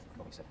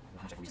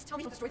 Just tell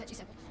me to destroy that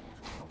G-sample.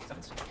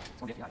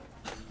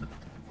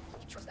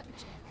 Trust that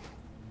bitch.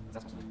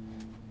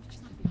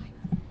 She's not FBI.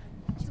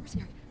 She's a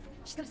mercenary.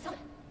 She's gonna sell it.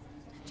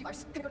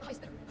 G-Virus gonna go to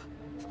highest bidder.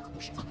 Oh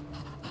shit.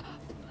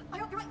 I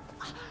hope you're right.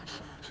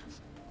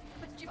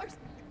 But G-Virus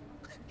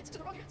gets into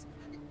the wrong hands.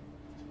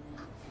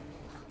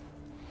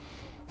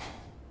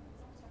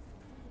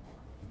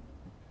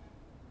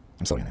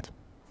 I'm sorry, Annette.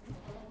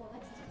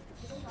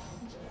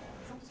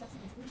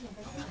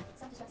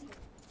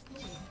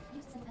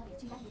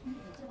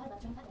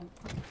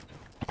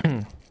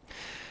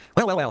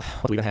 Well,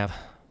 what do we even have?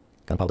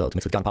 Gunpowder to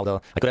mix with gunpowder.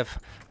 I could have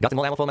gotten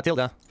more ammo for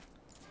Matilda.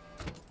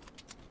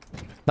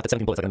 Not that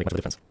 17 bullets are gonna make much of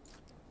a difference.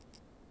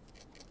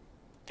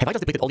 Have I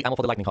just depleted all the ammo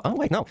for the lightning? Oh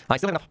wait, no, I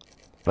still have enough. Do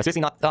I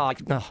seriously not?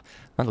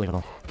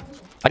 Unbelievable.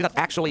 I did not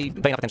actually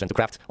pay enough attention to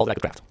craft all that I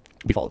could craft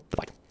before the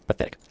fight.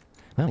 Pathetic.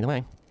 Well, either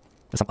way,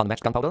 there's some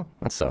unmatched gunpowder.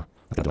 That's not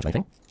gonna do much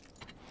anything.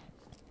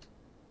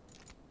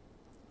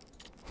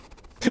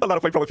 A lot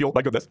of flamethrower fuel,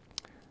 my goodness.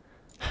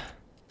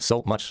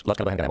 So much large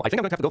caliber handgun ammo. I think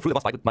I'm going to have to go through the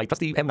boss fight with my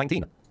trusty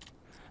M19.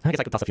 I guess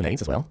I could toss a few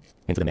nades as well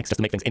into the mix, just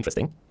to make things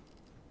interesting.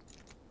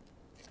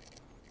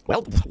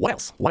 Well, what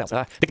else? What else?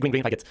 Take the green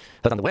if I get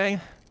hurt on the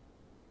way.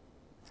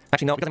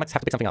 Actually, no, because I might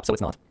have to pick something up, so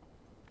it's not.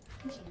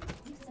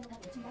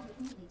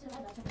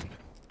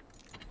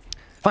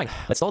 Fine,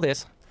 let's store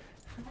this.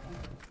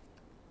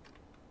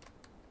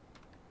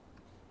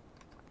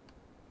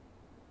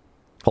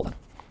 Hold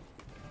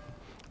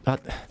on.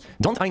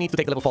 Don't I need to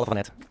take the level 4 off on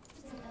it?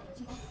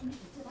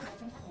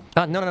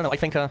 No, I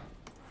think, yeah,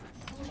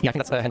 I think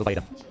that's handled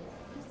later.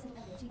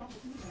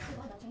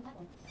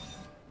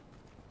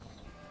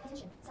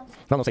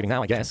 No saving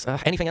now, I guess.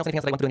 Anything else that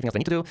I want to do, anything else I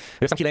need to do?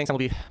 There's some healing, some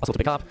will be also to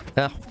pick up.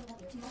 How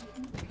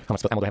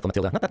much ammo do I have for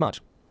Matilda? Not that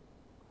much.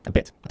 A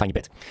bit, a tiny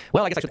bit.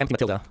 Well, I guess I should empty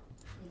Matilda.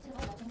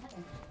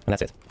 And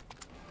that's it.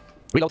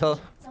 Reload her,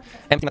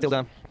 empty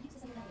Matilda.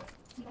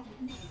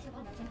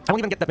 I won't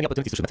even get that many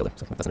opportunities to shoot Matilda,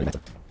 so that doesn't really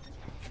matter.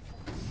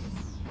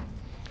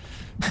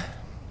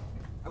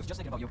 I was just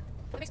thinking about you.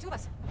 What makes two of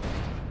us?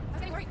 I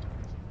was getting worried.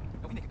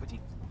 No, we make a good team.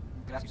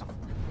 Could I ask you something?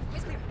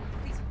 It's clear.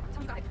 Please, tell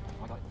me you got it.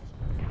 Oh, I got it.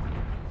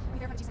 We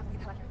verified the G-sample. We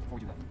get the hell out of here. Before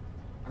we do that, I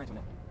ran into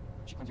Annette.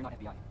 She claims you're not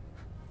FBI. Okay.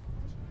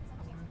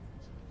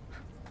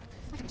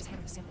 Why can't we just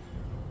hand her the sample?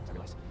 I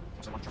realized.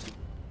 I want to trust you.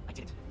 I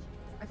did it.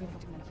 I really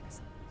don't do enough like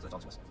this. So that's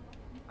all to us.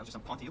 I was just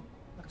some pawn to you.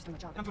 Look, I'm just doing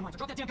my job. And I'm doing mine, so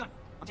drop that damn gun.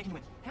 I'm taking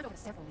you in. Hand over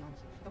the sample, Leon.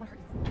 I don't want to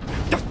hurt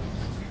you.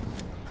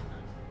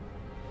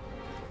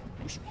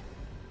 You shoot me.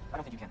 I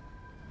don't think you can.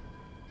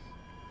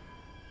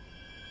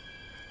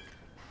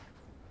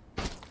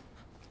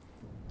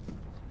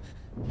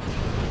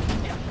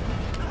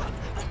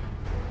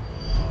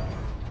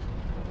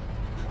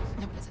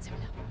 No, that's it, Sarah,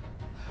 now.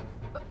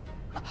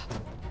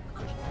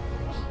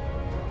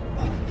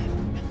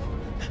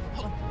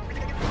 Hold on.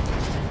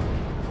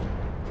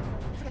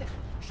 Forget it.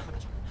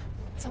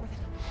 It's not worth it.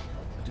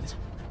 I'll do this.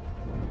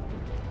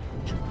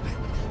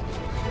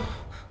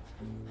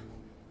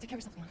 Take care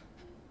of yourself, Leon.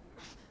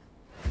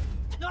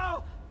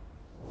 No!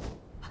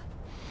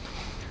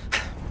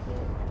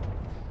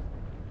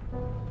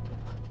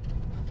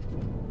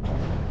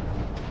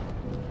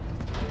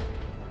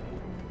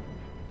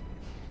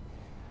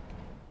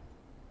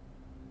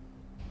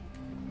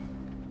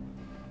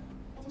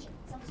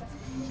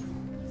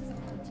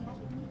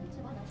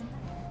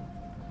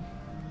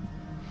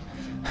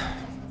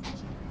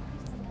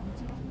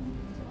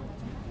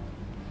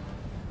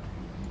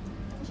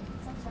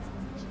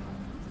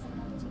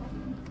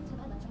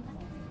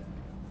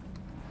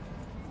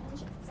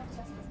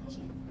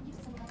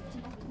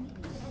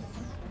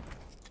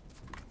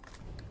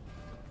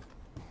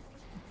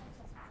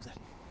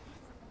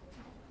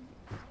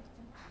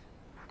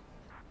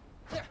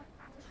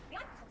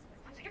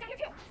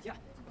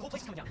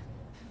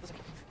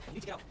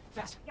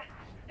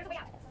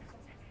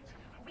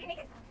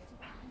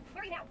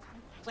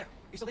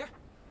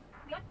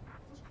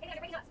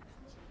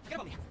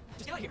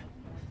 of here.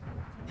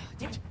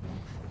 Damn it.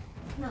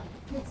 9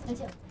 minutes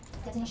until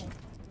destination.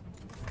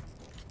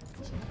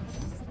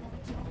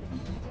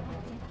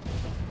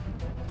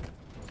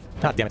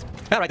 Ah, damn it.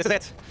 Alright, this is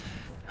it.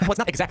 Well, it's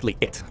not exactly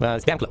it.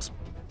 It's damn close.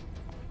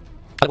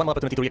 I had one more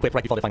opportunity to re-equip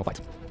right before the final fight.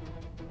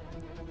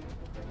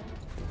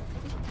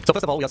 So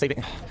first of all, we are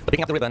picking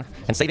up the ribbon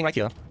and saving right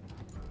here.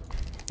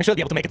 I should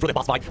be able to make it through the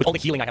boss fight with all the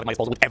healing I have at my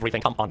disposal, with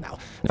everything. Come on now.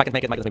 If I can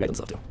make it, maybe I don't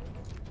deserve to.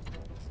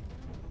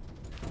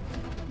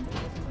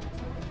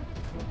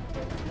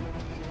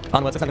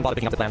 Onwards, let's not even bother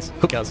picking up the plans.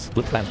 Who cares?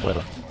 Blue plans,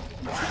 whatever.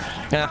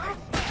 Yeah.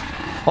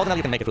 Ordinarily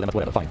you can make it through them, but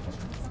whatever, fine.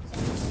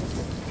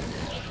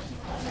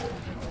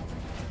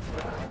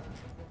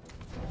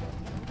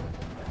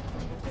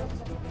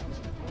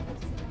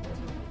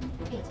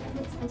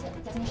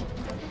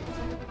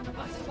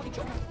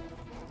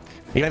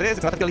 Even if it is,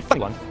 it's not a particularly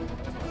funny one.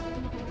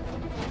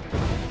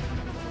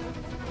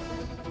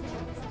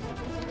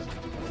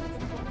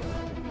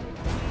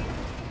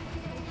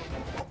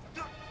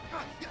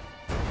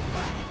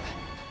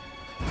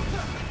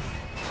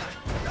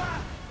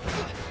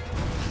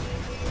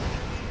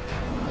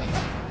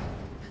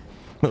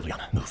 Move,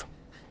 Leon, move.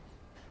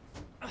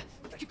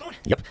 Keep going.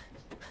 Yep.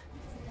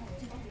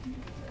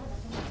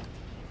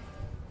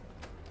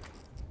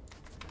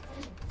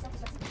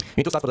 You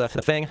need 2 slots for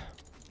the thing.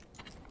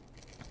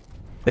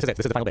 This is it.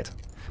 This is the final bit.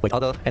 Wait, are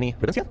there any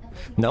ribbons here?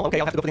 No? Okay,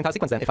 I'll have to go for the entire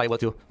sequence then if I were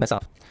to mess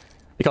up.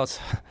 Because...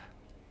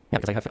 Yeah,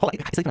 because I have... Hold on,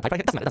 is there even a type right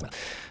here? Doesn't matter, doesn't matter.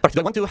 Alright,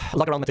 do I want to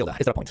lug around Matilda?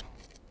 Is there a point?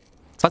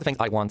 As far as the things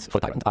I want for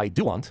Tyrant, I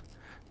do want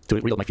to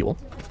reload my fuel.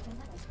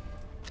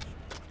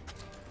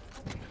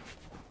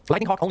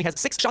 Lightning Hawk only has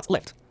 6 shots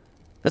left.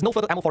 There's no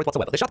further ammo for it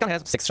whatsoever. The shotgun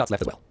has 6 shots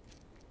left as well.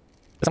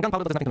 There's some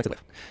gunpowder, but there's nothing to mix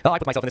it with. I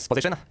put myself in this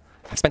position.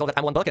 I've spent all that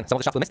ammo on Birkin. Some of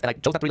the shots were missed, and I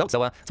chose not to reload,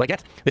 so I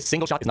get this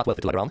single shot is not worth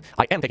it to lug around.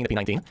 I am taking the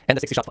P19 and the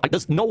 60 shots.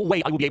 There's no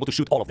way I will be able to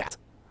shoot all of that.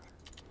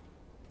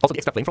 Also, the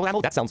extra flamethrower ammo,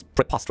 that sounds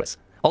preposterous.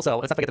 Also,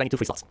 let's not forget that I need 2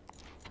 free slots.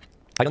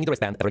 I don't need the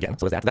wristband ever again,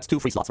 so there's that. That's 2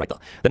 free slots right there.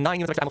 The 9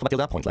 units of extra ammo for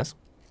Matilda, pointless.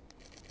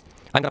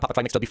 I'm gonna pop a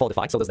Trimixture before the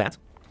fight, so there's that.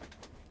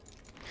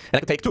 And I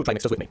could take 2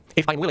 Trimixtures with me.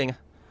 If I'm willing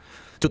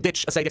to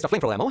ditch, say, the extra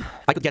flamethrower ammo,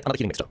 I could get another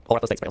healing mixture, or a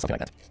first aid spray, or something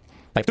like that.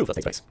 I have 2 first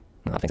aid sprays.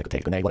 I think I could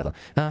take a grenade, whatever.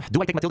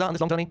 Do I take Matilda on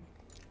this long journey?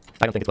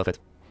 I don't think it's worth it.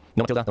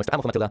 No Matilda, no extra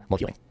ammo for Matilda, more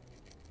healing.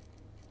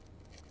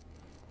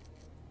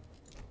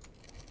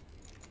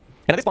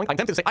 And at this point, I'm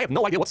tempted to say, I have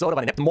no idea what sort of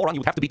an inept moron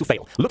you would have to be to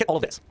fail. Look at all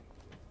of this.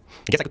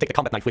 I guess I could take the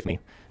combat knife with me.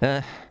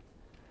 Or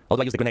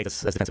do I use the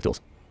grenades as defensive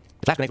tools?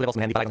 The flash grenades would also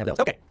be handy, but I don't have those.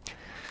 Okay.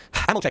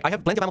 Ammo check. I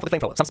have plenty of ammo for the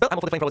flamethrower. Some spell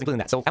ammo for the flamethrower is included in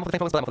that. So ammo for the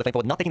flamethrower, spell ammo for the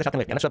flamethrower, not taking the shotgun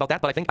with me. I'm not sure about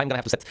that, but I think I'm gonna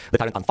have to set the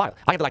Tyrant on fire.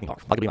 I have the Lightning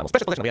Hawk. I'll give you my most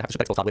special collection. I have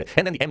to start with it.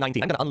 And then the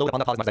M19. I'm gonna unload upon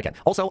that as much as I can.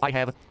 Also,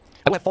 I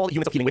will have 4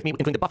 units of healing with me,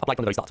 including the buff applied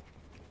from the very start.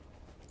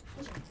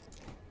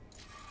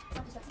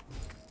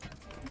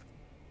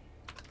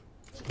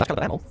 That's kind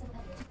of ammo.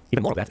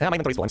 Even more of that. My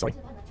inventory's full, I'm sorry.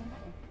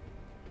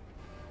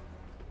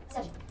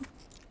 7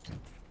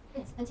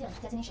 minutes until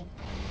destination.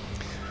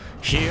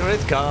 Here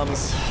it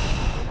comes.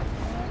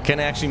 Can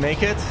I actually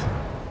make it?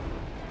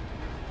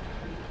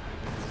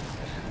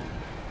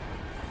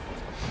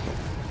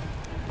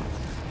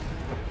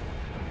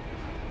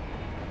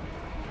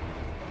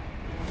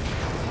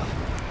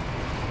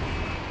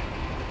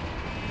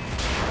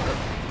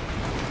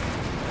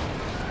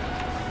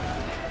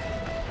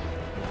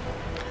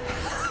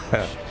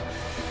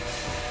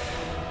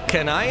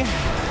 Can I?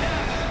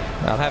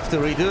 I'll have to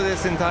redo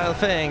this entire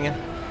thing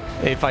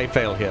if I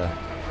fail here.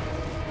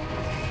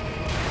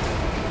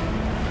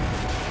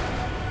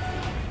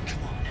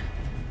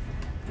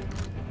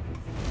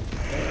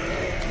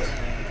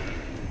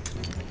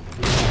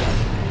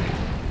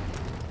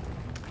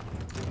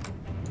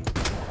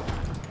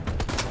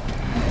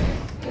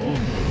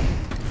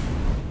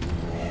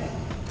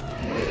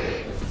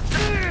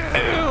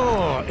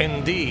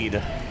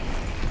 Indeed.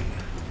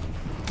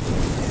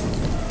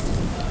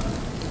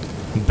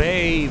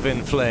 Bathe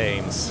in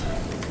flames.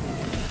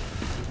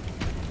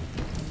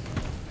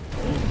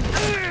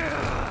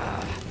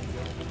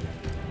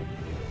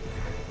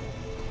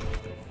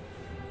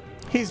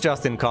 He's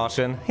just in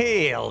caution.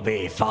 He'll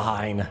be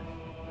fine.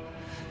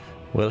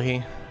 Will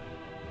he?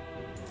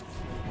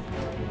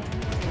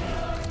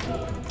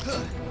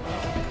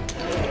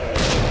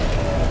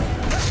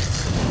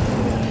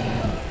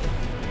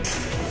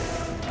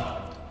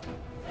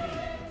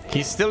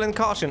 He's still in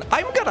caution.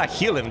 I'm gonna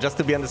heal him just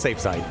to be on the safe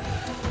side.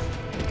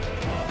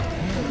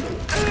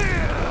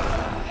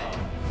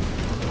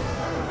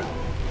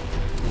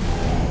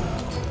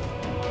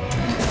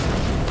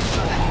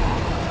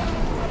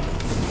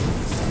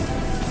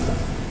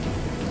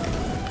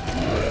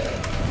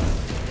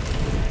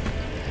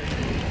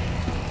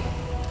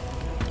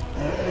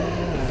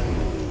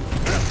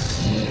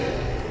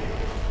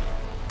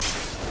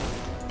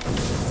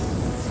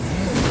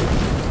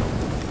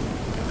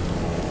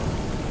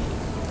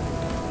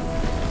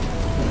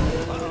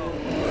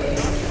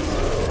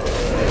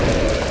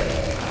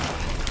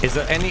 Is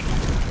there any...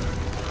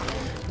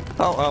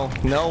 Oh,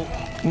 no.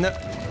 No.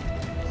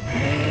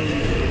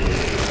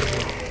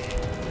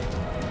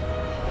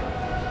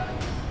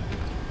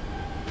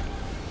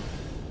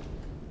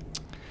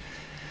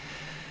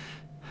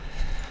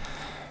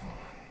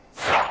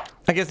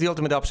 I guess the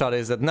ultimate upshot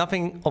is that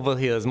nothing over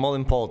here is more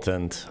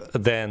important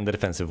than the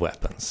defensive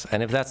weapons.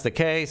 And if that's the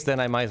case,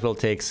 then I might as well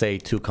take, say,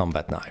 2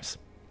 combat knives.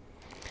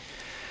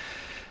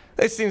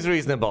 It seems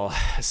reasonable.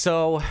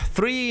 So,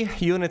 3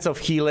 units of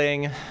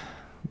healing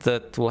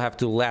that will have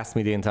to last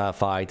me the entire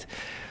fight.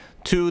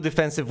 2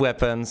 defensive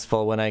weapons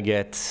for when I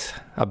get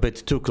a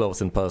bit too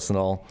close and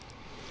personal.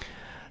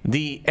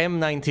 The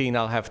M19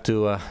 I'll have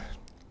to...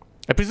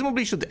 I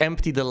presumably should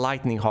empty the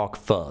Lightning Hawk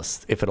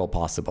first, if at all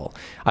possible.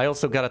 I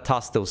also gotta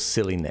toss those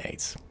silly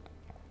nades.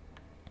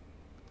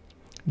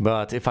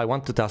 But if I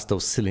want to toss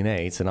those silly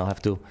nades, then I'll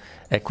have to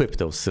equip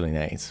those silly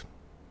nades.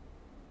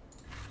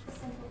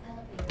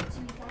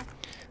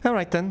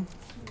 Alright then.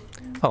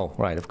 Oh,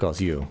 right, of course,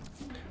 you.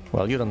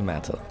 Well, you don't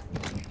matter.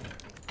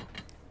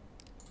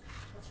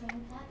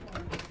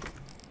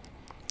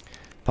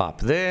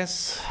 Pop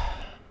this.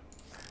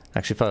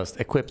 Actually, first,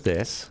 equip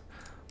this.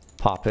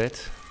 Pop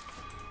it.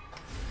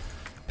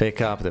 Pick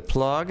up the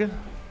plug.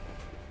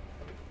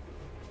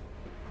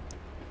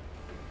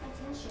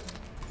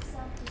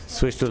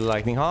 Switch to the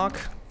Lightning Hawk.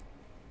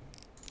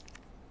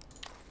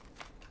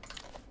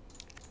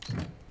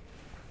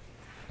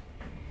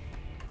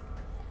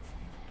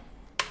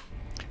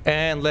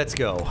 And let's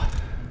go.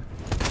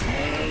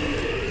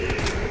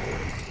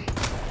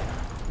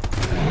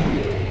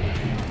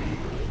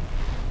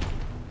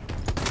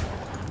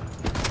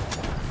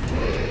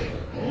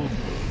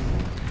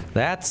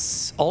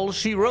 That's all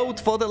she wrote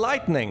for the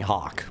Lightning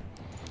Hawk.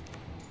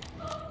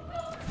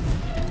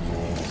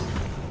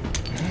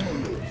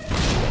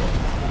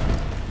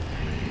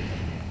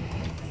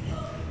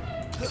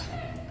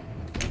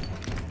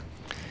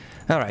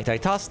 Alright, I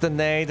tossed the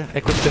nade,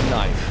 equipped the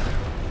knife.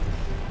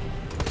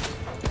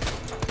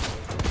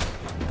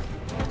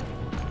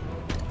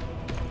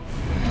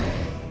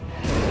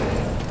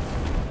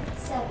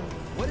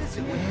 What is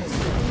it with this?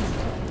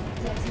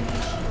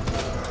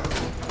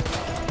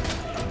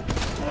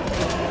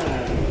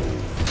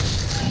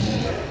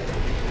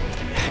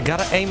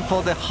 Gotta aim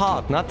for the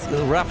heart, not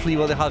roughly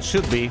where the heart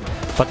should be,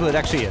 but where it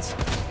actually is.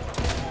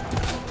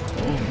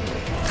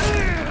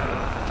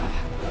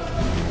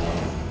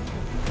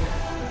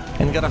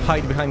 And gotta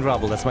hide behind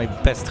rubble, that's my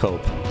best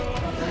hope.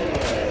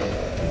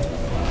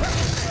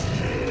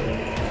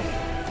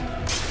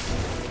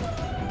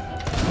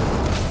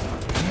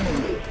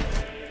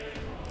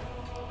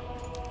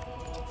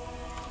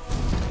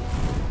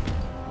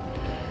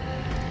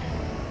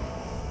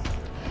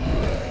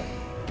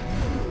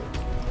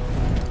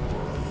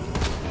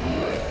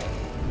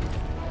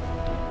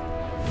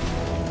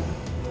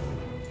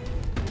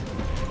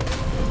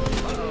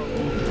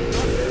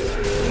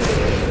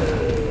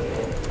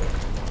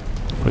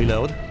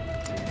 Reload.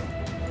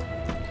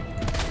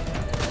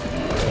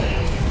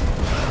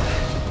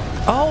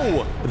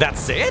 Oh,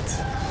 that's it?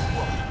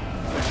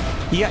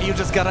 Yeah, you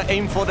just gotta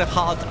aim for the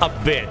heart a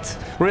bit.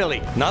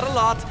 Really, not a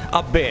lot,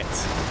 a bit.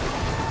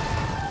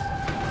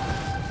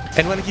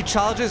 And when he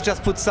charges,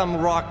 just put some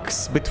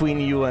rocks between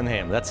you and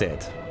him. That's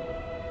it.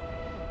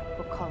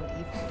 We'll call it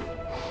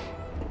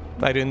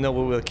even. I didn't know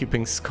we were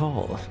keeping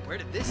score. Where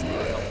did this thing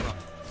come from?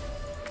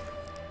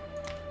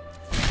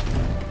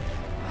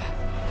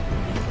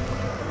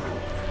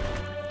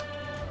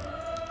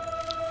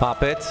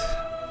 Pop it.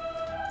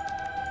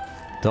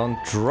 Don't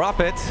drop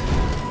it.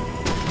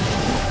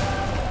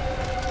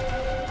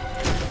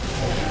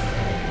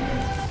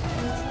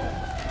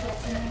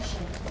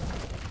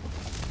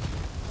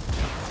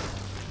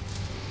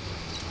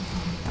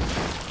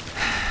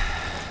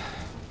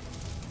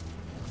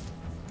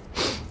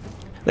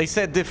 They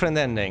said different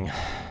ending.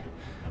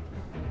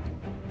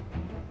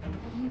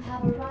 You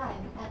have arrived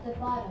at the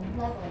bottom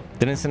level.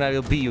 Then in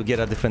scenario B you get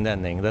a different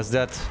ending. Does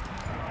that...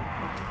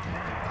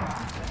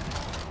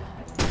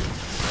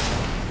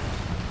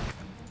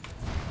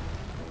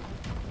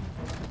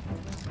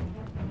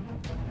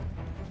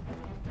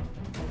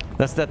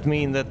 Does that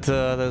mean that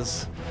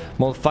there's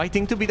more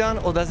fighting to be done,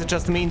 or does it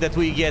just mean that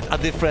we get a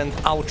different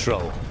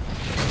outro?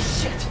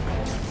 Shit!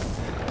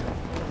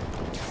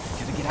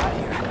 Gotta get out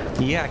of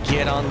here. Yeah,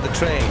 get on the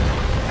train.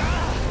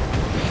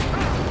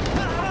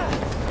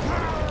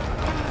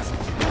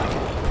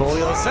 Pull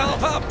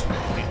yourself up!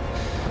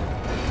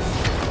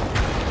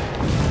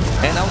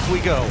 And out we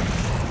go.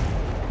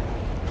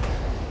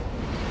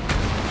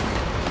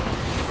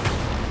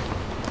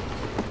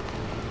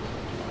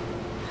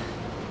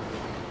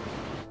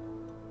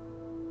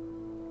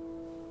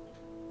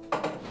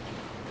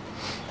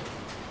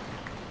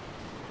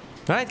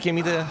 Right, give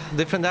me the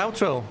different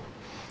outro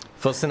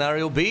for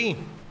scenario B.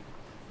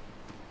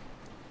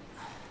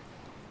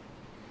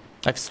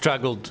 I've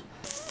struggled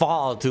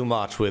far too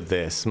much with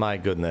this, my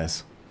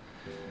goodness.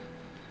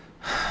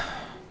 Can't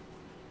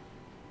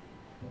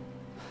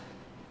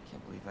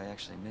believe I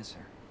actually miss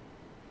her.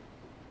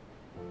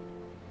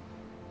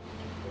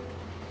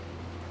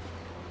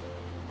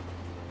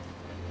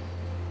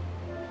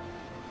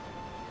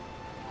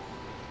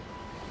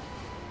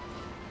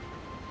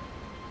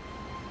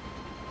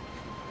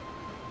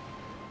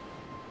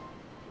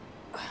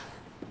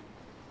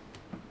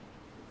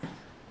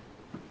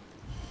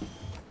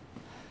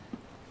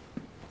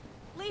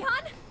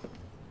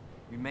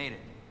 made it.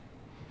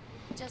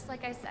 Just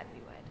like I said we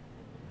would.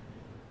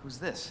 Who's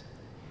this?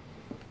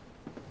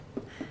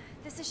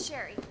 This is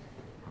Sherry.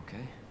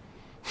 Okay.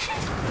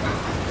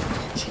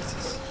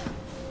 Jesus.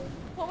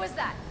 What was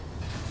that?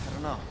 I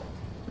don't know.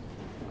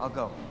 I'll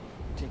go.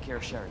 Take care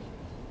of Sherry.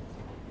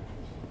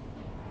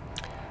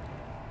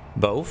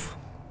 Both?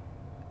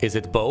 Is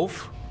it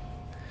both?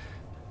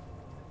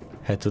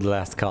 Head to the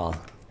last call.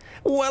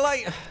 Well,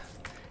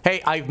 Hey,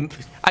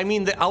 I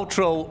mean, the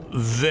outro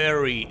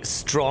very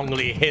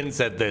strongly hints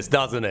at this,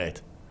 doesn't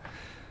it?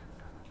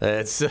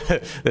 It's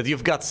that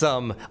you've got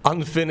some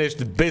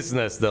unfinished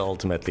business, though,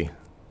 ultimately.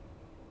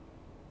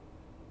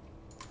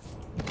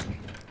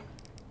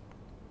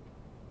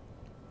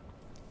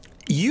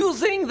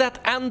 Using that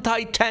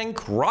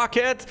anti-tank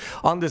rocket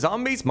on the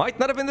zombies might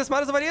not have been the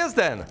smartest of ideas,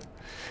 then.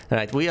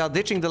 Alright, we are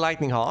ditching the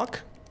Lightning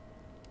Hawk.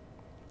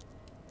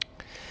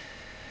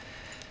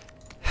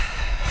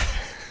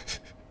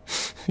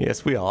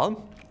 Yes, we are.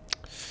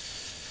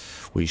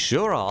 We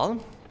sure are.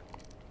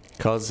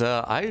 Because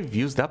I've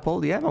used up all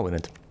the ammo in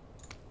it.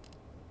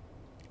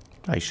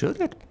 I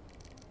should.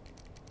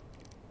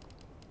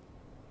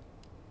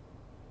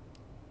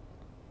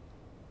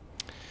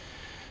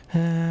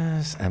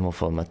 Ammo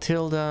for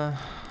Matilda.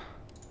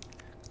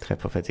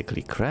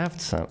 Hypothetically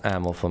craft some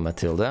ammo for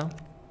Matilda.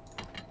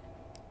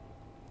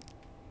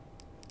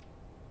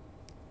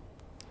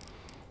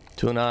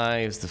 Two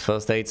knives, the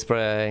first aid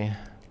spray.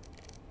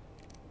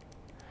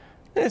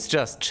 It's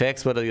just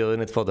checks whether you're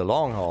in it for the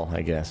long haul,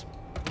 I guess.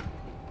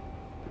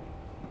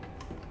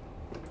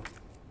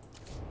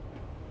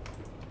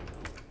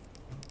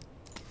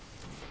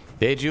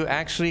 Did you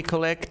actually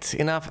collect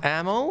enough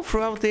ammo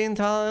throughout the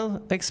entire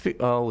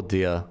experience? Oh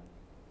dear.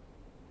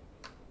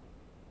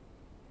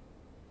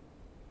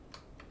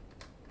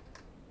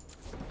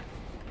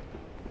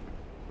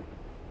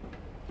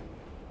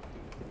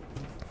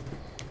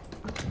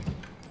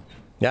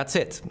 That's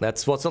it.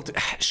 That's what's...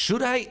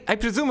 Should I? I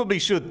presumably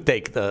should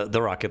take the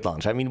rocket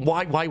launch. I mean,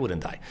 why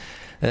wouldn't I?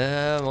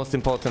 Most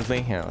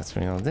importantly, yeah, let's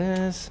bring on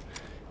this.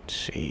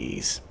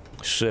 Jeez.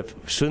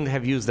 Shouldn't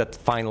have used that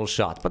final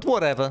shot. But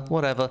whatever.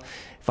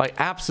 If I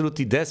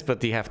absolutely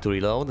desperately have to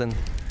reload, then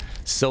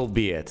so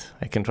be it.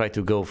 I can try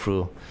to go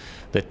through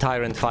the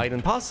Tyrant fight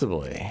and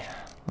possibly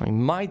I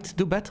might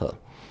do better.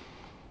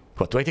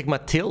 What, do I take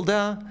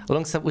Matilda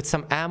alongside with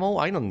some ammo?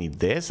 I don't need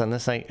this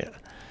unless I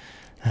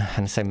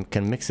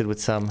can mix it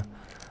with some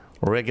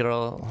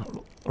regular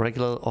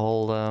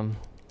old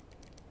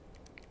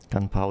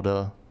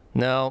gunpowder.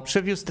 No,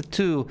 should have used the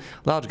 2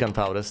 large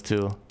gunpowders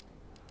to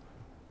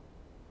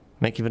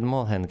make even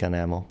more handgun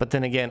ammo. But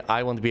then again,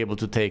 I won't be able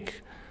to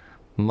take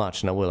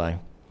much now, will I?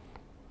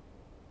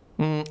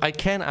 I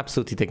can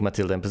absolutely take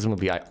Matilda, and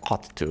presumably I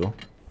ought to.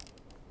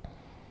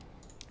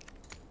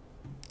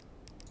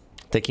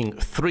 Taking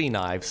 3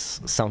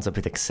 knives sounds a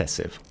bit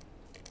excessive.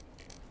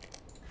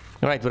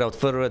 Alright, without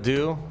further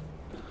ado,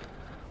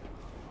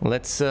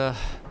 let's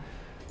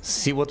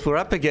see what we're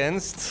up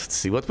against,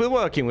 see what we're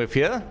working with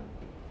here.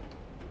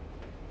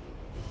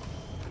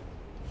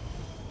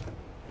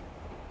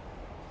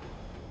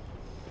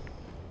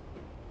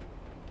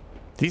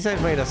 These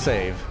I've made a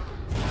save.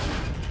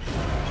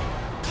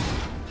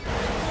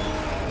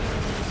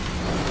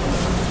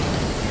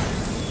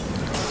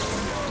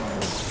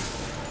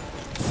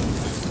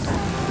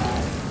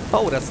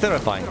 Oh, that's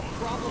terrifying.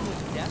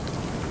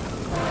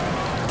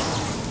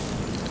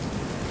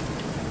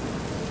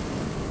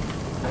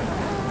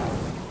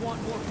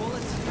 Want more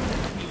bullets?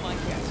 You might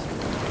guess.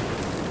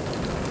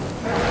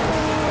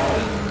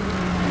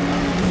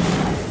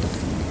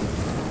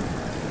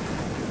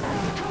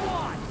 Come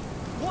on!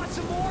 Want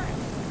some more?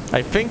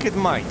 I think it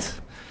might.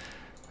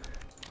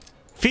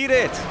 Feed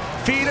it!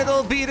 Feed it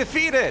or be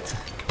defeated!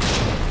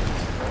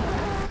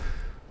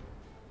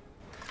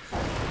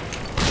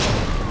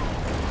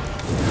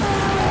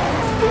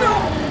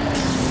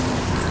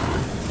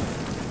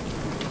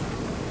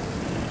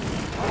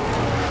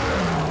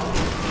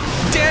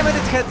 Damn it,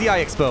 it had the eye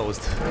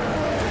exposed.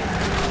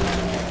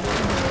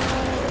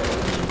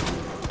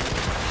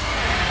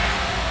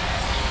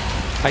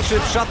 I should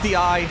have shot the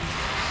eye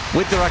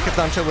with the rocket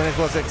launcher when it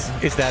was...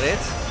 Is that it?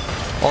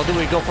 Or do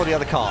we go for the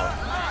other car?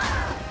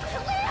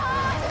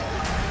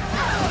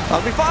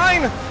 I'll be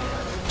fine!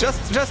 Just...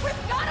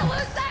 We've gotta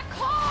lose that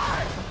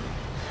car!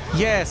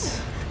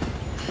 Yes.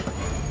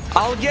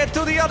 I'll get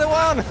to the other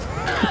one!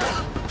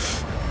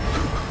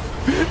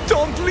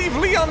 Don't leave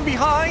Leon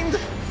behind!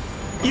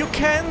 You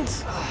can't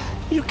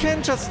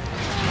just...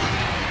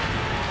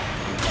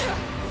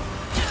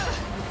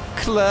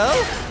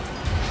 Claire?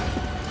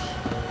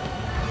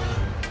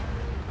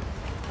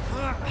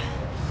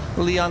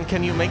 Leon,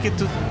 can you make it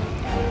to...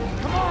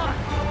 Come on!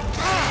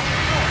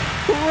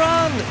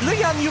 Run!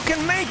 Leon, you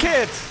can make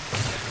it!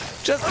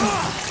 Just...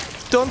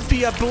 Don't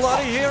be a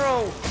bloody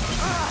hero!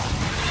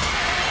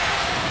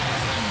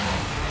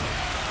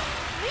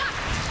 Leon,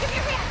 give me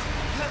your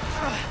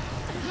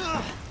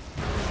hand!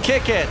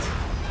 Kick it!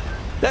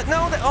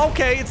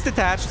 Okay, it's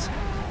detached.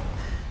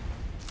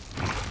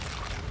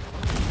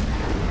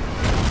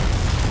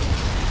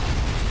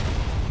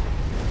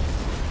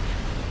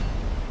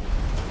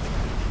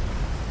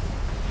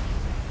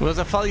 It was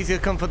a far easier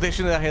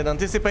confrontation than I had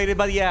anticipated,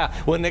 but yeah,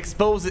 when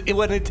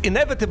it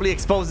inevitably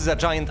exposes a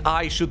giant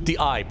eye, shoot the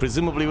eye,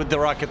 presumably with the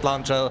rocket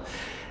launcher,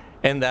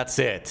 and that's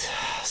it.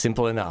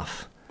 Simple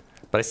enough.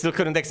 But I still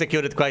couldn't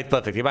execute it quite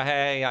perfectly, but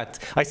hey,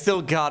 I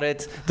still got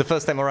it the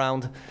first time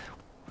around.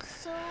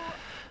 So,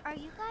 are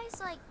you guys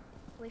like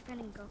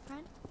boyfriend and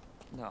girlfriend?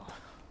 No.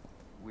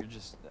 We're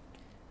just...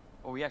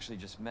 well, we actually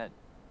just met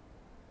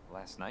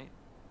last night.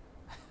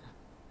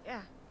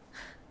 Yeah.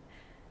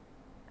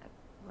 That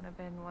would have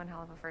been one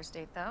hell of a first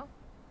date, though.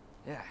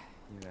 Yeah,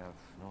 you have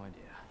no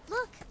idea.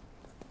 Look!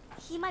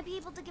 He might be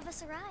able to give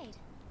us a ride.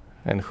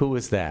 And who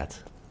is that?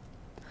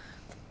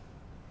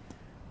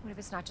 What if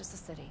it's not just the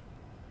city?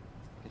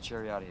 Get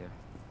Sherry out of here.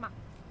 Come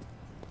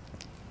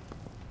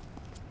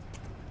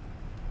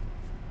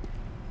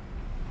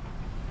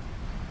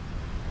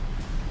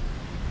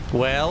on.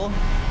 Well...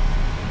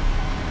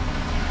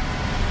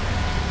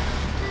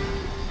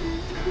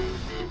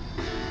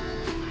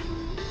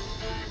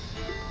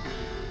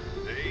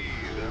 Hey,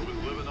 that was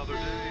Live Another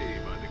Day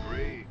by the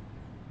great.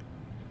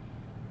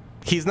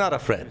 He's not a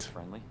friend. It's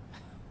friendly.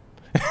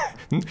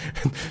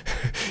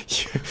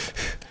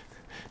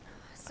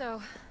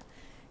 So,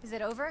 is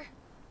it over?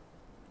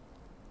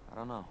 I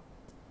don't know.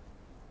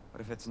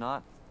 But if it's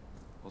not,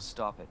 we'll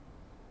stop it.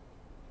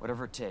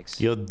 Whatever it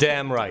takes. You're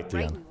damn right, Right,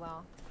 Leon. we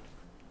will.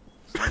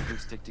 As long as we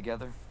stick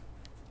together,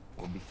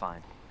 we'll be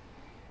fine.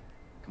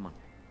 Come on.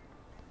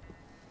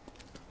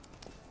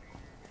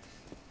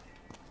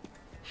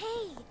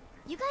 Hey,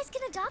 you guys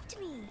can adopt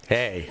me.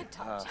 Hey.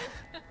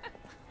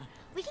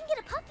 We can get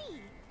a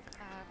puppy.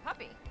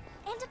 Puppy.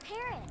 And a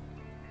parrot.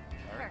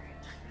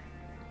 Perfect.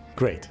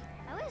 Great.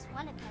 I always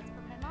wanted pets,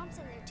 but my mom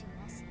said they're too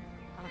messy.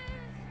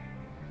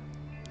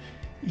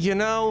 You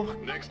know...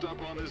 Next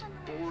up on this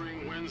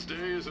boring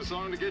Wednesday is a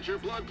song to get your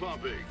blood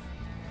pumping.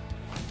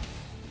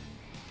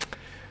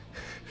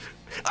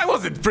 I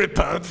wasn't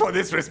prepared for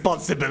this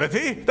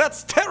responsibility.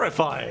 That's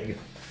terrifying.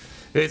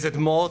 Is it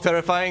more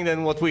terrifying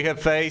than what we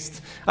have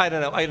faced? I don't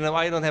know.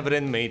 I don't have it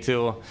in me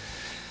to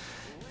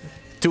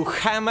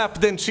ham up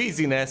the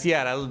cheesiness.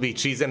 Yeah, that'll be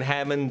cheese and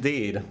ham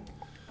indeed.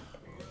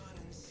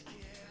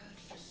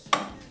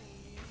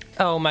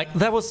 Oh my,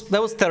 that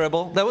was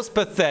terrible. That was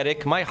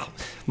pathetic. My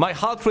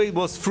heart rate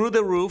was through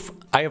the roof.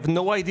 I have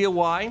no idea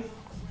why.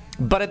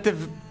 But at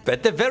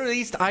the very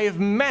least, I have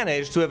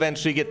managed to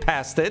eventually get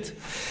past it.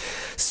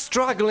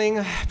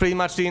 Struggling pretty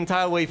much the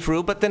entire way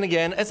through, but then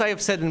again, as I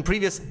have said in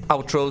previous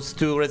outros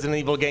to Resident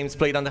Evil games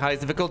played on the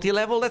highest difficulty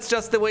level, that's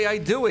just the way I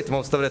do it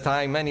most of the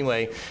time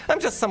anyway. I'm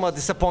just somewhat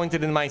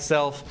disappointed in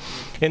myself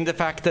in the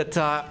fact that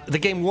the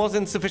game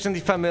wasn't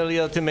sufficiently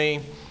familiar to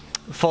me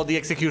for the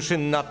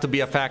execution not to be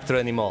a factor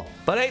anymore.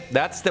 But hey,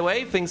 that's the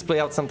way things play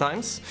out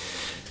sometimes,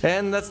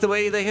 and that's the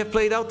way they have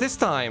played out this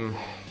time.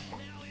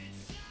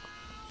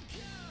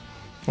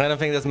 I don't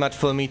think there's much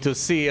for me to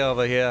see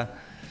over here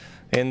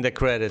in the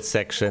credits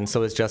section, so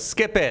let's just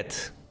skip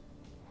it.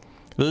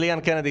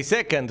 Leon Kennedy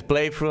second,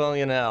 playthrough,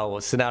 you know,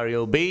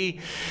 scenario B.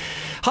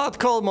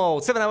 Hardcore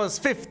mode, 7 hours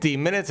 50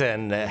 minutes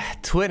and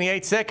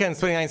 28 seconds,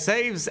 29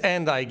 saves,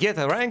 and I get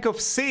a rank of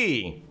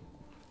C.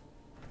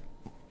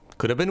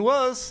 Could have been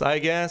worse, I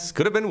guess,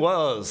 could have been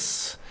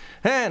worse.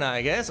 And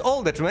I guess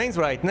all that remains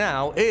right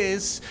now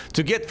is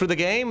to get through the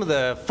game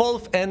the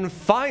 4th and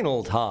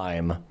final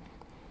time.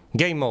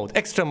 Game mode,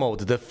 extra mode,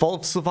 the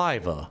 4th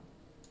survivor.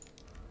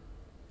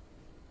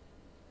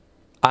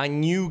 A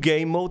new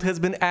game mode has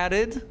been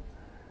added?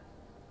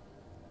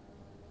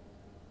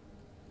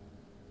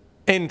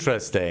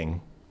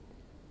 Interesting.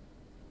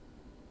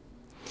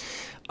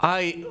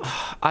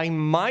 I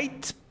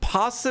might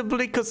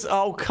possibly, cause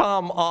oh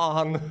come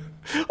on.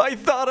 I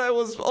thought I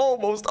was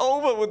almost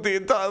over with the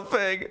entire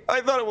thing.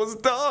 I thought it was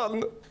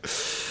done.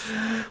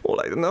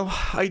 Well, I don't know.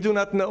 I do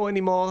not know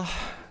anymore.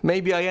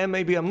 Maybe I am,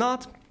 maybe I'm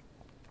not.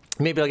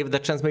 Maybe I'll give it a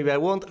chance, maybe I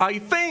won't. I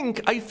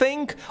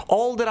think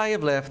all that I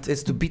have left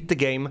is to beat the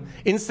game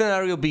in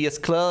scenario B as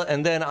Claire,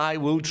 and then I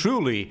will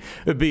truly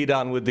be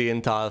done with the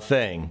entire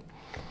thing.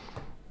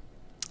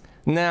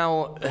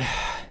 Now,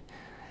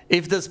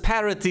 if there's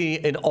parity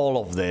in all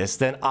of this,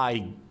 then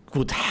I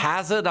would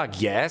hazard a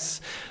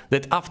guess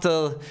that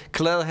after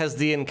Claire has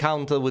the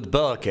encounter with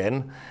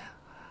Birkin,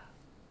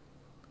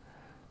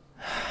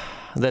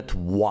 that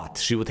what?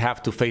 She would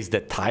have to face the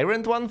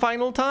Tyrant one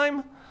final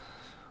time?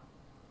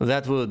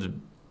 That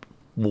would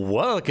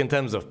work in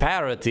terms of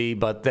parity,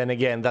 but then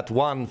again, that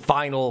one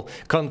final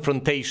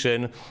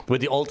confrontation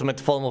with the ultimate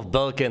form of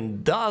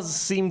Birkin does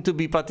seem to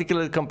be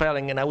particularly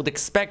compelling, and I would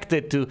expect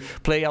it to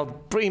play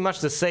out pretty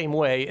much the same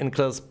way in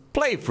Claire's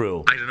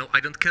playthrough. I don't know, I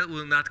don't care,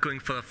 we're not going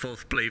for a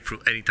 4th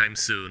playthrough anytime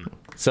soon.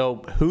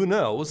 So, who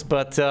knows,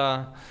 but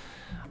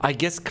I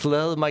guess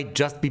Claire might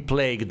just be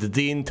plagued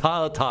the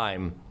entire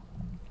time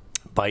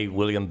by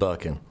William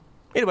Birkin.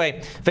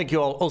 Anyway, thank you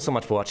all so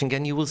much for watching,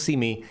 and you will see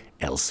me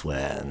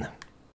elsewhere.